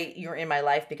why you're in my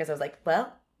life, because I was like,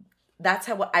 well, that's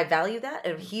how I value that,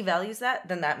 and if he values that,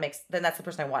 then that's the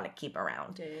person I want to keep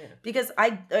around. Yeah. Because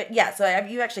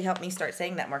you actually helped me start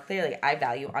saying that more clearly. I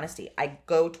value honesty. I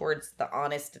go towards the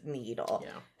honest needle.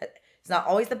 Yeah. It's not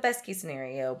always the best case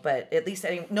scenario, but at least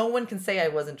no one can say I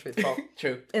wasn't truthful.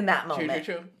 True. In that moment.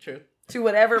 True. To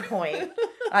whatever point.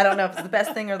 I don't know if it's the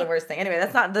best thing or the worst thing. Anyway,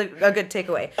 that's not a good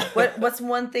takeaway. What's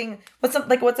one thing? What's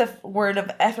a word of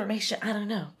affirmation? I don't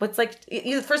know. What's like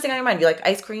the first thing on your mind? You like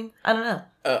ice cream? I don't know.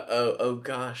 Oh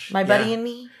gosh. My buddy and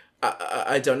me.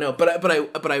 I don't know,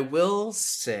 but I will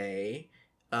say,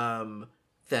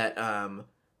 that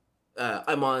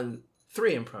I'm on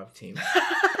 3 improv teams.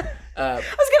 I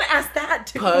was gonna ask that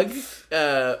too. Pug,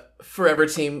 Forever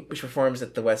Team, which performs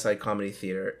at the West Side Comedy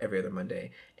Theater every other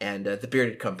Monday, and the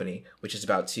Bearded Company, which is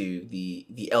about to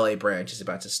the LA branch is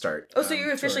about to start. Oh, so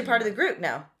you're officially part of the group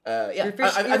now. Yeah, You're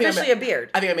officially a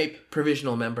beard. I think I'm a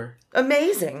provisional member.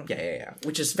 Amazing. Yeah,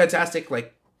 which is fantastic.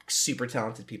 Like, super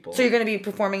talented people. So you're going to be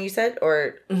performing, you said,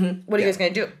 or what are you guys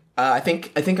going to do? I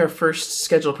think our first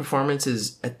scheduled performance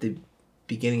is at the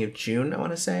beginning of June. I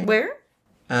want to say. Where?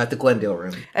 At the Glendale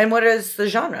Room. And what is the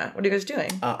genre? What are you guys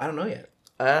doing? I don't know yet.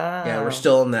 Oh. Yeah, we're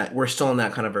still in that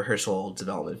kind of rehearsal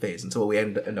development phase, and so what we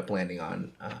end up landing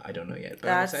on, I don't know yet. But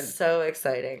that's so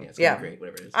exciting. Yeah, it's gonna be great,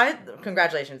 whatever it is.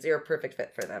 Congratulations, you're a perfect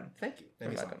fit for them. Thank you. That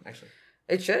means a lot, actually.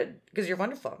 It should, because you're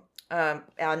wonderful.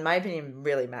 And my opinion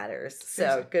really matters.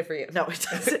 So good for you. No, it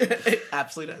doesn't. It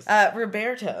absolutely does.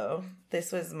 Roberto,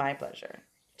 this was my pleasure.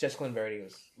 Jessica Lynn Verdi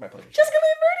was my pleasure. Jessica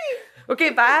Lynn Verdi.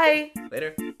 Okay, bye.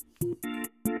 Later.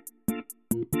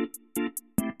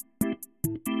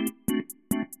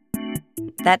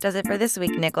 That does it for this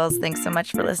week, Nichols. Thanks so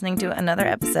much for listening to another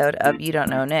episode of You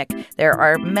Don't Know Nick. There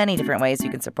are many different ways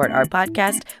you can support our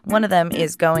podcast. One of them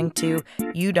is going to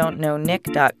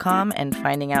youdon'tknownick.com and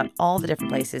finding out all the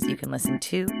different places you can listen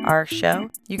to our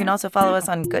show. You can also follow us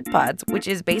on Good Pods, which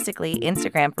is basically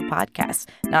Instagram for podcasts.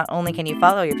 Not only can you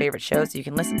follow your favorite shows, you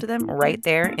can listen to them right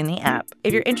there in the app.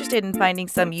 If you're interested in finding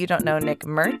some You Don't Know Nick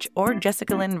merch or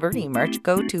Jessica Lynn Verdi merch,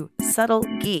 go to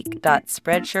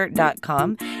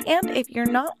subtlegeek.spreadshirt.com. And if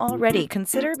you're not already,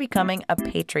 consider becoming a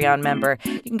Patreon member.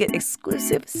 You can get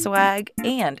exclusive swag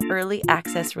and early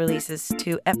access releases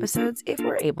to episodes if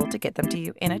we're able to get them to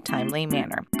you in a timely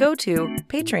manner. Go to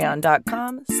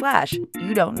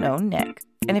patreon.com/youdon'tknownick.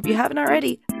 And if you haven't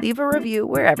already, leave a review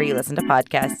wherever you listen to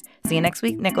podcasts. See you next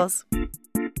week, Nichols.